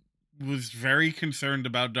also was very concerned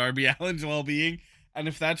about Darby Allin's well-being, and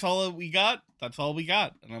if that's all we got, that's all we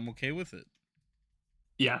got, and I'm okay with it.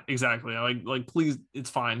 Yeah, exactly. Like please, it's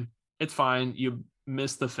fine. It's fine. You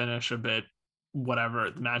missed the finish a bit.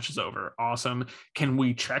 Whatever. The match is over. Awesome. Can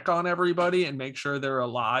we check on everybody and make sure they're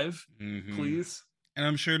alive, please? And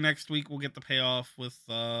I'm sure next week we'll get the payoff with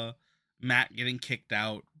Matt getting kicked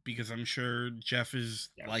out, because I'm sure Jeff is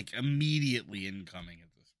like immediately incoming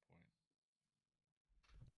at this point.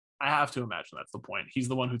 I have to imagine that's the point. He's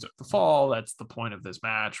the one who took the fall. That's the point of this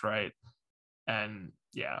match, right? And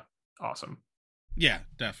yeah, awesome. Yeah,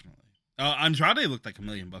 definitely. Andrade looked like $1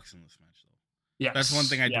 million in this match, though. Yeah, that's one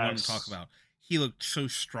thing I do want to talk about. He looked so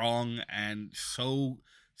strong, and so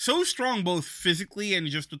strong both physically and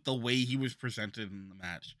just with the way he was presented in the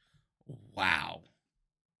match. Wow.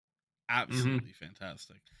 Absolutely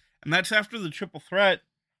fantastic. And that's after the triple threat,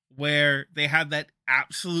 where they had that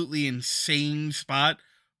absolutely insane spot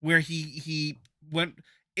where he went.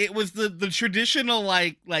 It was the traditional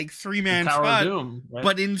like 3-man spot, Doom, right?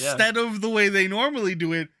 But instead of the way they normally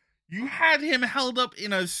do it, you had him held up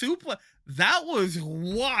in a suplex. That was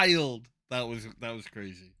wild. That was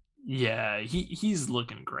crazy. Yeah, he's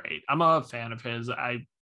looking great. I'm a fan of his. I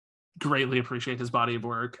greatly appreciate his body of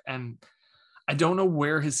work, and I don't know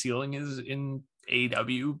where his ceiling is in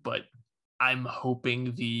AEW, but I'm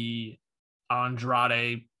hoping the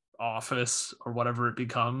Andrade office or whatever it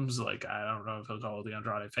becomes, like, I don't know if he'll call it the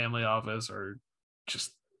Andrade family office or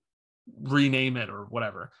just rename it or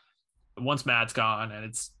whatever. Once Matt's gone and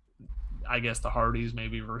it's I guess the Hardys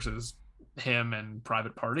maybe versus him and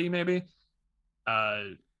Private Party maybe. Uh,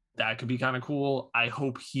 that could be kind of cool. I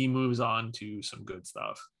hope he moves on to some good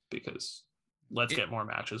stuff because let's get more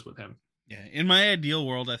matches with him. Yeah, in my ideal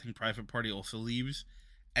world, I think Private Party also leaves,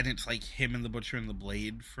 and it's like him and the Butcher and the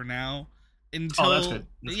Blade for now. Until that's good.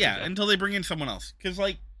 That's yeah, good, until they bring in someone else. Because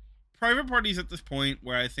like Private Party's at this point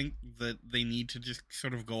where I think that they need to just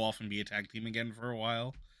sort of go off and be a tag team again for a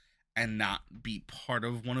while, and not be part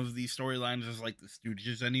of one of these storylines as like the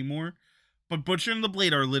Stooges anymore. But Butcher and the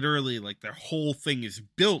Blade are literally like their whole thing is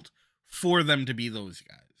built for them to be those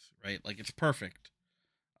guys, right? Like it's perfect.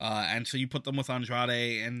 And so you put them with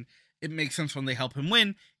Andrade, and it makes sense when they help him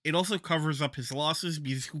win. It also covers up his losses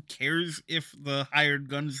because who cares if the hired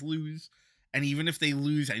guns lose? And even if they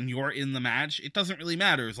lose and you're in the match, it doesn't really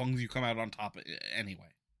matter as long as you come out on top anyway.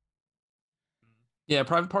 Yeah,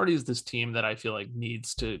 Private Party is this team that I feel like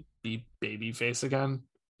needs to be babyface again.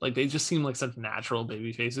 Like they just seem like such natural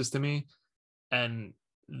baby faces to me. And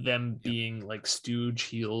them being like stooge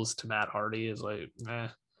heels to Matt Hardy is like,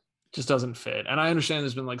 just doesn't fit. And I understand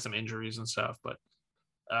there's been like some injuries and stuff, but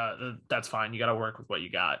that's fine. You got to work with what you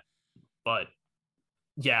got. But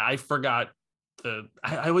yeah, I forgot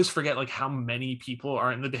I always forget like how many people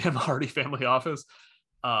are in the damn Hardy family office.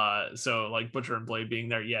 So like Butcher and Blade being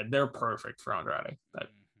there, yeah, they're perfect for Andrade. That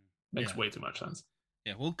makes way too much sense.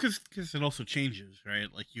 Yeah, well, because it also changes, right?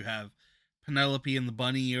 Like you have Penelope and the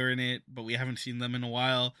Bunny are in it, but we haven't seen them in a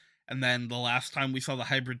while. And then the last time we saw the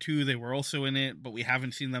Hybrid 2, they were also in it, but we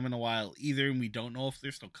haven't seen them in a while either, and we don't know if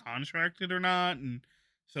they're still contracted or not, and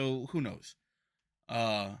so who knows?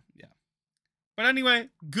 Yeah. But anyway,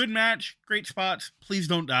 good match, great spots, please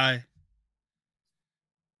don't die.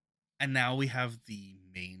 And now we have the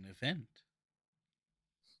main event.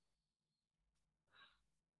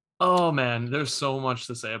 Oh man, there's so much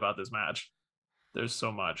to say about this match. There's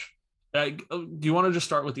so much. Do you want to just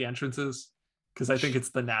start with the entrances? Because I think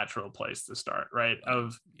it's the natural place to start, right?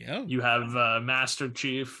 You have Master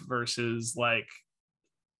Chief versus like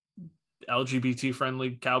LGBT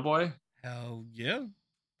friendly cowboy. Hell yeah,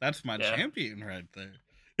 that's my champion right there.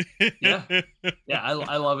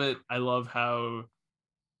 I love it. I love how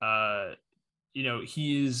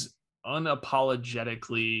he's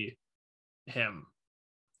unapologetically him,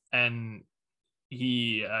 and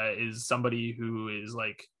he is somebody who is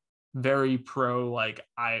like very pro, like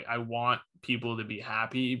I want people to be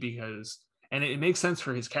happy because, and it makes sense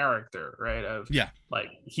for his character, right? Like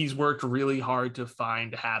he's worked really hard to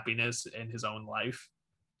find happiness in his own life,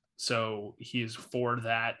 so he's for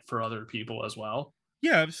that for other people as well.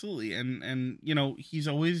 Yeah, absolutely. And he's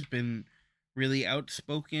always been really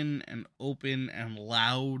outspoken and open and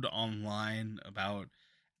loud online about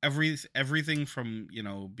everything from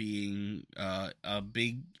being a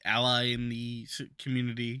big ally in the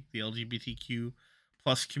community, the LGBTQ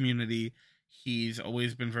plus community. He's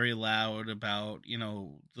always been very loud about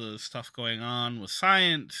the stuff going on with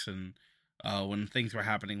science and when things were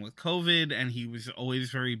happening with COVID, and he was always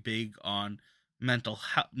very big on mental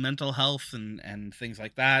health and things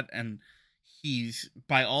like that. And he's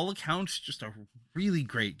by all accounts just a really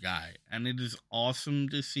great guy, and it is awesome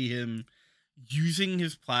to see him using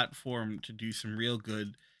his platform to do some real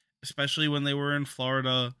good, especially when they were in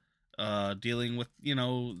Florida, dealing with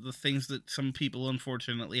the things that some people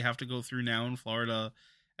unfortunately have to go through now in Florida,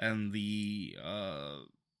 and the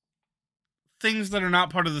things that are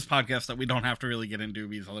not part of this podcast that we don't have to really get into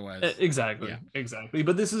because otherwise exactly.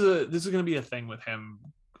 But this is going to be a thing with him.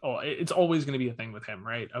 Oh, it's always going to be a thing with him,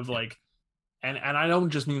 right? Of like, and I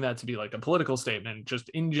don't just mean that to be like a political statement, just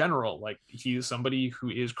in general, like he's somebody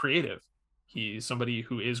who is creative. He's somebody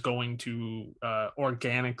who is going to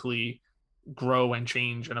organically grow and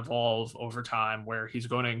change and evolve over time, where he's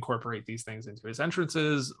going to incorporate these things into his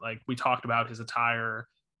entrances. Like we talked about his attire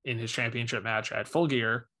in his championship match at Full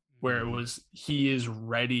Gear, where it was he is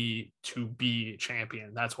ready to be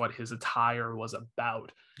champion. That's what his attire was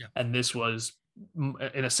about. And this was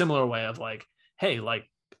in a similar way of like, hey, like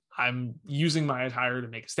I'm using my attire to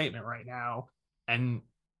make a statement right now. And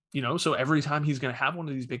so every time he's going to have one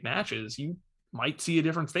of these big matches, you might see a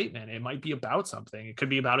different statement. It might be about something. It could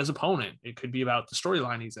be about his opponent. It could be about the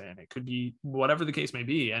storyline he's in. It could be whatever the case may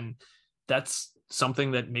be. And that's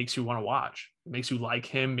something that makes you want to watch. It makes you like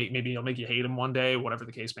him. Maybe it'll make you hate him one day, whatever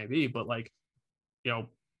the case may be. But like,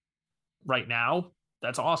 right now,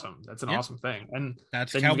 that's awesome. That's an awesome thing. And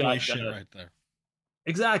that's cowboy shit right there.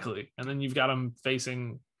 Exactly. And then you've got him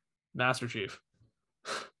facing Master Chief.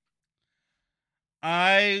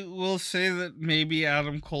 I will say that maybe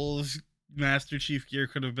Adam Cole's Master Chief gear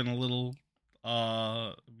could have been a little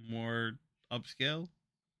more upscale.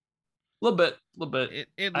 little bit.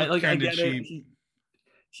 It I looked like, I kind of get it. cheap.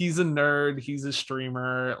 He's a nerd. He's a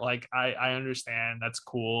streamer. Like, I understand. That's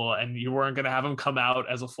cool. And you weren't gonna have him come out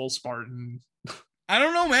as a full Spartan. I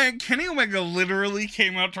don't know, man. Kenny Omega literally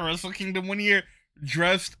came out to Wrestle Kingdom one year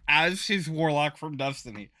dressed as his warlock from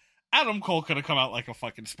Destiny. Adam Cole could have come out like a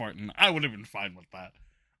fucking Spartan. I would have been fine with that.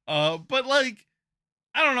 But like,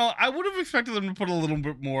 I don't know. I would have expected them to put a little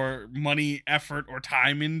bit more money, effort, or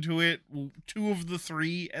time into it. 2 of the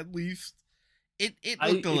 3, at least. It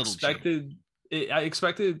looked a little cheap. I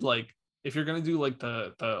expected, like, if you're gonna do like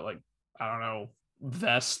the like, I don't know,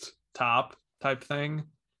 vest top type thing,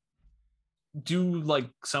 do like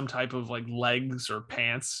some type of like legs or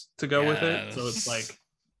pants to go with it. So it's like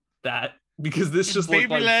that, because this just looked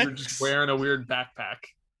Baby like legs. you're just wearing a weird backpack.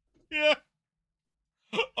 Yeah.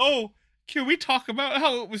 Oh, can we talk about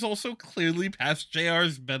how it was also clearly past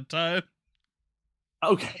JR's bedtime?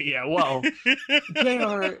 Okay, yeah, well,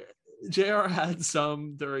 JR had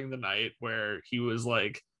some during the night where he was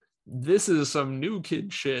like, this is some new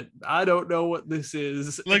kid shit. I don't know what this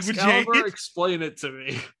is. Like with Excalibur, Jade? explain it to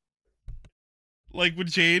me. Like with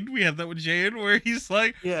Jade, we had that with Jade where he's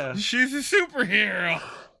like, Yeah. she's a superhero.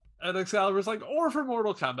 And Excalibur's like, or for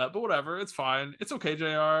Mortal Kombat, but whatever, it's fine. It's okay,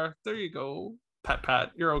 JR. There you go.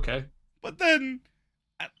 Pat, you're okay. But then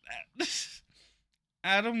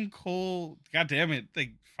Adam Cole, god damn it,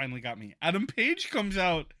 they finally got me. Adam Page comes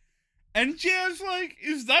out and JR's like,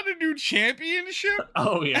 is that a new championship?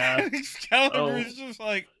 Oh yeah. And Excalibur is just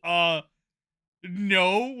like,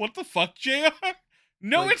 no, what the fuck, JR?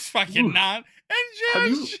 No, Like, it's fucking not.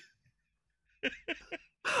 And JR's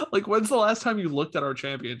like, when's the last time you looked at our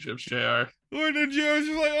championships, JR? Or then JR's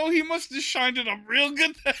just like, oh, he must have shined in a real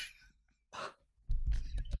good thing.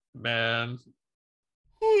 Man.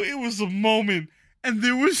 Ooh, it was a moment. And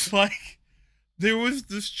there was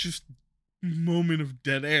this just moment of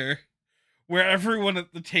dead air where everyone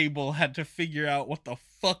at the table had to figure out what the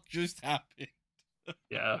fuck just happened.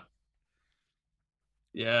 Yeah.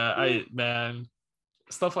 Yeah, man,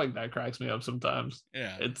 stuff like that cracks me up sometimes.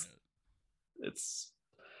 Yeah. It's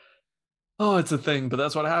a thing, but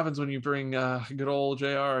that's what happens when you bring good old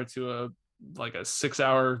JR to a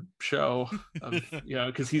 6-hour show of,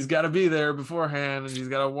 because he's got to be there beforehand and he's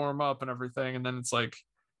got to warm up and everything, and then it's like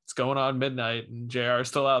it's going on midnight and JR is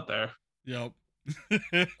still out there. Yep.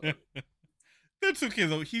 That's okay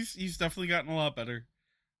though. He's definitely gotten a lot better.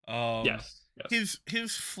 Yes. His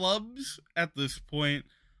flubs at this point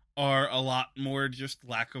are a lot more just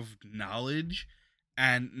lack of knowledge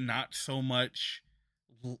and not so much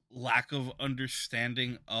lack of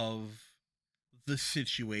understanding of the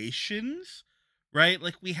situations, right?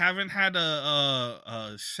 Like, we haven't had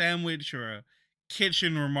a sandwich or a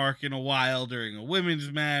kitchen remark in a while during a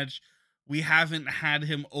women's match. We haven't had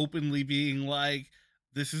him openly being like,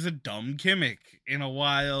 this is a dumb gimmick in a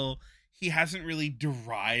while. He hasn't really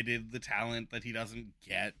derided the talent that he doesn't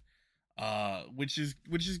get, which is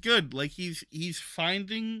good. Like, he's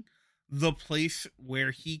finding the place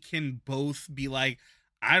where he can both be like,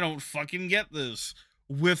 I don't fucking get this,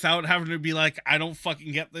 without having to be like, I don't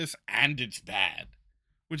fucking get this and it's bad,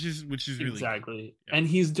 which is really exactly. Yeah. And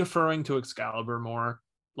he's deferring to Excalibur more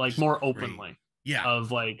openly. Great. Yeah,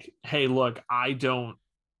 of like, hey, look, I don't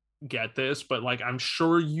get this, but like, I'm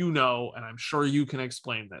sure you know, and I'm sure you can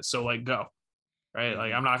explain this, so like, go. Right.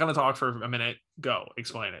 Like, I'm not going to talk for a minute, go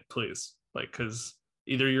explain it, please. Like, because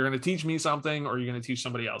either you're going to teach me something or you're going to teach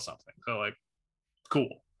somebody else something, so like, cool.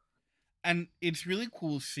 And it's really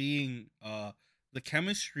cool seeing the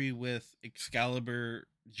chemistry with Excalibur,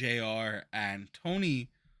 JR, and Tony,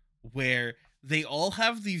 where they all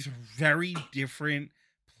have these very different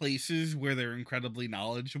places where they're incredibly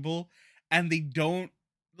knowledgeable, and they don't,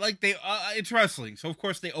 like, it's wrestling, so of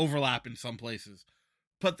course they overlap in some places,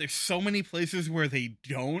 but there's so many places where they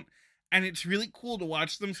don't, and it's really cool to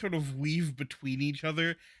watch them sort of weave between each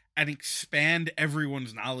other and expand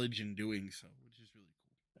everyone's knowledge in doing so, which is really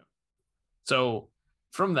cool. So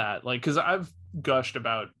from that, like, because I've gushed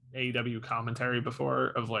about AEW commentary before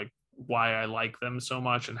of like why I like them so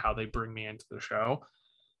much and how they bring me into the show.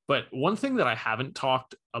 But one thing that I haven't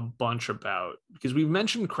talked a bunch about, because we've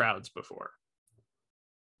mentioned crowds before,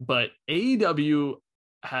 but AEW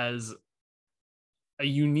has a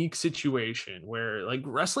unique situation where like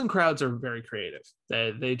wrestling crowds are very creative.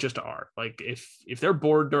 They just are. Like, if they're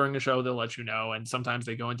bored during a show, they'll let you know, and sometimes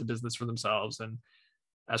they go into business for themselves, and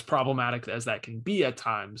as problematic as that can be at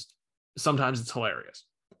times, sometimes it's hilarious.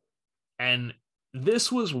 And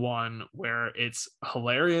this was one where it's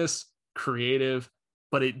hilarious, creative,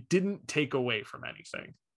 but it didn't take away from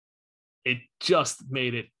anything. It just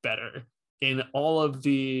made it better in all of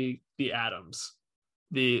the atoms.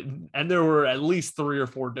 and there were at least 3 or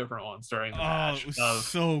 4 different ones during the Oh, match it was of,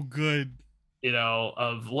 so good.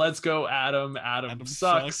 of let's go Adam Adam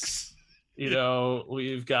sucks. sucks.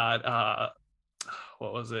 We've got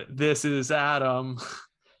what was it? This is Adam.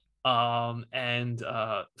 And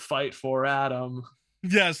fight for Adam.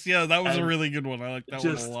 Yes, yeah, that was a And really good one. I like that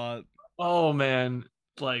one a lot. Oh man,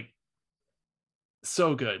 like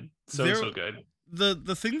so good. So good.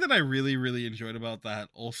 The thing that I really, really enjoyed about that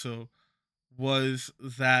also was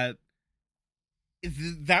that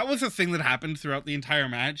that was a thing that happened throughout the entire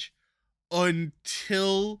match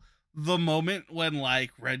until the moment when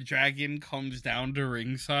like Red Dragon comes down to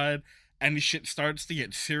ringside and shit starts to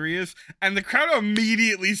get serious, and the crowd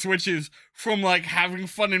immediately switches from like having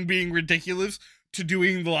fun and being ridiculous to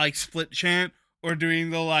doing the like split chant or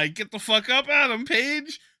doing the like get the fuck up Adam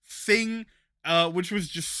Page thing, which was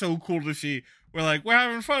just so cool to see. We're like, we're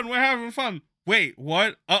having fun. Wait,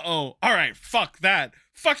 what? Uh-oh. All right, fuck that.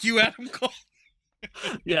 Fuck you, Adam Cole.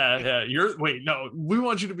 Yeah. Wait, no, we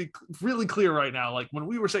want you to be really clear right now. Like when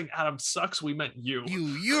we were saying Adam sucks, we meant you.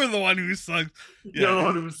 You're the one who sucks. Yeah. You're the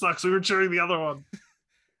one who sucks. We were cheering the other one.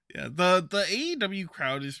 Yeah, the AEW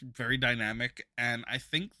crowd is very dynamic, and I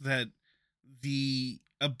think that the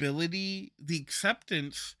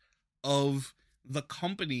acceptance of the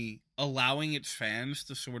company allowing its fans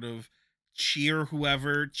to sort of cheer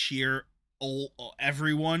whoever, cheer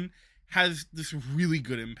everyone has this really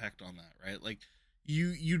good impact on that, right? Like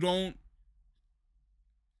you don't,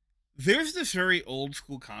 there's this very old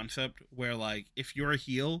school concept where like if you're a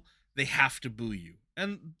heel, they have to boo you.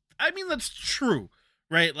 And I mean that's true,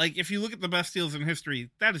 right? Like if you look at the best heels in history,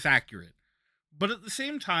 that is accurate. But at the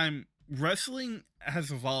same time, wrestling has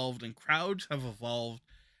evolved and crowds have evolved,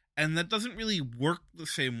 and that doesn't really work the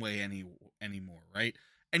same way anymore, right?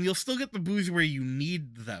 And you'll still get the boos where you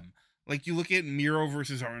need them. Like you look at Miro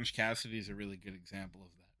versus Orange Cassidy is a really good example of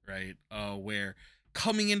that, right? Where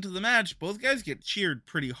coming into the match, both guys get cheered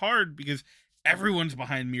pretty hard because everyone's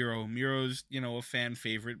behind Miro. Miro's, a fan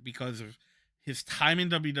favorite because of his time in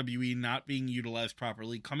WWE not being utilized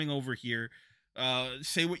properly, coming over here.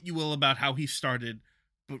 Say what you will about how he started,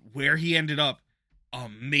 but where he ended up,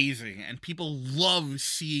 amazing. And people love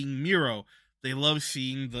seeing Miro. They love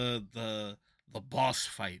seeing the boss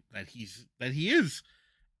fight that he is.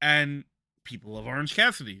 And people love Orange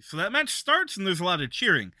Cassidy. So that match starts and there's a lot of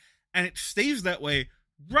cheering. And it stays that way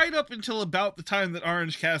right up until about the time that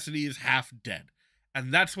Orange Cassidy is half dead.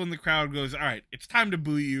 And that's when the crowd goes, all right, it's time to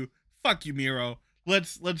boo you. Fuck you, Miro.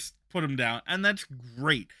 Let's put him down. And that's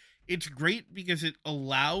great. It's great because it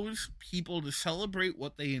allows people to celebrate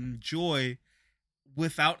what they enjoy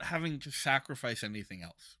without having to sacrifice anything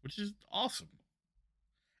else, which is awesome.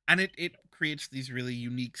 And it creates these really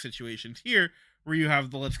unique situations here where you have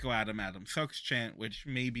the let's go Adam sucks chant, which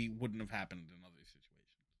maybe wouldn't have happened in other situations.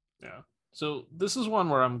 Yeah. So this is one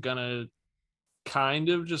where I'm going to kind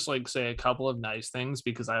of just like say a couple of nice things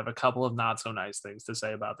because I have a couple of not so nice things to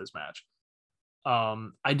say about this match.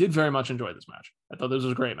 I did very much enjoy this match. I thought this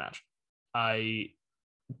was a great match. I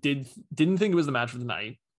didn't think it was the match of the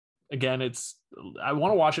night. Again, I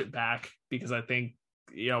want to watch it back because I think,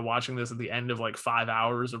 watching this at the end of like 5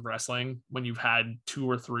 hours of wrestling when you've had 2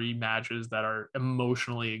 or 3 matches that are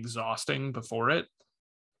emotionally exhausting before it.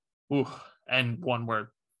 Ooh, and one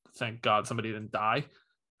where thank God somebody didn't die.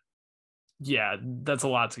 Yeah, that's a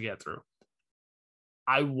lot to get through.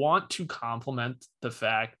 I want to compliment the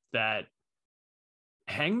fact that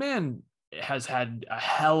Hangman has had a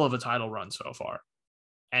hell of a title run so far.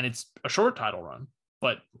 And it's a short title run,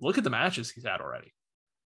 but look at the matches he's had already.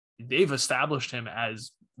 They've established him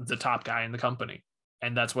as the top guy in the company,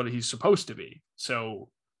 and that's what he's supposed to be. So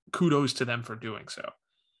kudos to them for doing so.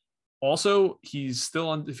 Also, he's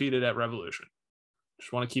still undefeated at Revolution.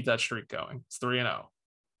 Just want to keep that streak going. It's 3-0.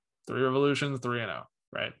 3 Revolutions, 3-0,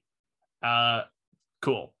 right?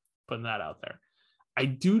 Cool. Putting that out there. I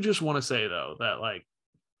do just want to say, though, that like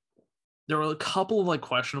there were a couple of like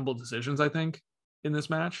questionable decisions, I think, in this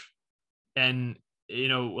match. And,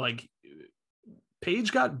 like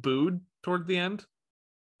Paige got booed toward the end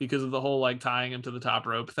because of the whole like tying him to the top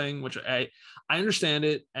rope thing, which I understand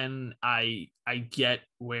it. And I get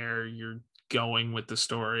where you're going with the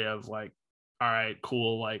story of like, all right,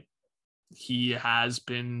 cool. Like he has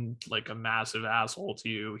been like a massive asshole to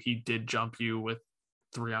you. He did jump you with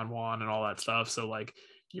 3-on-1 and all that stuff. So like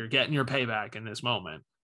you're getting your payback in this moment.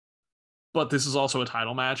 But this is also a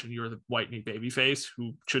title match and you're the white meat babyface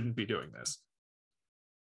who shouldn't be doing this.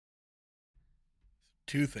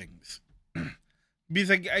 2 things.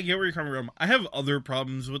 Because I get where you're coming from. I have other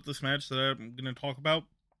problems with this match that I'm going to talk about,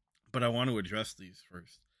 but I want to address these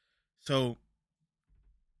first. So,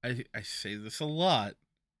 I say this a lot.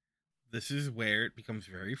 This is where it becomes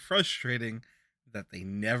very frustrating that they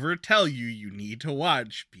never tell you you need to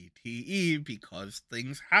watch BTE because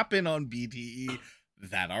things happen on BTE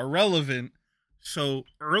that are relevant. So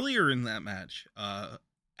earlier in that match,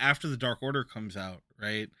 after the Dark Order comes out,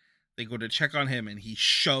 right? They go to check on him and he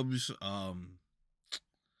shoves god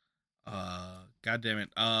damn it.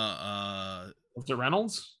 Was it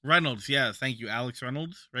Reynolds? Reynolds, yeah, thank you. Alex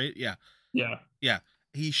Reynolds, right? Yeah. Yeah. Yeah.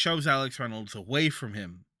 He shoves Alex Reynolds away from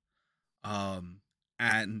him.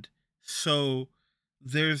 And so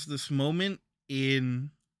there's this moment in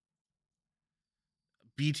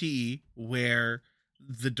BTE where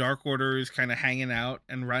the Dark Order is kind of hanging out,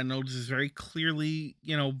 and Reynolds is very clearly,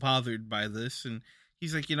 bothered by this, and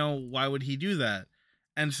he's like, why would he do that?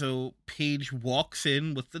 And so Page walks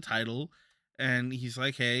in with the title, and he's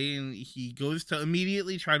like, hey, and he goes to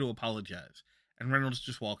immediately try to apologize, and Reynolds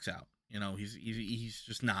just walks out. He's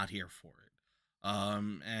just not here for it.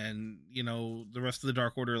 And the rest of the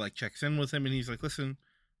Dark Order checks in with him, and he's like, listen,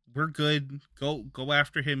 we're good. Go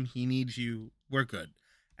after him. He needs you. We're good.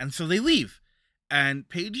 And so they leave. And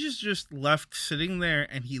Page is just left sitting there,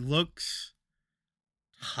 and he looks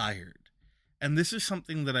tired. And this is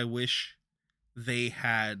something that I wish they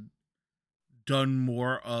had done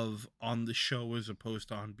more of on the show as opposed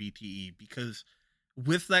to on BTE, because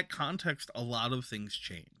with that context, a lot of things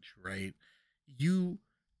change, right?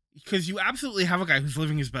 Because you absolutely have a guy who's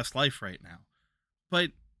living his best life right now.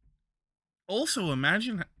 But also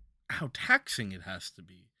imagine how taxing it has to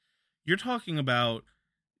be. You're talking about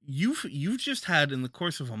you've just had, in the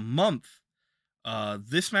course of a month,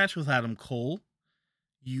 this match with Adam Cole.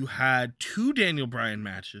 You had 2 Daniel Bryan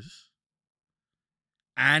matches,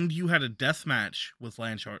 and you had a death match with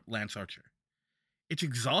Lance Archer. It's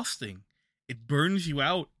exhausting. It burns you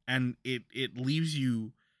out, and it leaves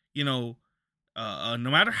you, no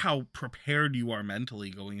matter how prepared you are mentally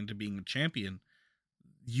going into being a champion,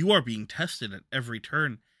 you are being tested at every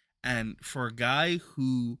turn. And for a guy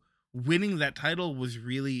who winning that title was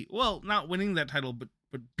really, well, not winning that title, but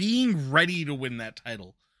being ready to win that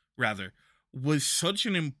title, rather, was such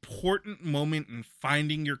an important moment in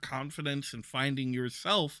finding your confidence and finding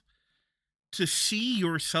yourself, to see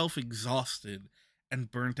yourself exhausted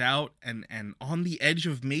and burnt out and on the edge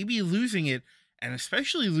of maybe losing it, and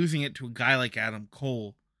especially losing it to a guy like Adam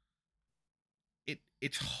Cole,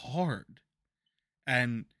 it's hard.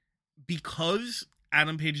 And because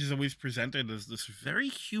Adam Page is always presented as this very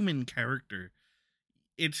human character,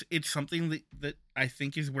 it's something that I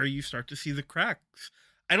think is where you start to see the cracks.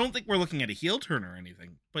 I don't think we're looking at a heel turn or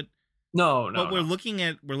anything, but we're looking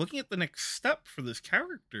at the next step for this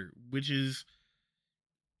character, which is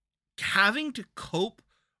having to cope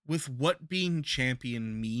with what being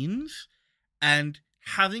champion means, and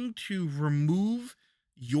having to remove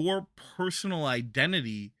your personal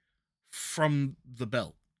identity from the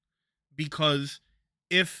belt. Because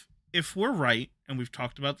if we're right, and we've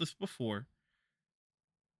talked about this before,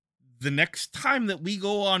 the next time that we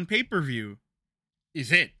go on pay-per-view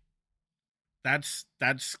is it. That's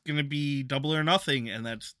gonna be Double or Nothing, and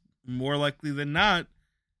that's more likely than not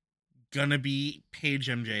gonna be Page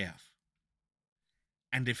MJF.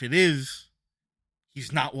 And if it is,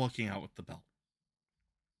 he's not walking out with the belt.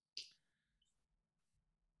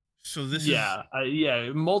 So this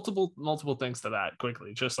is multiple things to that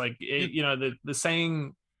quickly. Just the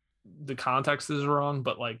saying, the context is wrong,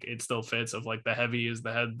 but it still fits, of the heavy is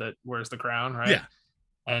the head that wears the crown, right? Yeah.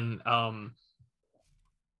 And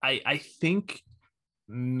I think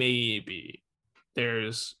maybe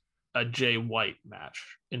there's a Jay White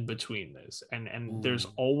match in between this, and there's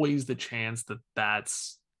always the chance that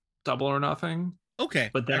that's Double or Nothing. Okay.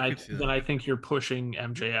 But then I think you're pushing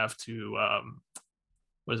MJF to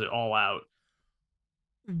was it All Out?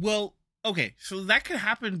 Well, okay, so that could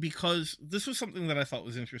happen, because this was something that I thought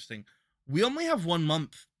was interesting. We only have 1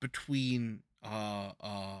 month between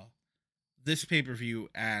this pay-per-view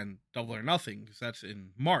and Double or Nothing, because that's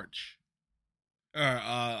in March.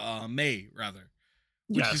 May, rather.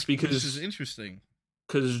 Which is interesting.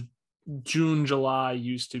 Because June, July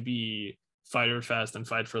used to be Fyter Fest and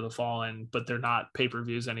Fight for the Fallen, but they're not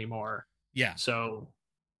pay-per-views anymore. Yeah. So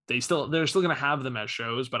they're still going to have them as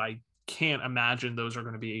shows, but I can't imagine those are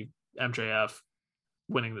going to be MJF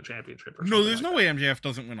winning the championship. No, there's no way MJF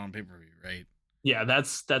doesn't win on pay-per-view, right? Yeah,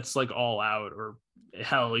 that's All Out, or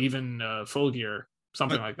hell, even Full Gear,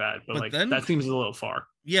 something like that. But then, that seems a little far.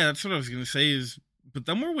 Yeah, that's what I was going to say is, but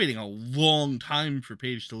then we're waiting a long time for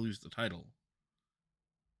Page to lose the title.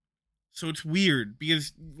 So it's weird,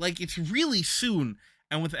 because it's really soon.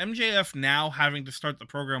 And with MJF now having to start the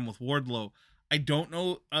program with Wardlow, I don't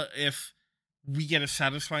know if we get a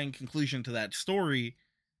satisfying conclusion to that story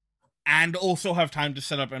and also have time to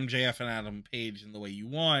set up MJF and Adam Page in the way you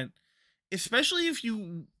want, especially if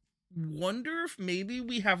you wonder if maybe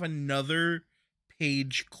we have another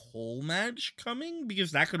Page Cole match coming,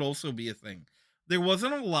 because that could also be a thing. There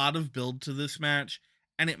wasn't a lot of build to this match,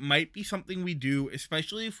 and it might be something we do,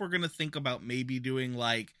 especially if we're going to think about maybe doing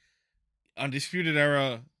like Undisputed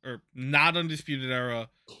Era or not Undisputed Era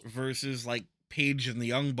versus like Page and the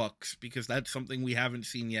Young Bucks, because that's something we haven't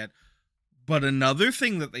seen yet. But another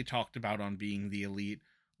thing that they talked about on Being the Elite,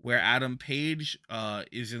 where Adam Page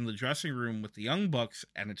is in the dressing room with the Young Bucks,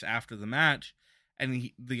 and it's after the match,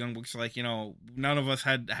 and the Young Bucks are like, none of us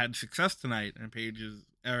had success tonight, and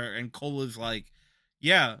and Cole is like,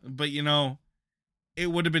 yeah, but it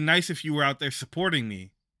would have been nice if you were out there supporting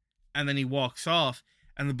me. And then he walks off,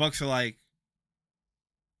 and the Bucks are like,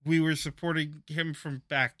 we were supporting him from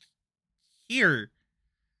back here,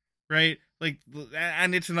 right? Like,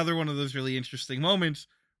 and it's another one of those really interesting moments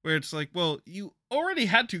where it's like, well, you already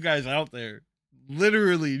had two guys out there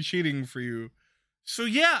literally cheating for you. So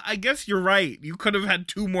yeah, I guess you're right. You could have had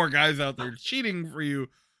two more guys out there cheating for you,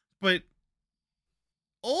 but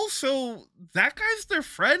also that guy's their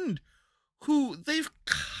friend who they've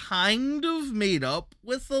kind of made up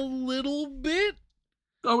with a little bit.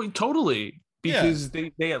 Oh, totally. Because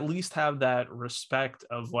they at least have that respect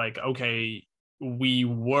of like, okay, we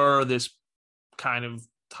were this kind of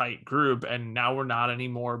tight group and now we're not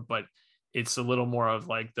anymore, but it's a little more of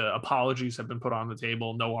like the apologies have been put on the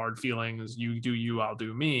table, no hard feelings, you do you, I'll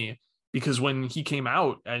do me. Because when he came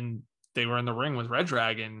out and they were in the ring with Red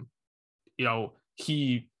Dragon,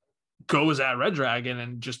 he goes at Red Dragon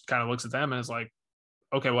and just kind of looks at them and is like,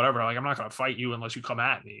 okay, whatever, like I'm not going to fight you unless you come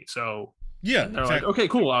at me. So yeah, they're exactly. Like, okay,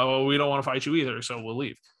 cool, well, we don't want to fight you either, so we'll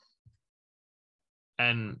leave.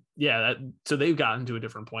 And yeah, so they've gotten to a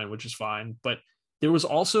different point, which is fine. But there was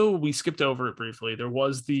also, we skipped over it briefly, there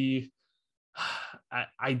was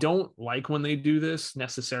I don't like when they do this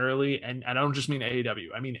necessarily, and I don't just mean AEW,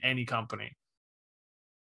 I mean any company.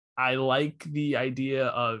 I like the idea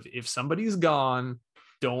of if somebody's gone,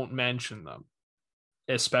 don't mention them,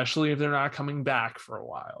 especially if they're not coming back for a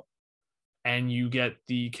while. And you get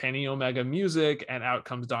the Kenny Omega music, and out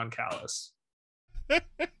comes Don Callis.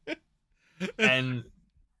 And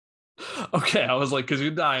okay, I was like, because you're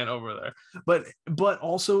dying over there, but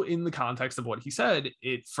also in the context of what he said,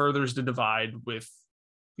 it furthers the divide with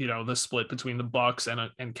the split between the Bucks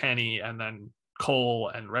and Kenny, and then Cole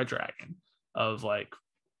and Red Dragon, of like,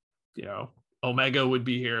 Omega would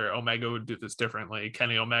be here, Omega would do this differently,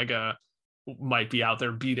 Kenny Omega might be out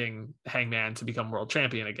there beating Hangman to become world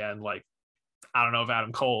champion again. Like, I don't know if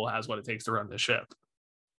Adam Cole has what it takes to run this ship.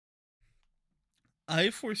 I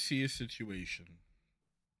foresee a situation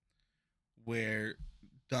where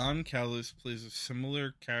Don Callis plays a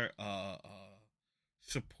similar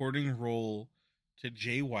supporting role to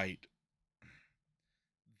Jay White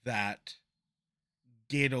that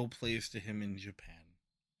Gedo plays to him in Japan.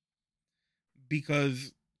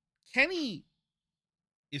 Because Kenny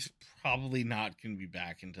is probably not going to be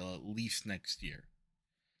back until at least next year.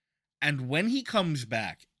 And when he comes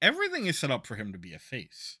back, everything is set up for him to be a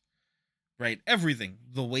face. Right? Everything.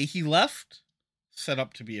 The way he left, set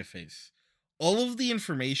up to be a face. All of the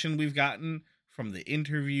information we've gotten from the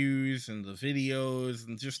interviews and the videos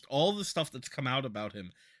and just all the stuff that's come out about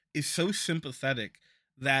him is so sympathetic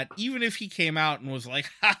that even if he came out and was like,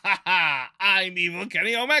 ha ha ha, I'm evil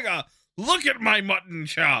Kenny Omega, look at my mutton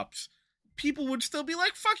chops, people would still be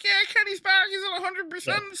like, fuck yeah, Kenny's back, he's at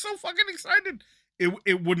 100%, I'm so fucking excited.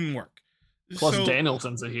 It wouldn't work. Plus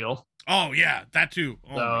Danielson's a heel. Oh yeah, that too.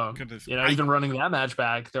 Oh my goodness. He's been running that match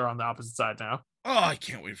back. They're on the opposite side now. Oh, I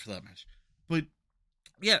can't wait for that match. But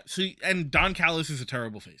yeah, so and Don Callis is a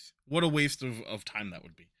terrible face. What a waste of time that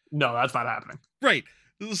would be. No, that's not happening. Right.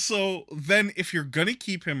 So then if you're gonna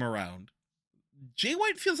keep him around, Jay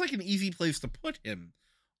White feels like an easy place to put him.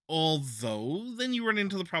 Although then you run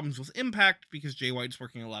into the problems with Impact, because Jay White's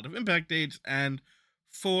working a lot of Impact dates, and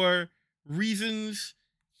for reasons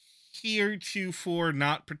heretofore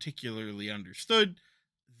not particularly understood,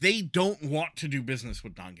 they don't want to do business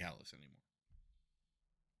with Don Callis anymore.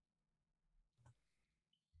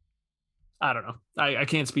 I don't know. I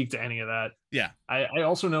can't speak to any of that. Yeah. I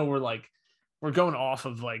also know we're going off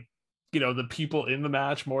of like, the people in the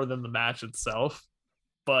match more than the match itself.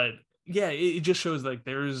 But yeah, it just shows like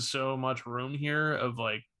there's so much room here of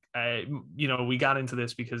like, we got into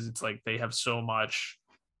this because it's like they have so much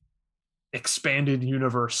expanded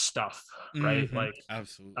universe stuff, right? Mm-hmm. Like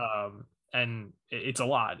absolutely. And it's a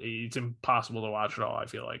lot. It's impossible to watch it all, I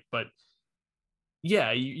feel like. But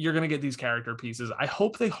yeah, you're going to get these character pieces. I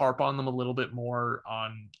hope they harp on them a little bit more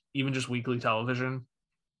on even just weekly television.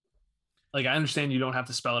 Like, I understand you don't have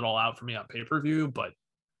to spell it all out for me on pay-per-view, but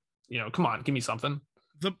come on, give me something.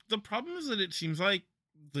 The problem is that it seems like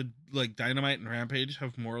Dynamite and Rampage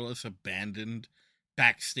have more or less abandoned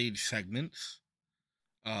backstage segments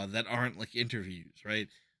that aren't like interviews, right?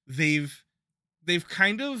 They've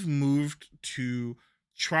kind of moved to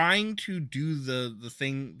trying to do the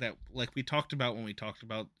thing that, like, we talked about when we talked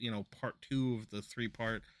about part 2 of the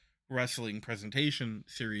 3-part wrestling presentation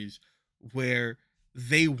series, where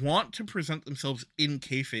they want to present themselves in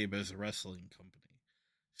kayfabe as a wrestling company.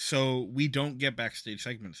 So we don't get backstage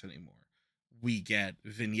segments anymore. We get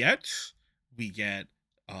vignettes, we get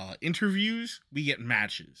interviews, we get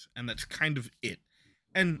matches, and that's kind of it.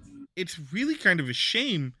 And it's really kind of a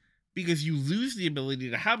shame because you lose the ability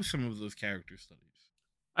to have some of those character studies.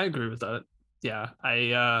 I agree with that. Yeah,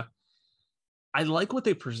 I like what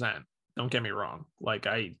they present. Don't get me wrong. Like,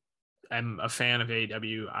 I am a fan of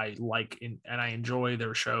AEW. I like and I enjoy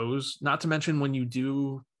their shows. Not to mention, when you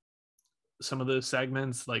do some of those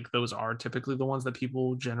segments, like, those are typically the ones that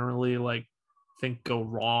people generally like think go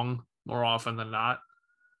wrong more often than not.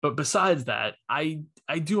 But besides that, I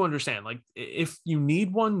do understand, like, if you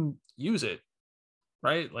need one, use it,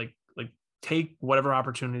 right? Like take whatever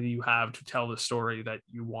opportunity you have to tell the story that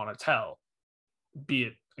you want to tell, be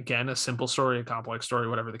it, again, a simple story, a complex story,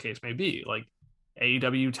 whatever the case may be. Like,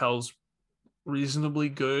 AEW tells reasonably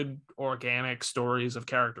good organic stories of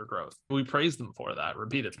character growth. We praise them for that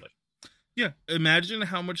repeatedly. Yeah, imagine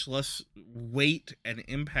how much less weight and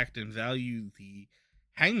impact and value the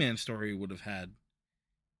Hangman story would have had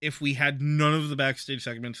if we had none of the backstage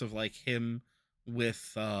segments of like him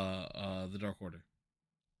with the Dark Order,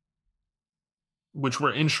 which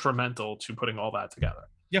were instrumental to putting all that together.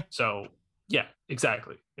 Yeah. So yeah,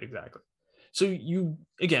 exactly. So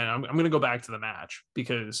I'm going to go back to the match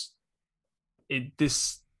because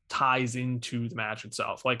this ties into the match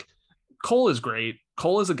itself. Like, Cole is great.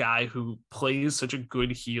 Cole is a guy who plays such a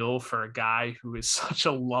good heel for a guy who is such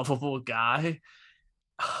a lovable guy.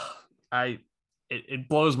 It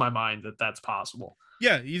blows my mind that that's possible.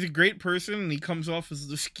 Yeah, he's a great person, and he comes off as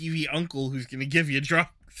the skeevy uncle who's going to give you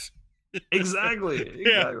drugs. Exactly.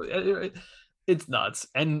 Yeah. It's nuts.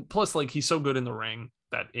 And plus, like, he's so good in the ring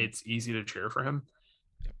that it's easy to cheer for him.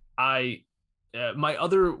 One of my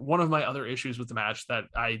other issues with the match that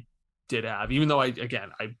I did have, even though I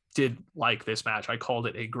did like this match, I called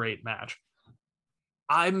it a great match.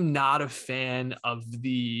 I'm not a fan of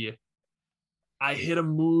I hit a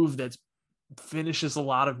move that finishes a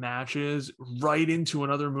lot of matches right into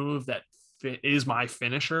another move that is my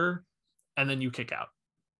finisher, and then you kick out.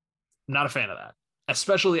 I'm not a fan of that,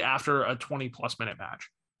 especially after a 20+ minute match.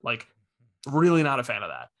 Like, really not a fan of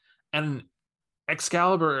that. And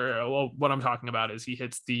Excalibur, well, what I'm talking about is he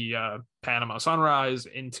hits the Panama Sunrise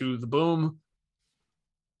into the boom.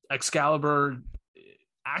 Excalibur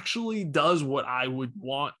actually does what I would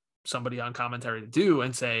want somebody on commentary to do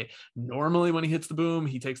and say, normally when he hits the boom,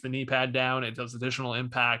 he takes the knee pad down, it does additional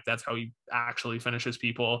impact. That's how he actually finishes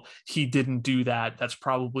people. He didn't do that. That's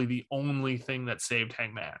probably the only thing that saved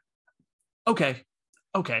Hangman. Okay.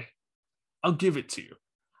 I'll give it to you.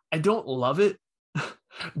 I don't love it,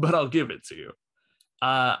 but I'll give it to you.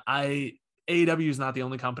 AEW is not the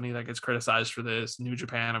only company that gets criticized for this. New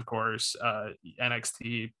Japan, of course,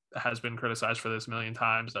 NXT has been criticized for this a million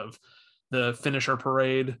times, of the finisher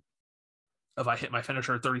parade. If I hit my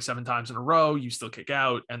finisher 37 times in a row, you still kick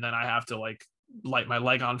out, and then I have to like light my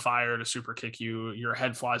leg on fire to super kick you. Your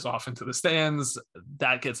head flies off into the stands.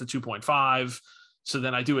 That gets a 2.5. So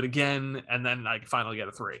then I do it again, and then I finally get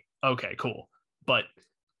a 3. Okay, cool. But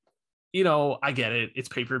I get it. It's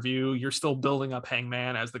pay-per-view. You're still building up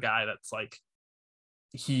Hangman as the guy that's like,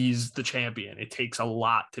 he's the champion. It takes a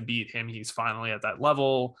lot to beat him. He's finally at that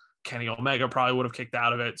level. Kenny Omega probably would have kicked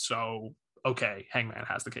out of it. So, okay, Hangman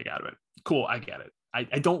has to kick out of it. Cool, I get it. I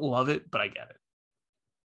don't love it, but I get it.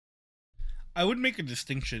 I would make a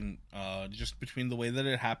distinction just between the way that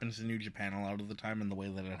it happens in New Japan a lot of the time and the way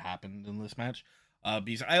that it happened in this match.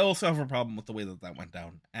 Because I also have a problem with the way that went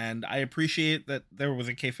down. And I appreciate that there was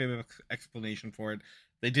a kayfabe explanation for it.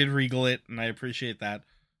 They did regal it, and I appreciate that.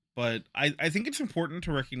 But I think it's important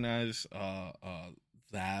to recognize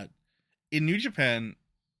that in New Japan,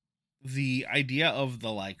 the idea of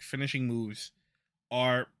the like finishing moves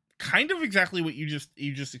are kind of exactly what you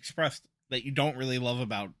just expressed, that you don't really love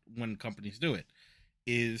about when companies do it.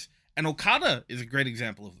 And Okada is a great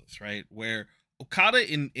example of this, right? Where Okada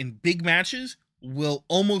in big matches will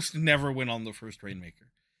almost never win on the first Rainmaker,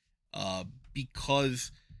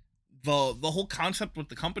 because the whole concept with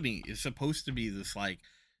the company is supposed to be this like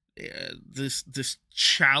this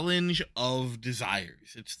challenge of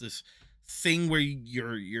desires. It's this thing where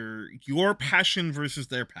your passion versus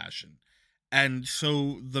their passion. And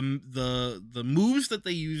so the moves that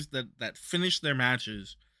they use that finish their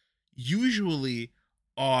matches usually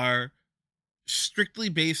are strictly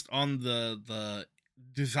based on the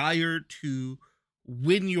desire to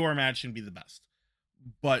win your match and be the best.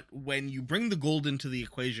 But when you bring the gold into the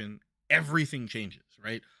equation, everything changes,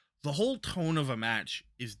 right? The whole tone of a match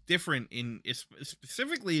is different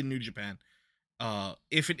specifically in New Japan,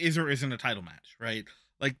 if it is or isn't a title match, right?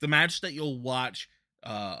 Like the match that you'll watch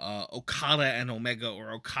Okada and Omega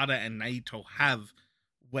or Okada and Naito have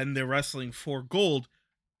when they're wrestling for gold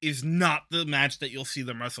is not the match that you'll see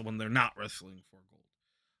them wrestle when they're not wrestling for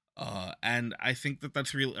gold. And I think that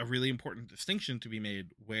that's a really important distinction to be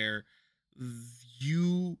made, where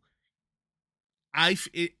in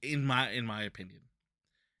my opinion,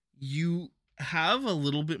 you have a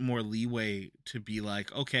little bit more leeway to be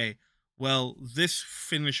like, okay, well, this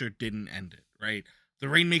finisher didn't end it, right? The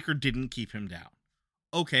Rainmaker didn't keep him down.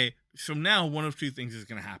 Okay, so now one of two things is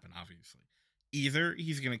going to happen, obviously. Either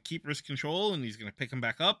he's going to keep wrist control and he's going to pick him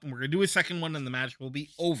back up and we're going to do a second one and the match will be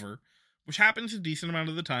over, which happens a decent amount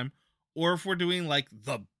of the time. Or if we're doing like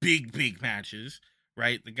the big matches,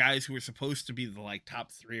 right? The guys who are supposed to be the like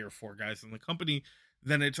top 3 or 4 guys in the company,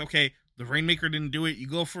 then it's okay, the Rainmaker didn't do it. You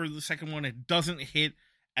go for the second one, it doesn't hit,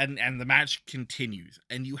 and the match continues.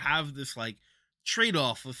 And you have this like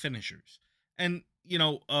trade-off of finishers. And, you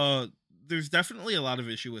know, there's definitely a lot of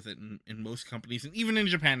issue with it in most companies, and even in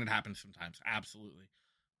Japan it happens sometimes, absolutely.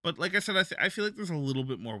 But like I said, I feel like there's a little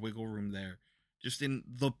bit more wiggle room there, just in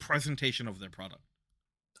the presentation of their product.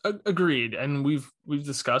 Agreed, and we've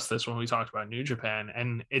discussed this when we talked about New Japan,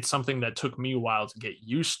 and it's something that took me a while to get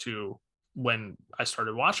used to when I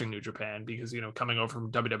started watching New Japan, because, you know, coming over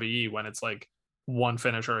from WWE, when it's like one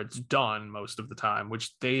finisher, it's done most of the time,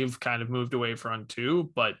 which they've kind of moved away from too,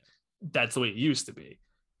 but that's the way it used to be.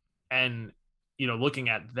 And, you know, looking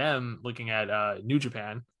at New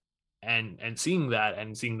Japan and seeing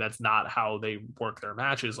that's not how they work their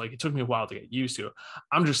matches, like, it took me a while to get used to.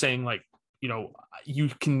 I'm just saying, like, you know, you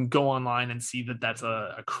can go online and see that that's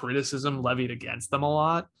a criticism levied against them a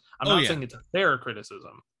lot. I'm not saying it's a fair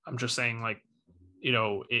criticism. I'm just saying, like, you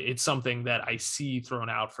know, it's something that I see thrown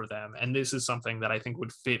out for them. And this is something that I think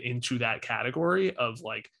would fit into that category of,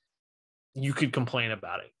 like, you could complain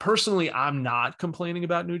about it. Personally, I'm not complaining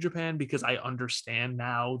about New Japan because I understand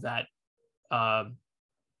now that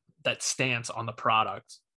that stance on the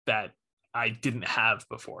product that I didn't have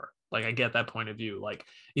before. Like, I get that point of view. Like,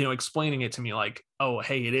 you know, explaining it to me like, oh,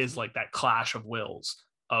 hey, it is like that clash of wills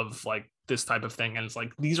of like this type of thing. And it's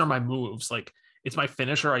like, these are my moves. Like, it's my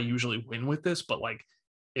finisher. I usually win with this, but like,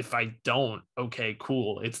 if I don't, okay,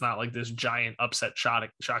 cool. It's not like this giant upset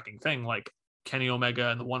shocking thing. Like, Kenny Omega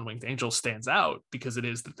and the One Winged Angel stands out because it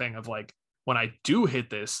is the thing of like, when I do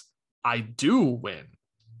hit this, I do win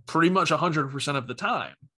pretty much 100% of the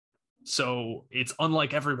time. So it's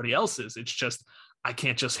unlike everybody else's. It's just, I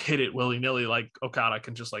can't just hit it willy-nilly like Okada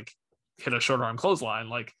can just like hit a short arm clothesline.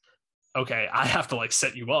 Like, okay, I have to like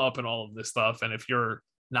set you up and all of this stuff. And if you're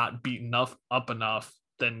not beaten up enough,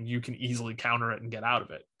 then you can easily counter it and get out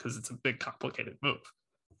of it because it's a big, complicated move.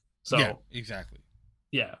 So yeah, exactly.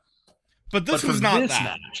 Yeah. But this was not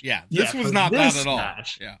that. Match, this was not that at all.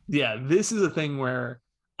 Match, yeah, this is a thing where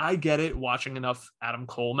I get it watching enough Adam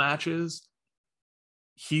Cole matches.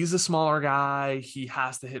 He's a smaller guy. He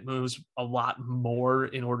has to hit moves a lot more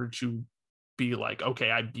in order to be like,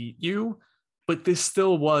 okay, I beat you. But this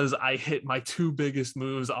still was, I hit my 2 biggest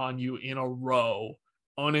moves on you in a row,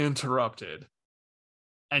 uninterrupted,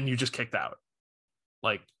 and you just kicked out.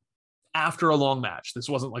 Like, after a long match. This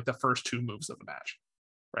wasn't like the first 2 moves of the match,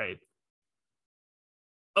 right?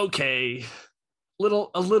 Okay, a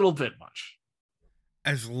little bit much.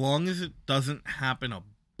 As long as it doesn't happen a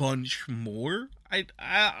bunch more,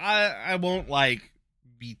 I won't like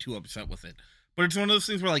be too upset with it. But it's one of those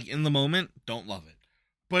things where, like, in the moment, don't love it.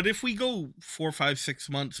 But if we go 4, 5, 6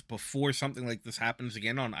 months before something like this happens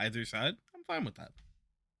again on either side, I'm fine with that.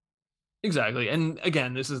 Exactly. And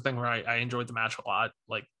again, this is the thing where I enjoyed the match a lot.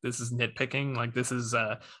 Like, this is nitpicking. Like, this is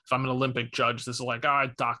if I'm an Olympic judge, this is like,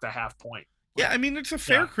 I docked a half point. Yeah, I mean, it's a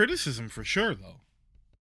fair criticism for sure, though.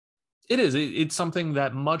 It is. It's something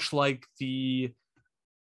that, much like the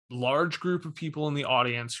large group of people in the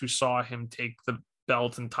audience who saw him take the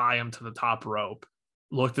belt and tie him to the top rope,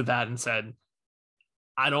 looked at that and said,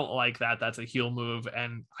 I don't like that. That's a heel move,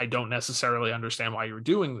 and I don't necessarily understand why you're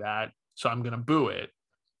doing that, so I'm going to boo it.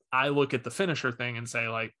 I look at the finisher thing and say,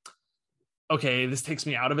 like, okay, this takes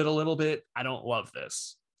me out of it a little bit. I don't love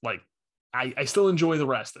this. Like, I still enjoy the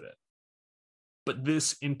rest of it. But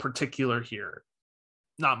this in particular here,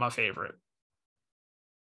 not my favorite.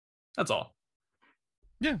 That's all.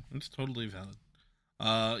 Yeah, it's totally valid.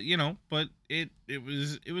 But it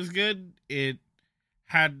was good. It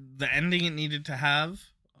had the ending it needed to have,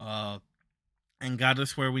 and got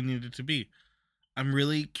us where we needed to be. I'm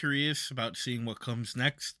really curious about seeing what comes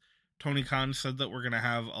next. Tony Khan said that we're gonna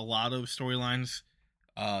have a lot of storylines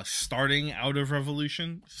starting out of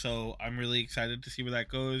Revolution, so I'm really excited to see where that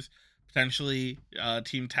goes. Potentially,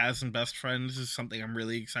 Team Taz and Best Friends is something I'm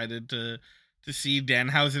really excited to see.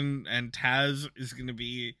 Danhausen and Taz is gonna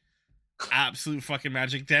be absolute fucking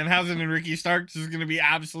magic. Danhausen and Ricky Starks is gonna be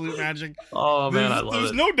absolute magic. Oh man, I love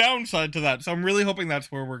There's it. no downside to that, so I'm really hoping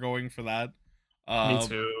that's where we're going for that. Me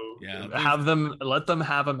too. Yeah, Let them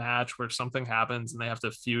have a match where something happens and they have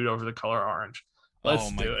to feud over the color orange. Let's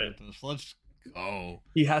oh my do it. goodness, let's go.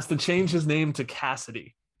 He has to change his name to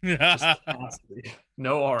Cassidy. Just Cassidy.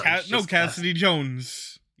 No orange. No, Cassidy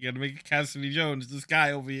Jones. You got to make it Cassidy Jones. This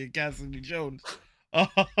guy over here, Cassidy Jones.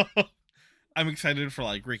 I'm excited for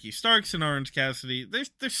like Ricky Starks and Orange Cassidy.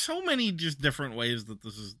 There's so many just different ways that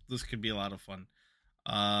this could be a lot of fun.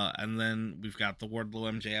 And then we've got the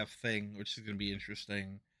Wardlow MJF thing, which is going to be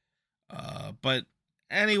interesting. But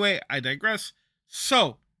anyway, I digress.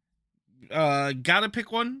 So, gotta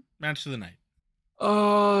pick one match of the night.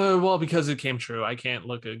 Well, because it came true, I can't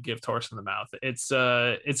look a gift horse in the mouth. It's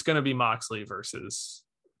gonna be Moxley versus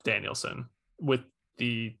Danielson with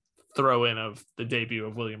the throw in of the debut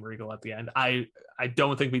of William Regal at the end. I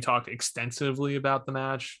don't think we talked extensively about the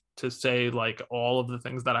match to say like all of the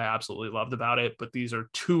things that I absolutely loved about it, but these are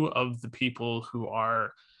two of the people who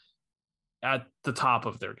are at the top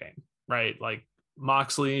of their game, right? Like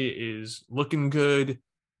Moxley is looking good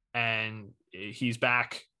and he's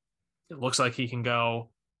back. It looks like he can go.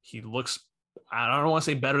 He looks, I don't want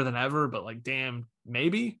to say better than ever, but like, damn,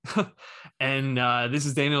 maybe. And this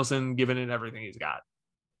is Danielson giving it everything he's got.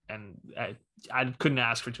 And I couldn't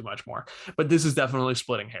ask for too much more. But this is definitely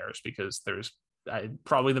splitting hairs because there's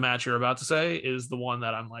probably the match you're about to say is the one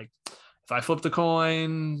that I'm like, if I flipped a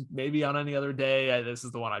coin, maybe on any other day, this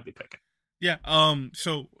is the one I'd be picking. Yeah.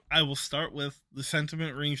 So I will start with the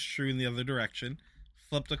sentiment rings true in the other direction.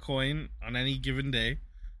 Flipped a coin on any given day.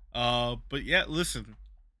 But yeah, listen,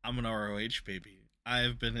 I'm an ROH baby.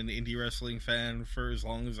 I've been an indie wrestling fan for as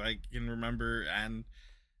long as I can remember, and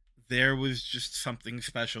there was just something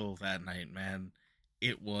special that night, man.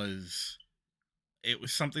 It was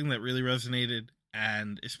something that really resonated,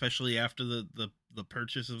 and especially after the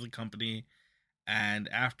purchase of the company, and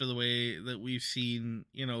after the way that we've seen,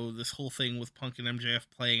 this whole thing with Punk and MJF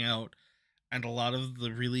playing out, and a lot of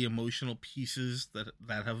the really emotional pieces that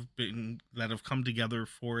have come together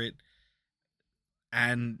for it.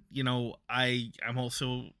 And I'm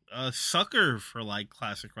also a sucker for like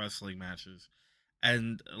classic wrestling matches.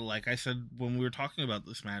 And like I said when we were talking about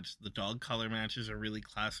this match, the dog collar matches are really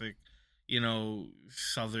classic,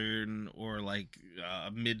 Southern or like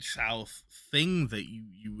Mid-South thing that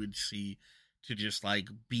you would see to just like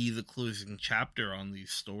be the closing chapter on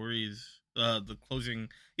these stories. The closing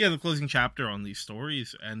chapter on these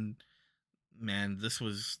stories. And man, this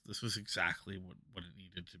was exactly what it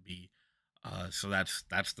needed to be. So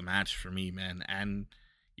that's the match for me, man. And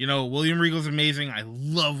William Regal's amazing. I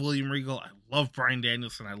love William Regal. I love Bryan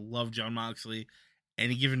Danielson. I love Jon Moxley.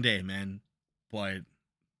 Any given day, man. But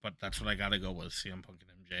that's what I gotta go with, CM Punk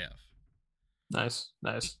and MJF.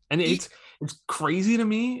 Nice. And it's crazy to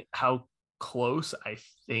me how close I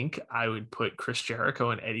think I would put Chris Jericho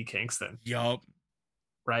and Eddie Kingston. Yup.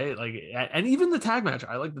 Right? Like, and even the tag match.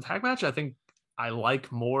 I like the tag match. I think I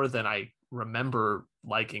like more than I remember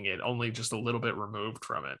liking it, only just a little bit removed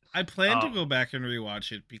from it. I plan to go back and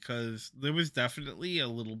rewatch it because there was definitely a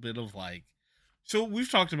little bit of like, so we've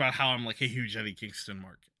talked about how I'm like a huge Eddie Kingston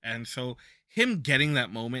mark, and so him getting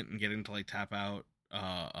that moment and getting to like tap out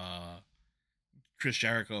Chris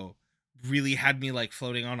Jericho really had me like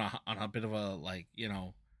floating on a bit of a like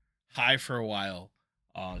high for a while.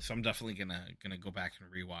 So I'm definitely gonna go back and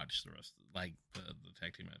rewatch the rest of, like the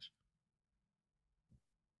tag team match.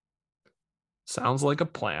 Sounds like a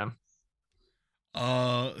plan.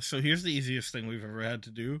 So here's the easiest thing we've ever had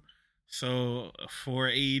to do. So for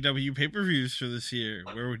AEW pay-per-views for this year,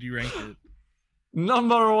 where would you rank it?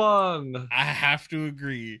 Number 1. I have to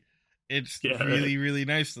agree. It's really, really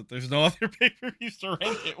nice that there's no other pay-per-views to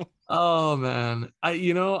rank it with. Oh man.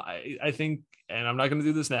 I think, and I'm not gonna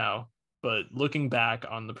do this now, but looking back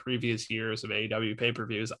on the previous years of AEW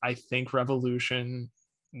pay-per-views, I think Revolution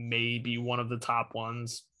may be one of the top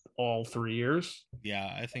ones all 3 years. Yeah,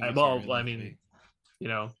 I think it's Well, very I likely.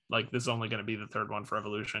 mean, like this is only going to be the third one for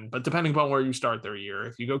Evolution, but depending upon where you start their year,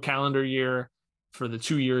 if you go calendar year for the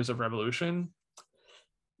 2 years of Revolution,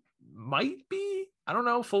 might be, I don't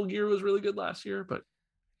know. Full Gear was really good last year, but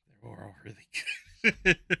they were all really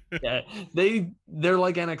good. yeah, they're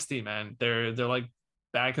like NXT, man. They're like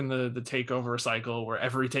back in the takeover cycle where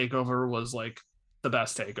every takeover was like the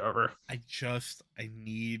best takeover. I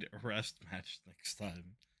need a rest match next time.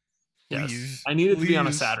 Yes, Please. I need it to be on a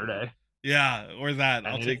please. Saturday. Yeah, or that.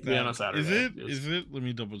 I'll need it take to be on a that. Saturday. Is it? Is it? Let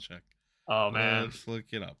me double check. Oh man, Let's look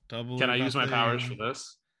it up. Double. can I use my powers for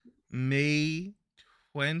this? May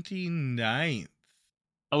 29th.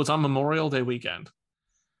 Oh, it's on Memorial Day weekend.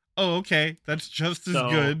 Oh, okay. That's just as So-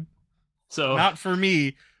 good. So Not for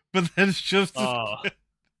me, but that's just as oh good.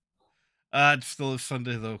 It's still a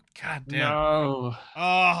Sunday though. God damn. no.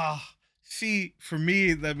 Ah, see, for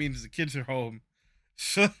me that means the kids are home,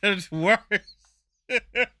 so that's worse.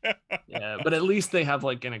 Yeah, but at least they have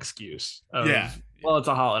like an excuse. Of, Yeah. Well, it's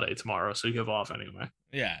a holiday tomorrow, so you have off anyway.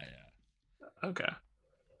 Yeah. Okay.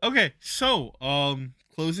 Okay, so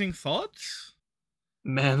closing thoughts.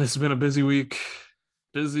 Man, this has been a busy week.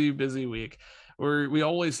 Busy week. We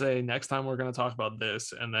always say next time we're going to talk about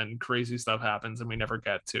this, and then crazy stuff happens and we never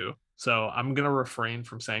get to. So I'm going to refrain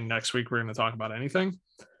from saying next week we're going to talk about anything,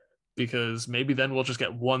 because maybe then we'll just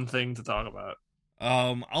get one thing to talk about.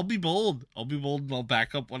 I'll be bold and I'll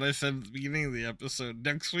back up what I said at the beginning of the episode.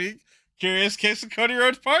 Next week, Curious Case of Cody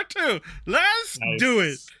Rhodes Part 2. Let's do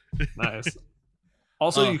it. Nice.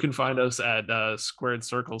 Also, you can find us at Squared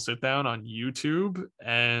Circle Sit Down on YouTube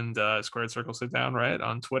and Squared Circle Sit Down, right,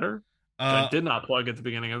 on Twitter. I did not plug at the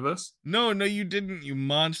beginning of this. No, you didn't, you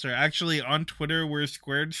monster. Actually, on Twitter, we're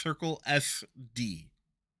Squared Circle SD.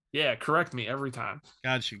 Yeah, correct me every time.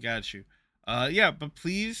 Got you. Yeah, but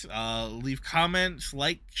please leave comments,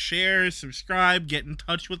 like, share, subscribe, get in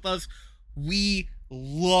touch with us. We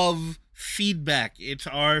love feedback. It's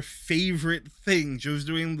our favorite thing. Joe's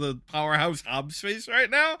doing the Powerhouse Hobbs face right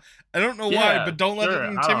now. I don't know why, but don't let it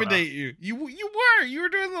intimidate you. You were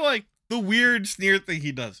doing the weird sneer thing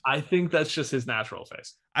he does. I think that's just his natural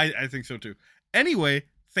face. I think so too. Anyway,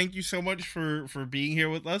 thank you so much for being here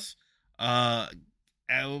with us.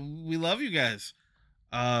 We love you guys.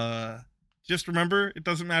 Just remember, it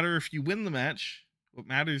doesn't matter if you win the match. What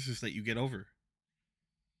matters is that you get over.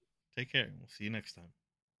 Take care. We'll see you next time.